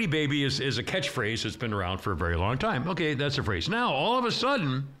 but Grady baby is a catchphrase that's been around for a very long time. Okay, that's a phrase. Now, all of a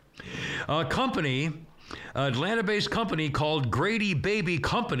sudden, a company... Atlanta-based company called Grady Baby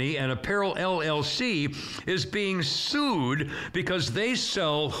Company and Apparel LLC is being sued because they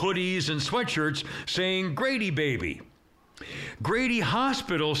sell hoodies and sweatshirts saying Grady Baby. Grady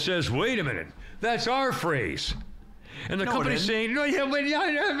Hospital says, wait a minute, that's our phrase. And the company's saying, I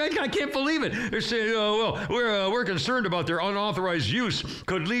can't believe it. They're saying, we're concerned about their unauthorized use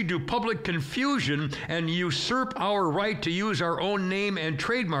could lead to public confusion and usurp our right to use our own name and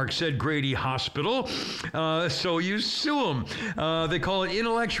trademark, said Grady Hospital. So you sue them. They call it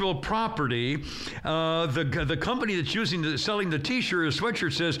intellectual property. The company that's selling the T-shirt or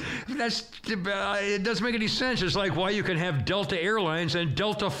sweatshirt says, it doesn't make any sense. It's like why you can have Delta Airlines and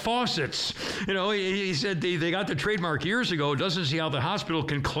Delta Faucets. He said they got the trademark years ago. Doesn't see how the hospital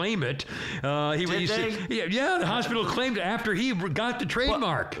can claim it. The hospital claimed it after he got the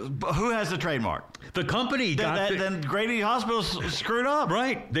trademark. But who has the trademark? The company then Grady Hospital screwed up.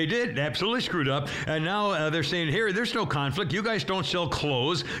 Right, they did. Absolutely screwed up. And now they're saying, here, there's no conflict. You guys don't sell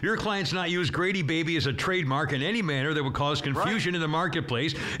clothes. Your clients not use Grady Baby as a trademark in any manner that would cause confusion in the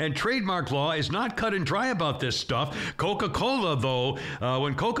marketplace. And trademark law is not cut and dry about this stuff. Coca-Cola, though,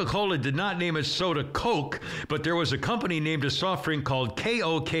 when Coca-Cola did not name its soda Coke, but there was a company named a soft drink called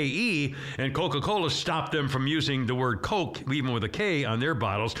K-O-K-E, and Coca-Cola stopped them from using the word Coke, even with a K, on their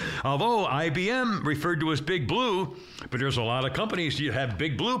bottles. Although IBM referred to as Big Blue, but there's a lot of companies you have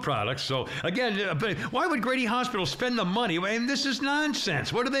Big Blue products. So again, why would Grady Hospital spend the money? I mean, this is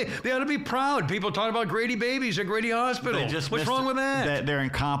nonsense. What are they? They ought to be proud. People talk about Grady babies at Grady Hospital. What's wrong with that? They're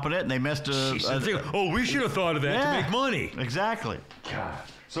incompetent. And they missed we should have thought of that to make money. Exactly. God.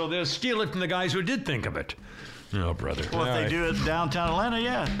 So they'll steal it from the guys who did think of it. Oh, brother. Well, if they do it downtown Atlanta,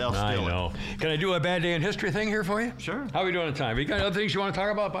 they'll steal it. I know. Can I do a bad day in history thing here for you? Sure. How are we doing on time? You got other things you want to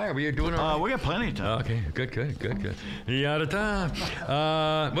talk about, Are we doing all right? We got plenty of time. Okay, good. You out of time.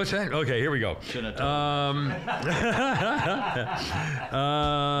 What's that? Okay, here we go.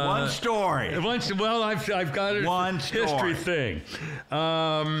 One story. I've got a history thing.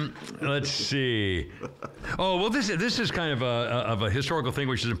 Let's see. Oh, well, this is kind of a historical thing,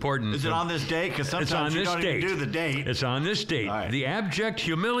 which is important. Is it on this date? Because sometimes you don't even do the date. It's on this date. Right. The abject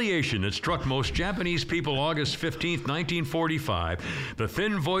humiliation that struck most Japanese people August 15th, 1945, the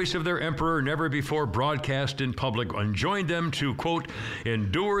thin voice of their emperor, never before broadcast in public, enjoined them to, quote,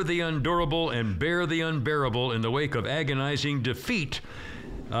 endure the unendurable and bear the unbearable in the wake of agonizing defeat.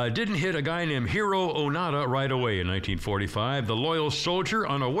 Didn't hit a guy named Hiro Onada right away in 1945. The loyal soldier,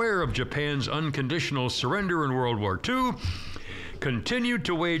 unaware of Japan's unconditional surrender in World War II, continued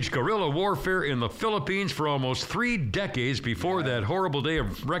to wage guerrilla warfare in the Philippines for almost 3 decades before that horrible day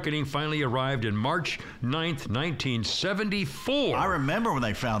of reckoning finally arrived in March 9th, 1974. I remember when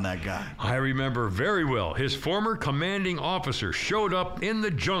they found that guy. I remember very well. His former commanding officer showed up in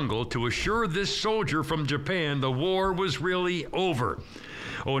the jungle to assure this soldier from Japan the war was really over.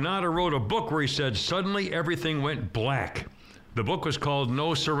 Onoda wrote a book where he said, suddenly everything went black. The book was called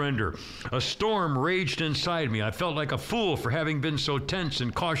No Surrender. A storm raged inside me. I felt like a fool for having been so tense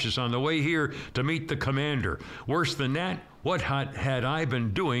and cautious on the way here to meet the commander. Worse than that, what had I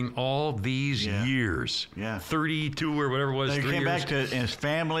been doing all these years? 32 or whatever it was. He came back to his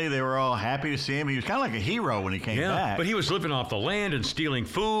family. They were all happy to see him. He was kind of like a hero when he came back. But he was living off the land and stealing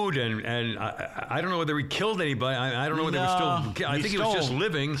food, and I don't know whether he killed anybody. I don't know whether he was still. I think he was just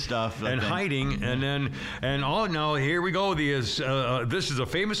living stuff and hiding, and now here we go. This is a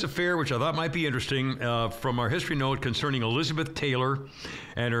famous affair which I thought might be interesting from our history note concerning Elizabeth Taylor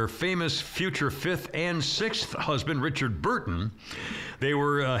and her famous future 5th and 6th husband, Richard Burton. They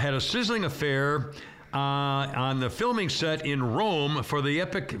had a sizzling affair on the filming set in Rome for the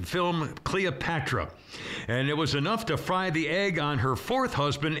epic film Cleopatra. And it was enough to fry the egg on her 4th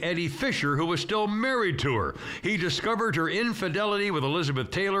husband, Eddie Fisher, who was still married to her. He discovered her infidelity with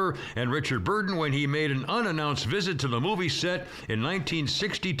Elizabeth Taylor and Richard Burton when he made an unannounced visit to the movie set in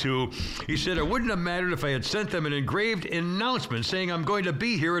 1962. He said, it wouldn't have mattered if I had sent them an engraved announcement saying I'm going to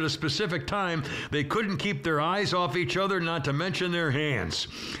be here at a specific time. They couldn't keep their eyes off each other, not to mention their hands.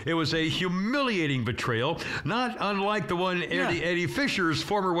 It was a humiliating betrayal, not unlike the one Eddie Fisher's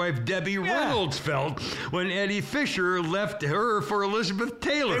former wife, Debbie Reynolds, felt when Eddie Fisher left her for Elizabeth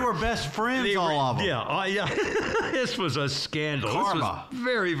Taylor. They were best friends, all of them. Yeah. This was a scandal. Karma. This was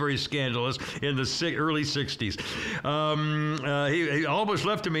very, very scandalous in the early 60s. He almost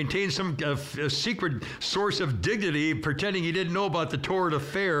left to maintain some secret source of dignity, pretending he didn't know about the torrid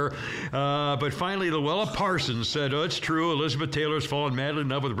affair. But finally, Luella Parsons said, it's true, Elizabeth Taylor's fallen madly in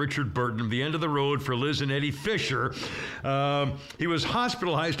love with Richard Burton. The end of the road for Liz and Eddie Fisher. He was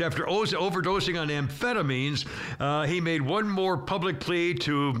hospitalized after overdosing on amphetamines. He made one more public plea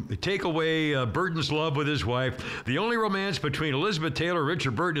to take away Burton's love with his wife. The only romance between Elizabeth Taylor and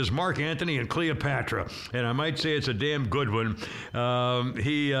Richard Burton is Mark Antony and Cleopatra, and I might say it's a damn good one.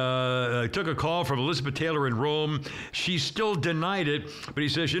 He took a call from Elizabeth Taylor in Rome. She still denied it, but he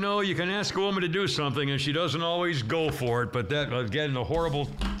says, you can ask a woman to do something, and she doesn't always go for it. But that, again, the horrible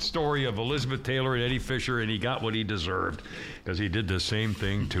story of Elizabeth Taylor and Eddie Fisher, and he got what he deserved because he did the same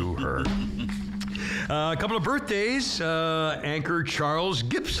thing to her. A couple of birthdays. Anchor Charles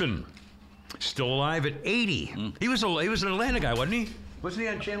Gibson, still alive at 80. He was an Atlanta guy, wasn't he? Wasn't he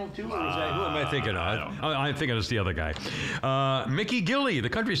on Channel 2? Or who am I thinking of? I'm thinking it's the other guy. Mickey Gilley, the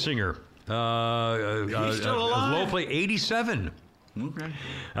country singer. He's still alive? Low play, 87. Okay.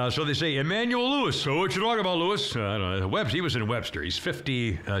 So they say, Emmanuel Lewis. So what you talking about, Lewis? I don't know. He was in Webster. He's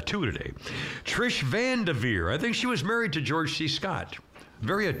 52 today. Trish Van Devere. I think she was married to George C. Scott.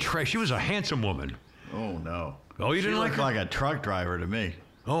 Very attractive. She was a handsome woman. Oh, no. Oh, you didn't like her? She looked like a truck driver to me.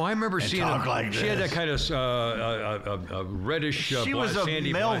 Oh, I remember seeing her. Like she had that kind of reddish, she was a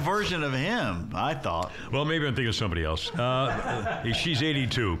sandy male black version of him, I thought. Well, maybe I'm thinking of somebody else. She's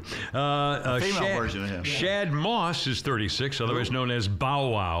 82. A female version of him. Shad Moss is 36, otherwise known as Bow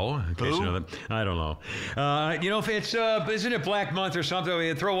Wow. In case you know that. I don't know. If it's isn't it Black Month or something?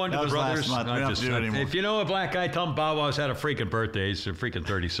 We throw one to the brothers. Last month. We don't have to do it anymore. If you know a black guy, tell him Bow Wow's had a freaking birthday. He's a freaking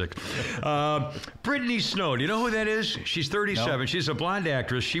 36. Brittany Snow. Do you know who that is? She's 37. No. She's a blonde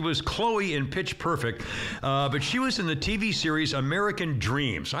actress. She was Chloe in Pitch Perfect, but she was in the TV series American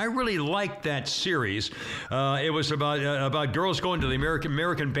Dreams. I really liked that series. It was about girls going to the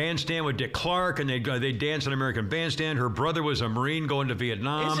American Bandstand with Dick Clark, and they dance in American Bandstand. Her brother was a Marine going to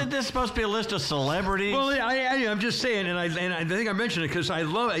Vietnam. Isn't this supposed to be a list of celebrities? Well, I'm just saying, and I think I mentioned it because I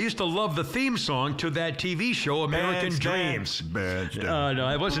used to love the theme song to that TV show American Dreams. Bandstand. No,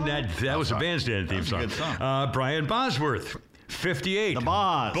 it wasn't that. That was a Bandstand theme song. A good song. Brian Bosworth. 58. The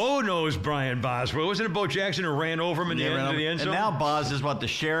Boz. Bo knows Brian Bosworth. Wasn't it Bo Jackson who ran over him in the end zone? And now Boz is what, the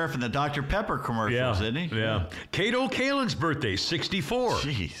sheriff and the Dr. Pepper commercials, isn't he? Yeah. Kato Kalin's birthday, 64.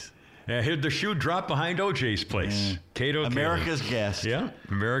 Jeez. The shoe dropped behind OJ's place. Kato America's Guest. Yeah,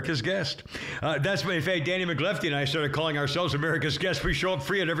 America's Guest. That's why, in fact, Danny McLefty and I started calling ourselves America's Guest. We show up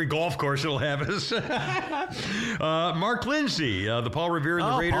free at every golf course it'll have us. Mark Lindsay, the Paul Revere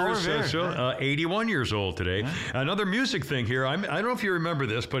and the Raiders. 81 years old today. Yeah. Another music thing here. I don't know if you remember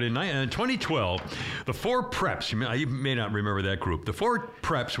this, but in 2012, the Four Preps, you may not remember that group. The Four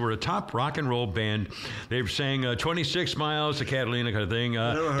Preps were a top rock and roll band. They sang 26 Miles to Catalina kind of thing.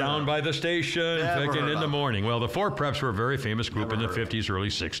 Down by by the station, in the morning. Well, the Four Preps were a very famous group in the 50s, early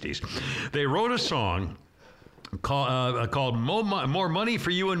 60s. They wrote a song called More Money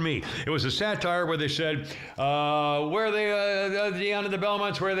for You and Me. It was a satire where they said, where they, Deanna and the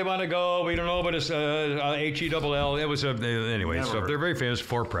Belmonts, where they want to go, we don't know, but it's H-E-double-L. It was, anyway, so they're very famous,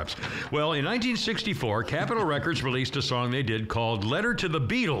 Four Preps. Well, in 1964, Capitol Records released a song they did called Letter to the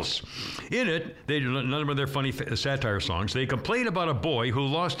Beatles. In it, none of their funny satire songs, they complained about a boy who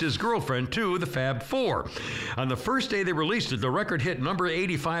lost his girlfriend to the Fab Four. On the first day they released it, the record hit number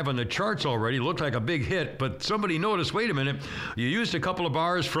 85 on the charts already, looked like a big hit, but somebody noticed, wait a minute, you used a couple of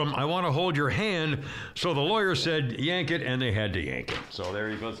bars from I Want to Hold Your Hand, so the lawyer said yank it, and they had to yank it. So there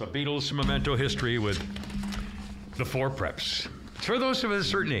you go. It's the Beatles memento history with the Four Preps. For those of a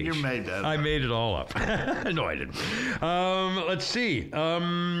certain age. You made that up. I made it all up. No, I didn't. Let's see. In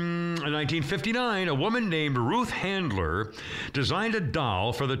 1959, a woman named Ruth Handler designed a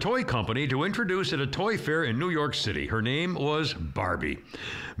doll for the toy company to introduce at a toy fair in New York City. Her name was Barbie.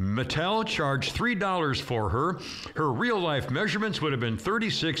 Mattel charged $3 for her. Her real-life measurements would have been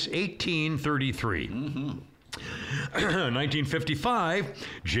 36, 18, 33. Mm-hmm. 1955,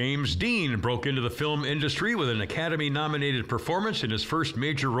 James Dean broke into the film industry with an Academy-nominated performance in his first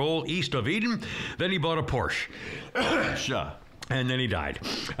major role, East of Eden. Then he bought a Porsche. Sure. And then he died.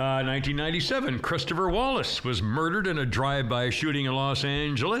 1997, Christopher Wallace was murdered in a drive-by shooting in Los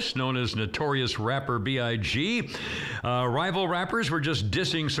Angeles, known as Notorious Rapper B.I.G. Rival rappers were just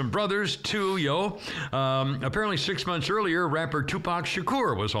dissing some brothers, too, yo. Apparently 6 months earlier, rapper Tupac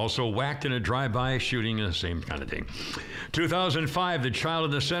Shakur was also whacked in a drive-by shooting, the same kind of thing. 2005, the child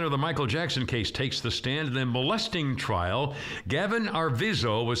in the center of the Michael Jackson case takes the stand in the molesting trial. Gavin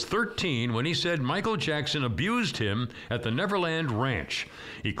Arvizo was 13 when he said Michael Jackson abused him at the Neverland Ranch.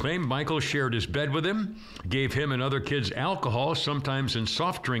 He claimed Michael shared his bed with him, gave him and other kids alcohol, sometimes in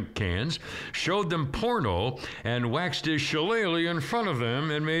soft drink cans, showed them porno, and waxed his shillelagh in front of them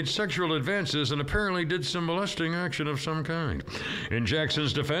and made sexual advances and apparently did some molesting action of some kind. In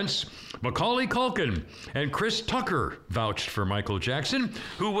Jackson's defense, Macaulay Culkin and Chris Tucker vouched for Michael Jackson,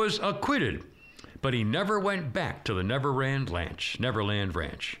 who was acquitted. But he never went back to the Neverland Ranch. Never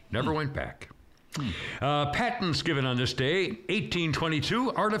went back. Patents given on this day: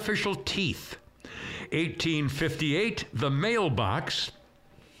 1822, artificial teeth. 1858, the mailbox.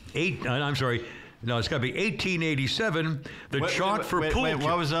 It's got to be 1887, the chalk for pool. Wait,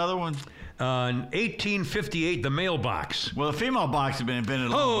 what was the other one? 1858, the mailbox. Well, the female box had been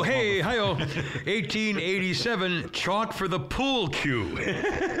invented. Oh, hey, hi-oh. 1887, chalk for the pool cue.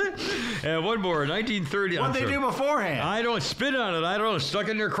 And one more, 1930. What did they do beforehand? I don't spit on it. I don't know. Stuck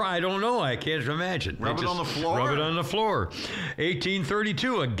in their cry. I don't know. I can't imagine. Rub it on the floor? Rub it on the floor.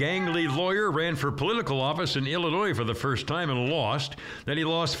 1832, a gangly lawyer ran for political office in Illinois for the first time and lost. Then he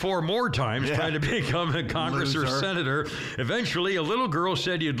lost 4 more times trying to become a Congress or senator. Eventually, a little girl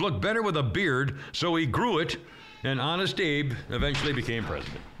said you'd look better with a beard, so he grew it, and Honest Abe eventually became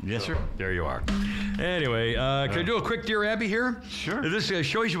president. Yes, sir. There you are. Anyway, can I do a quick Dear Abby here? Sure. This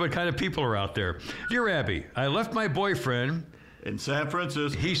shows you what kind of people are out there. Dear Abby, I left my boyfriend in San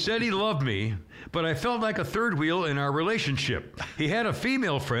Francisco. He said he loved me, but I felt like a third wheel in our relationship. He had a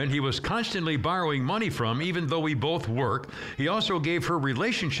female friend he was constantly borrowing money from, even though we both work. He also gave her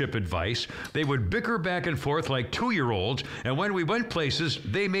relationship advice. They would bicker back and forth like 2-year-olds, and when we went places,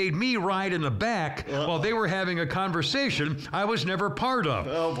 they made me ride in the back while they were having a conversation I was never part of.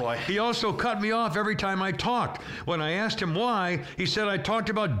 Oh, boy. He also cut me off every time I talked. When I asked him why, he said I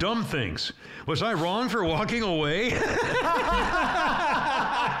talked about dumb things. Was I wrong for walking away?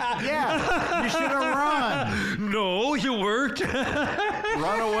 Yeah, you should have run. No, you weren't.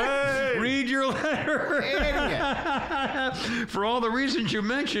 Run away. Read your letter. Idiot. For all the reasons you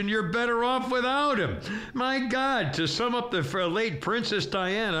mentioned, you're better off without him. My God, to sum up the late Princess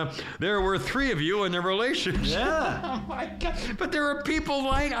Diana, there were 3 of you in the relationship. Yeah. Oh, my God. But there are people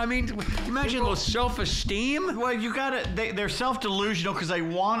imagine those self-esteem. Well, you got to, they're self-delusional because they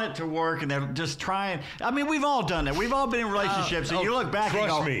want it to work and they're just trying. I mean, we've all done that. We've all been in relationships and you look back and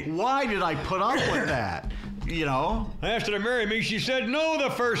go, why did I put up with that? You know? I asked her to marry me. She said no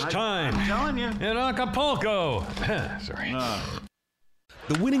the first time. I'm telling you. In Acapulco. Sorry.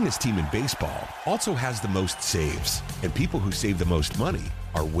 The winningest team in baseball also has the most saves, and people who save the most money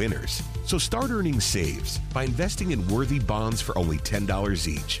are winners. So start earning saves by investing in worthy bonds for only $10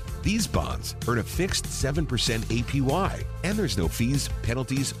 each. These bonds earn a fixed 7% APY, and there's no fees,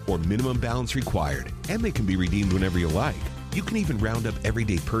 penalties, or minimum balance required, and they can be redeemed whenever you like. You can even round up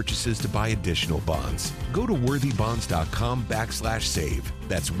everyday purchases to buy additional bonds. Go to worthybonds.com/save.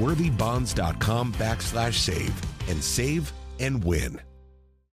 That's worthybonds.com/save and save and win.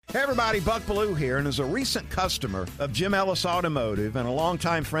 Hey everybody, Buck Bellew here, and as a recent customer of Jim Ellis Automotive and a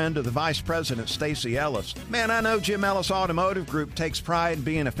longtime friend of the Vice President, Stacey Ellis, man, I know Jim Ellis Automotive Group takes pride in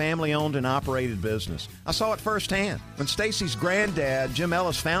being a family-owned and operated business. I saw it firsthand. When Stacey's granddad, Jim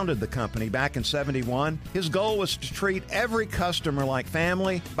Ellis, founded the company back in '71, his goal was to treat every customer like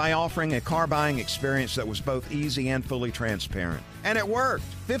family by offering a car buying experience that was both easy and fully transparent. And it worked.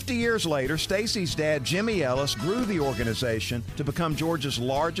 50 years later, Stacey's dad, Jimmy Ellis, grew the organization to become Georgia's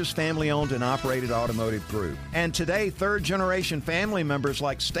largest family-owned and operated automotive group. And today, third-generation family members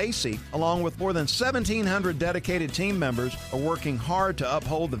like Stacey, along with more than 1,700 dedicated team members, are working hard to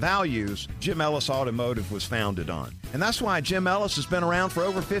uphold the values Jim Ellis Automotive was founded on. And that's why Jim Ellis has been around for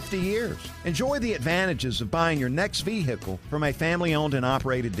over 50 years. Enjoy the advantages of buying your next vehicle from a family-owned and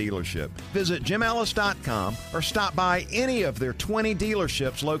operated dealership. Visit JimEllis.com or stop by any of their 20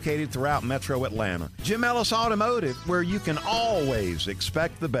 dealerships located throughout Metro Atlanta. Jim Ellis Automotive, where you can always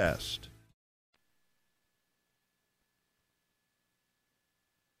expect the best.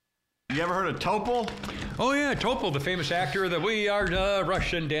 You ever heard of Topol? Oh, yeah, Topol, the famous actor that we are the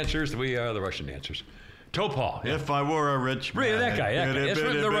Russian dancers. We are the Russian dancers. Topol. Yeah. If I were a rich man. Really, that guy. That's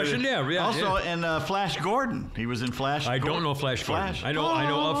the Russian, yeah. Also, in Flash Gordon. He was in Flash Gordon. I don't know Flash Gordon. I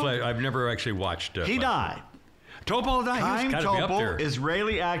know of Flash. I've never actually watched He died. Topol died. Chaim Topol,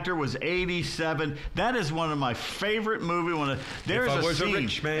 Israeli actor, was 87. That is one of my favorite movies. There's a scene,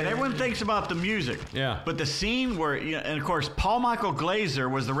 rich man. And everyone thinks about the music. Yeah. But the scene where, and of course, Paul Michael Glaser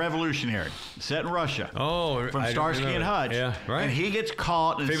was the revolutionary, set in Russia. Oh, from Starsky and Hutch. Yeah, right. And he gets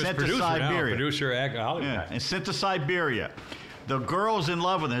caught and sent to Siberia. And sent to Siberia. The girl's in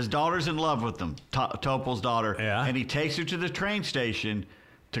love with him. His daughter's in love with him. Topol's daughter. Yeah. And he takes her to the train station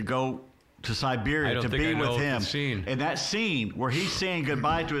to go to Siberia to be with him. And that scene where he's saying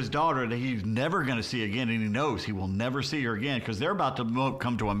goodbye to his daughter that he's never going to see again, and he knows he will never see her again because they're about to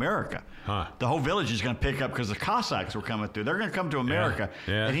come to America. Huh. The whole village is going to pick up because the Cossacks were coming through. They're going to come to America,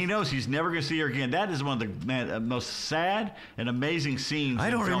 and he knows he's never going to see her again. That is one of the most sad and amazing scenes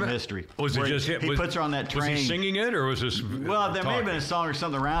in film history. Was it just he puts her on that train? Was he singing it, or was this? Well, there may have been a song or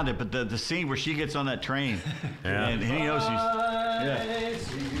something around it, but the scene where she gets on that train, and he knows she's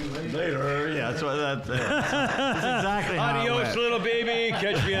later. Yeah, that's exactly how Adios, little baby.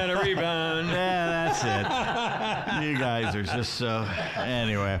 Catch me on a rebound. Yeah, that's it. You guys are just so.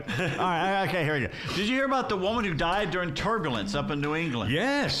 Anyway. All right, okay, here we go. Did you hear about the woman who died during turbulence up in New England?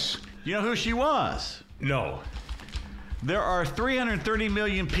 Yes. You know who she was? No. There are 330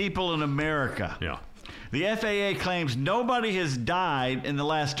 million people in America. Yeah. The FAA claims nobody has died in the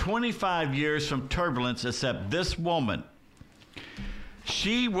last 25 years from turbulence except this woman.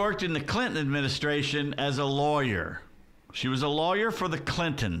 She worked in the Clinton administration as a lawyer. She was a lawyer for the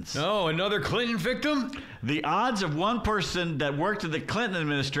Clintons. Oh, another Clinton victim? The odds of one person that worked in the Clinton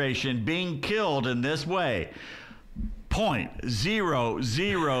administration being killed in this way,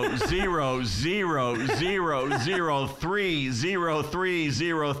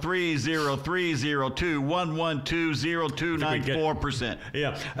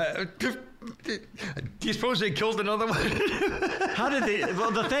 Yeah. Do you suppose they killed another one? How did they?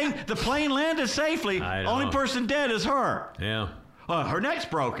 Well, the plane landed safely. Only person dead is her. Yeah. Her neck's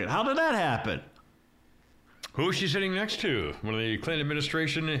broken. How did that happen? Who is she sitting next to? One of the Clinton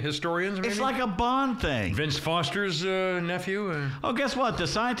administration historians, maybe? It's like a Bond thing. Vince Foster's nephew? Oh, guess what? The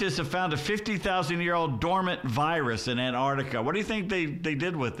scientists have found a 50,000-year-old dormant virus in Antarctica. What do you think they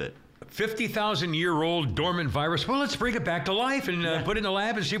did with it? 50,000-year-old dormant virus. Well, let's bring it back to life and put it in the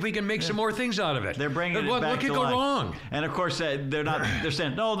lab and see if we can make some more things out of it. They're bringing it back to life. What could go wrong? And of course, they're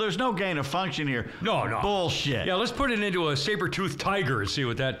saying, no, there's no gain of function here. No. Bullshit. Yeah, let's put it into a saber-toothed tiger and see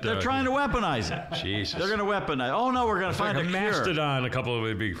what that. They're trying to weaponize it. Jesus. They're going to weaponize. Oh no, we're going to find a cure. Mastodon. A couple of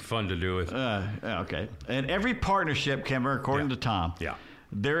would be fun to do with. Okay. And every partnership, Kimber, according to Tom. Yeah.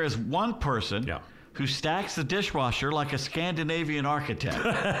 There is one person. Yeah. Who stacks the dishwasher like a Scandinavian architect.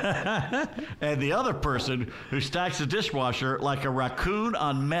 And the other person who stacks the dishwasher like a raccoon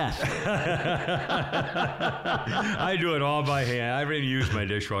on meth. I do it all by hand. I haven't even used my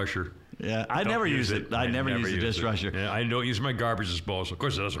dishwasher. Yeah, I never use it. I never use the dishwasher. Yeah, I don't use my garbage disposal. Of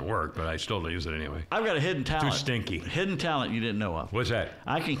course, it doesn't work, but I still don't use it anyway. I've got a hidden talent. Too stinky. Hidden talent you didn't know of. What's that?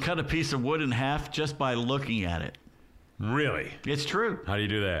 I can cut a piece of wood in half just by looking at it. Really? It's true. How do you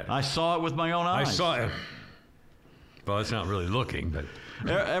do that? I saw it with my own eyes. I saw it. Well, it's not really looking, but...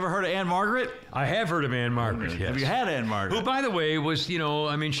 Ever heard of Anne Margaret? I have heard of Anne Margaret, yes. Have you had Anne Margaret? Who, by the way, was,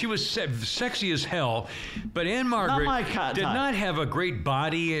 she was sexy as hell, but Anne Margaret did not have a great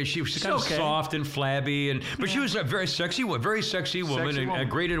body. She was kind of soft and flabby, but she was a very sexy woman, and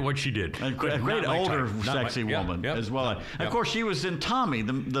great at what she did. A great older sexy woman as well. Of course, she was in Tommy,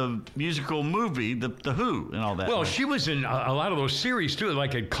 the musical movie, the Who, and all that. Well, she was in a lot of those series, too,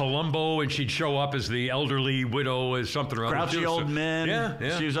 like in Columbo, and she'd show up as the elderly widow as something or other. Grouchy Old Men.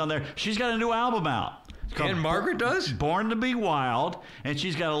 Yeah. She was on there. She's got a new album out. And Margaret does? Born to be Wild, and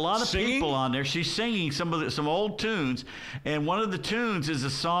she's got a lot of people on there. She's singing some old tunes, and one of the tunes is a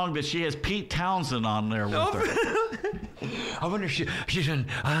song that she has Pete Townsend on there with her. I wonder if she's in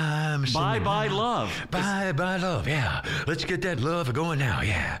Bye Bye Love. Bye Bye Love, yeah. Let's get that love going now,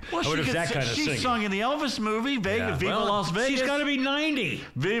 yeah. Well, she sung in the Elvis movie, Viva Las Vegas. She's got to be 90.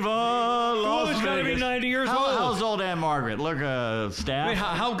 Viva Las Vegas. She's got to be 90 years old. How's old Anne Margaret? Look, Staff. I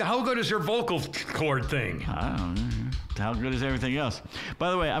mean, how good is her vocal cord thing? I don't know. How good is everything else? By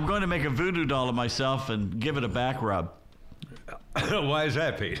the way, I'm going to make a voodoo doll of myself and give it a back rub. Why is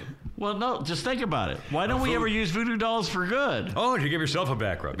that, Pete? Well, no, just think about it. Why don't we ever use voodoo dolls for good? Oh, to give yourself a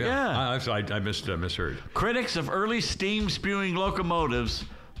back rub. Yeah. I misheard. Critics of early steam-spewing locomotives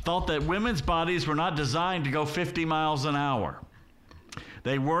thought that women's bodies were not designed to go 50 miles an hour.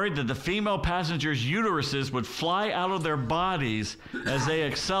 They worried that the female passengers' uteruses would fly out of their bodies as they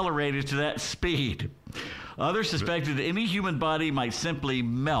accelerated to that speed. Others suspected that any human body might simply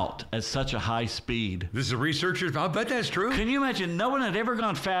melt at such a high speed. This is a researcher. I'll bet that's true. Can you imagine? No one had ever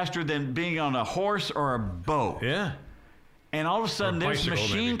gone faster than being on a horse or a boat. Yeah. And all of a sudden, this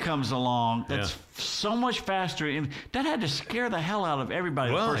machine comes along that's so much faster. And that had to scare the hell out of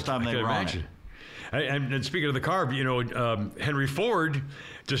everybody the first time they were on it. And speaking of the car, Henry Ford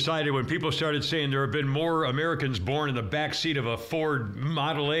decided when people started saying there have been more Americans born in the back seat of a Ford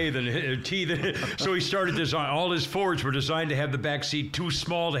Model A than a T, so he started design. All his Fords were designed to have the back seat too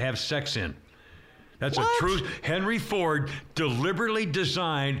small to have sex in. That's a true. Henry Ford deliberately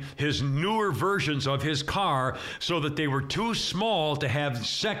designed his newer versions of his car so that they were too small to have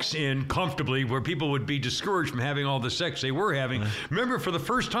sex in comfortably, where people would be discouraged from having all the sex they were having. Remember, for the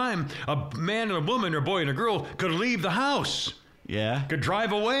first time, a man and a woman, or a boy and a girl, could leave the house. Yeah. Could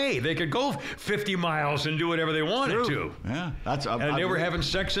drive away. They could go 50 miles and do whatever they wanted to. Yeah. And they were having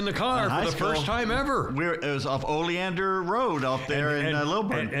sex in the car for the first time ever. It was off Oleander Road out there in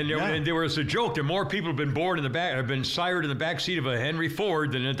Lilburn. And there was a joke that more people have been born in the back, have been sired in the back seat of a Henry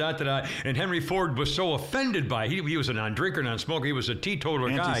Ford than and Henry Ford was so offended by it. He was a non-drinker, non-smoker. He was a teetotaler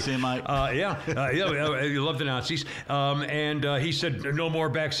guy. Anti-Semite. He loved the Nazis. And he said, no more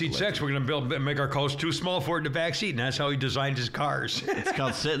backseat sex. We're going to make our cars too small for it in the backseat. And that's how he designed his cars. It's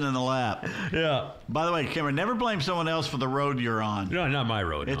called sitting in the lap. Yeah. By the way, Cameron, never blame someone else for the road you're on. No, not my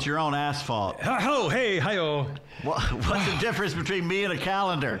road. It's your own asphalt. Hi-ho. What's the difference between me and a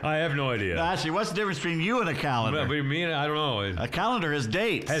calendar? I have no idea. No, actually, what's the difference between you and a calendar? Me and I don't know. A calendar has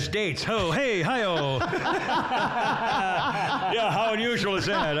dates. Hi-ho. Yeah, how unusual is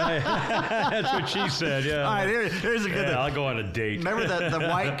that? That's what she said, yeah. All right, here's a good thing. I'll go on a date. Remember the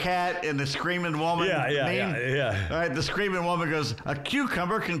white cat and the screaming woman? Yeah. All right, the screaming woman goes, a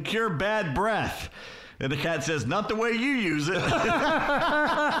cucumber can cure bad breath. And the cat says, not the way you use it.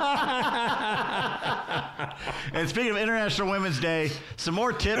 And speaking of International Women's Day, some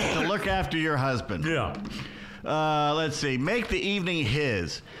more tips to look after your husband. Yeah. Let's see. Make the evening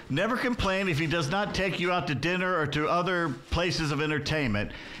his. Never complain if he does not take you out to dinner or to other places of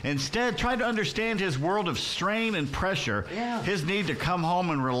entertainment. Instead, try to understand his world of strain and pressure, his need to come home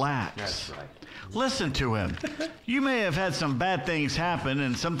and relax. That's right. Listen to him. You may have had some bad things happen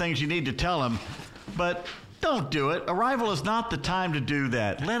and some things you need to tell him, but don't do it. Arrival is not the time to do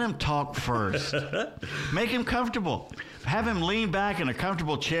that. Let him talk first. Make him comfortable. Have him lean back in a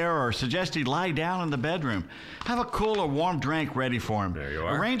comfortable chair or suggest he lie down in the bedroom. Have a cool or warm drink ready for him. There you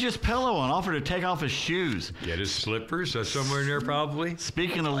are. Arrange his pillow and offer to take off his shoes. Get his slippers. That's somewhere in there probably.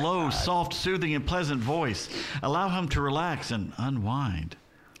 Speak in a low, soft, soothing, and pleasant voice. Allow him to relax and unwind.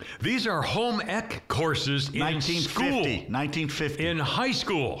 These are home ec courses in 1950. In high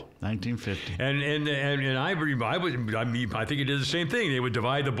school. 1950. And I think it did the same thing. They would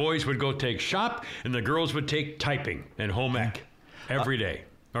divide. The boys would go take shop, and the girls would take typing and home ec every day.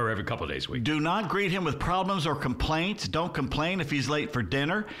 Or every couple of days a week. Do not greet him with problems or complaints. Don't complain if he's late for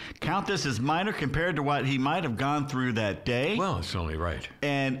dinner. Count this as minor compared to what he might have gone through that day. Well, it's only right.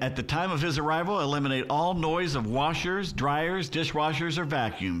 And at the time of his arrival, eliminate all noise of washers, dryers, dishwashers, or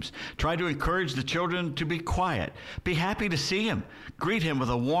vacuums. Try to encourage the children to be quiet. Be happy to see him. Greet him with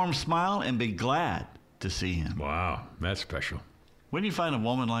a warm smile and be glad to see him. Wow, that's special. When do you find a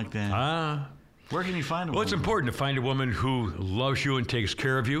woman like that? Where can you find a woman? Well, it's important to find a woman who loves you and takes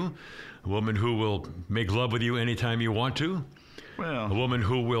care of you, a woman who will make love with you anytime you want to. Well, a woman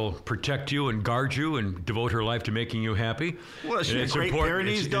who will protect you and guard you and devote her life to making you happy. Well, is she a Great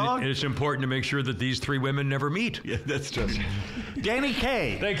Pyrenees dog? It's important to make sure that these three women never meet. Yeah, that's true. Danny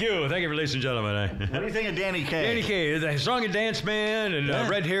Kaye. Thank you, ladies and gentlemen. What do you think of Danny Kaye? Danny Kaye, the song and dance man and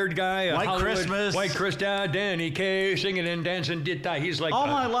red-haired guy. White Hollywood, Christmas. White Christmas. Danny Kaye singing and dancing. He's like all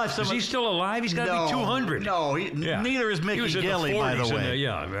my life. Is he still alive? He's got to be 200. No, neither is Mickey Gilley, by the way.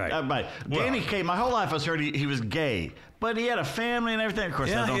 Right. Danny Kaye. My whole life I was heard he was gay. But he had a family and everything. Of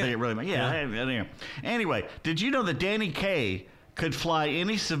course, I don't think it really matters. Anyway, did you know that Danny Kaye could fly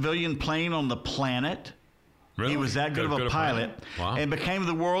any civilian plane on the planet? Really? He was that good of a pilot. Wow. And became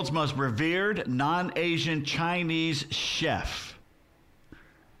the world's most revered non-Asian Chinese chef.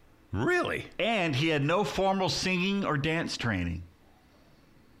 Really? And he had no formal singing or dance training.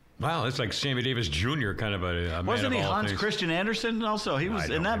 Wow, it's like Sammy Davis Jr. kind of a Wasn't he Hans things. Christian Andersen also? He was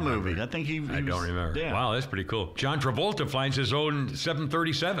in that movie. I think he I don't remember. Yeah. Wow, that's pretty cool. John Travolta flies his own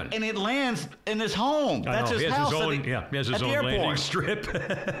 737. And it lands in his home. That's his house. He has his own landing strip.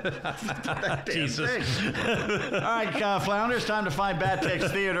 Jesus. All right, Flounder, it's time to find Bad Text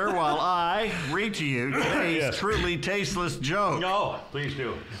Theater while I read to you today's truly tasteless joke. No, please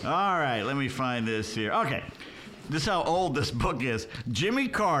do. All right, let me find this here. Okay. This is how old this book is. Jimmy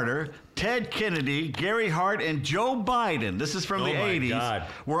Carter, Ted Kennedy, Gary Hart, and Joe Biden, this is from the 80s,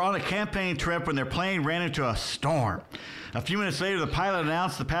 were on a campaign trip when their plane ran into a storm. A few minutes later, the pilot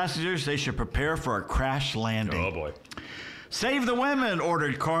announced the passengers they should prepare for a crash landing. Oh, boy. Save the women,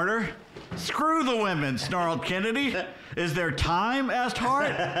 ordered Carter. Screw the women, snarled Kennedy. Is there time? Asked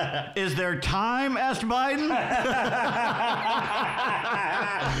Hart. Is there time? Asked Biden.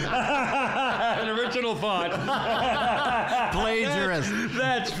 An original thought. Plagiarist.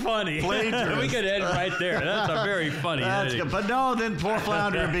 That's funny. Plagiarist. We could end right there. That's a very funny That's good. But no, then poor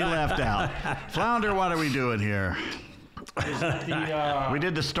Flounder would be left out. Flounder, what are we doing here? We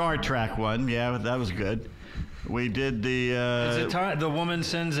did the Star Trek one. Yeah, that was good. We did the... Is it time the woman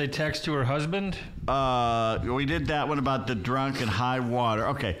sends a text to her husband? We did that one about the drunk and high water.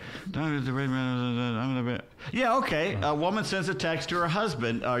 Okay. Yeah, okay. A woman sends a text to her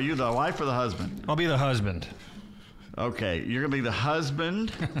husband. Are you the wife or the husband? I'll be the husband. Okay. You're going to be the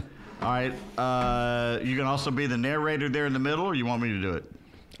husband. All right. You can also be the narrator there in the middle, or you want me to do it?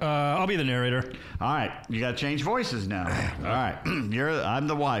 I'll be the narrator. All right. You got to change voices now. All right. I'm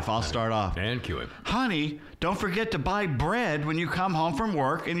the wife. I'll start off. And cue it. Honey, don't forget to buy bread when you come home from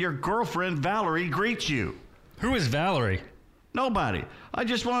work and your girlfriend Valerie greets you. Who is Valerie? Nobody. I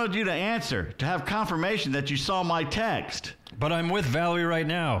just wanted you to answer, to have confirmation that you saw my text. But I'm with Valerie right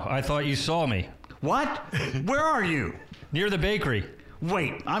now. I thought you saw me. What? Where are you? Near the bakery.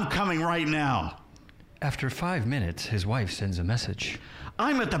 Wait, I'm coming right now. After 5 minutes, his wife sends a message.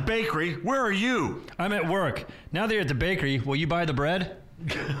 I'm at the bakery. Where are you? I'm at work. Now that you're at the bakery, will you buy the bread?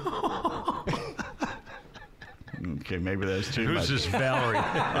 Okay, maybe that's too much. Who's this Valerie? All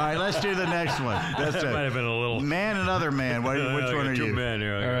right, let's do the next one. That's That might have been a little... Man and other man. Which one are you? Two men.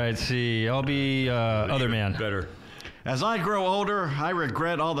 Yeah, All right, see. I'll be other man. Better. As I grow older, I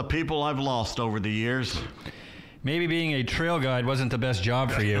regret all the people I've lost over the years. Maybe being a trail guide wasn't the best job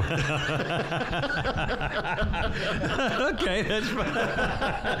for you. Okay, that's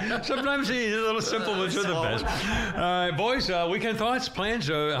fine. Sometimes the little simple ones are the best. All right, boys, weekend thoughts, plans?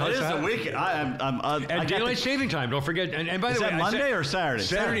 It is the weekend. And daylight saving time, don't forget. And by the way, is that Monday or Saturday?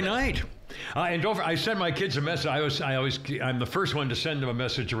 Saturday night. And don't. I sent my kids a message. I'm the first one to send them a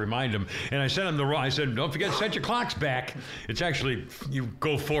message to remind them. And I sent them I said, don't forget to set your clocks back. It's actually you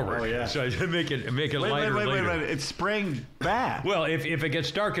go forward. Oh yeah. So make it lighter. Wait. It's spring back. Well, if it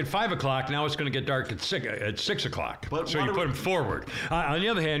gets dark at 5 o'clock, now it's going to get dark at 6 o'clock. So you put them forward. On the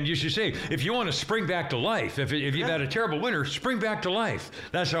other hand, you should say if you want to spring back to life, if you've had a terrible winter, spring back to life.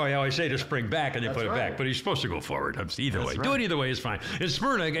 That's how I always say to spring back, and they put it back. But you're supposed to go forward. Either way, do it either way is fine. In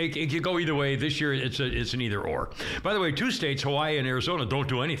Smyrna, it can go either way. This year, it's an either or. By the way, 2 states, Hawaii and Arizona, don't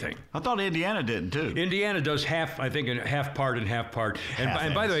do anything. I thought Indiana didn't too. Indiana does half part.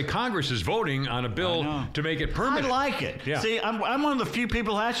 And by the way, Congress is voting on a bill to make it permanent. I like it. Yeah. See, I'm one of the few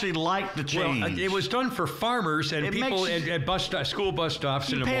people who actually like the change. Well, it was done for farmers and people at school bus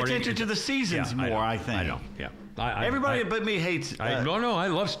stops in the morning. Pay attention to the seasons more, I think. I know. Yeah. Everybody but me hates. No, I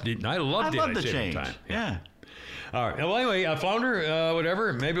love the change. Time. Yeah. All right. Well, anyway, Flounder,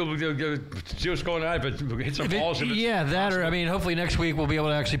 whatever. Maybe we'll see what's going on, but we'll hit some balls. Hopefully next week we'll be able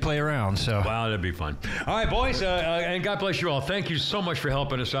to actually play around. So. Wow, that'd be fun. All right, boys, and God bless you all. Thank you so much for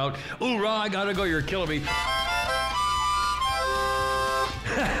helping us out. Hoorah, I got to go. You're killing me.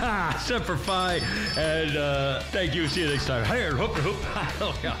 Semper Fi. And thank you. See you next time.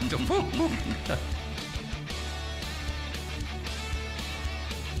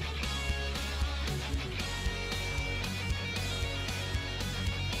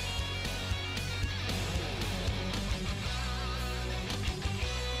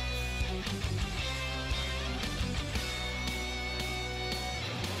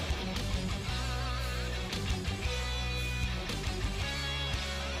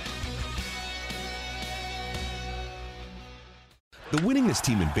 The winningest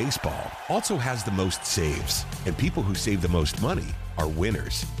team in baseball also has the most saves, and people who save the most money are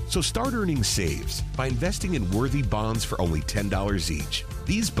winners. So start earning saves by investing in worthy bonds for only $10 each.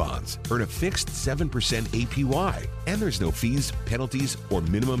 These bonds earn a fixed 7% APY, and there's no fees, penalties, or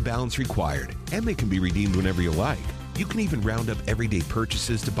minimum balance required, and they can be redeemed whenever you like. You can even round up everyday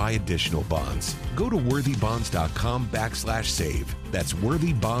purchases to buy additional bonds. Go to worthybonds.com/save. That's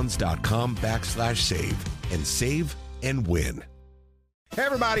worthybonds.com/save and save and win. Hey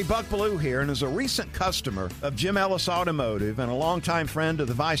everybody, Buck Bellew here, and as a recent customer of Jim Ellis Automotive and a longtime friend of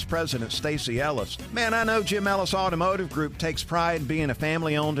the Vice President, Stacy Ellis, man, I know Jim Ellis Automotive Group takes pride in being a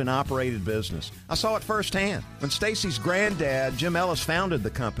family-owned and operated business. I saw it firsthand. When Stacy's granddad, Jim Ellis, founded the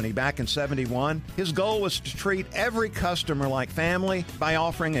company back in '71, his goal was to treat every customer like family by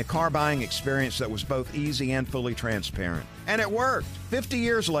offering a car buying experience that was both easy and fully transparent. And it worked. 50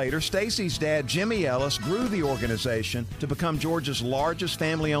 years later, Stacy's dad, Jimmy Ellis, grew the organization to become Georgia's largest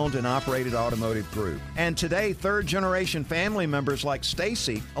family-owned and operated automotive group. And today, third-generation family members like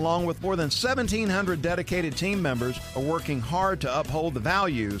Stacy, along with more than 1,700 dedicated team members, are working hard to uphold the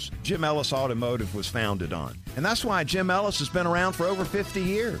values Jim Ellis Automotive was founded on. And that's why Jim Ellis has been around for over 50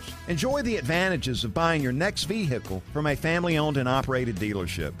 years. Enjoy the advantages of buying your next vehicle from a family-owned and operated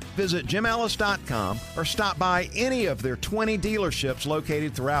dealership. Visit JimEllis.com or stop by any of their 20 dealerships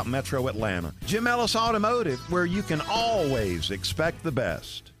located throughout Metro Atlanta. Jim Ellis Automotive, where you can always expect the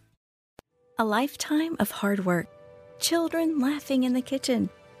best. A lifetime of hard work, children laughing in the kitchen,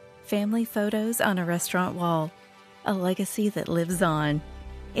 family photos on a restaurant wall, a legacy that lives on.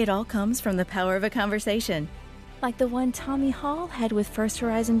 It all comes from the power of a conversation, like the one Tommy Hall had with First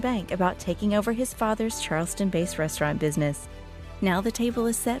Horizon Bank about taking over his father's Charleston-based restaurant business. Now the table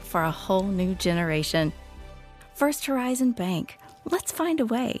is set for a whole new generation. First Horizon Bank. Let's find a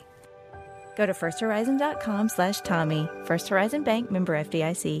way. Go to firsthorizon.com/Tommy. First Horizon Bank, member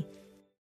FDIC.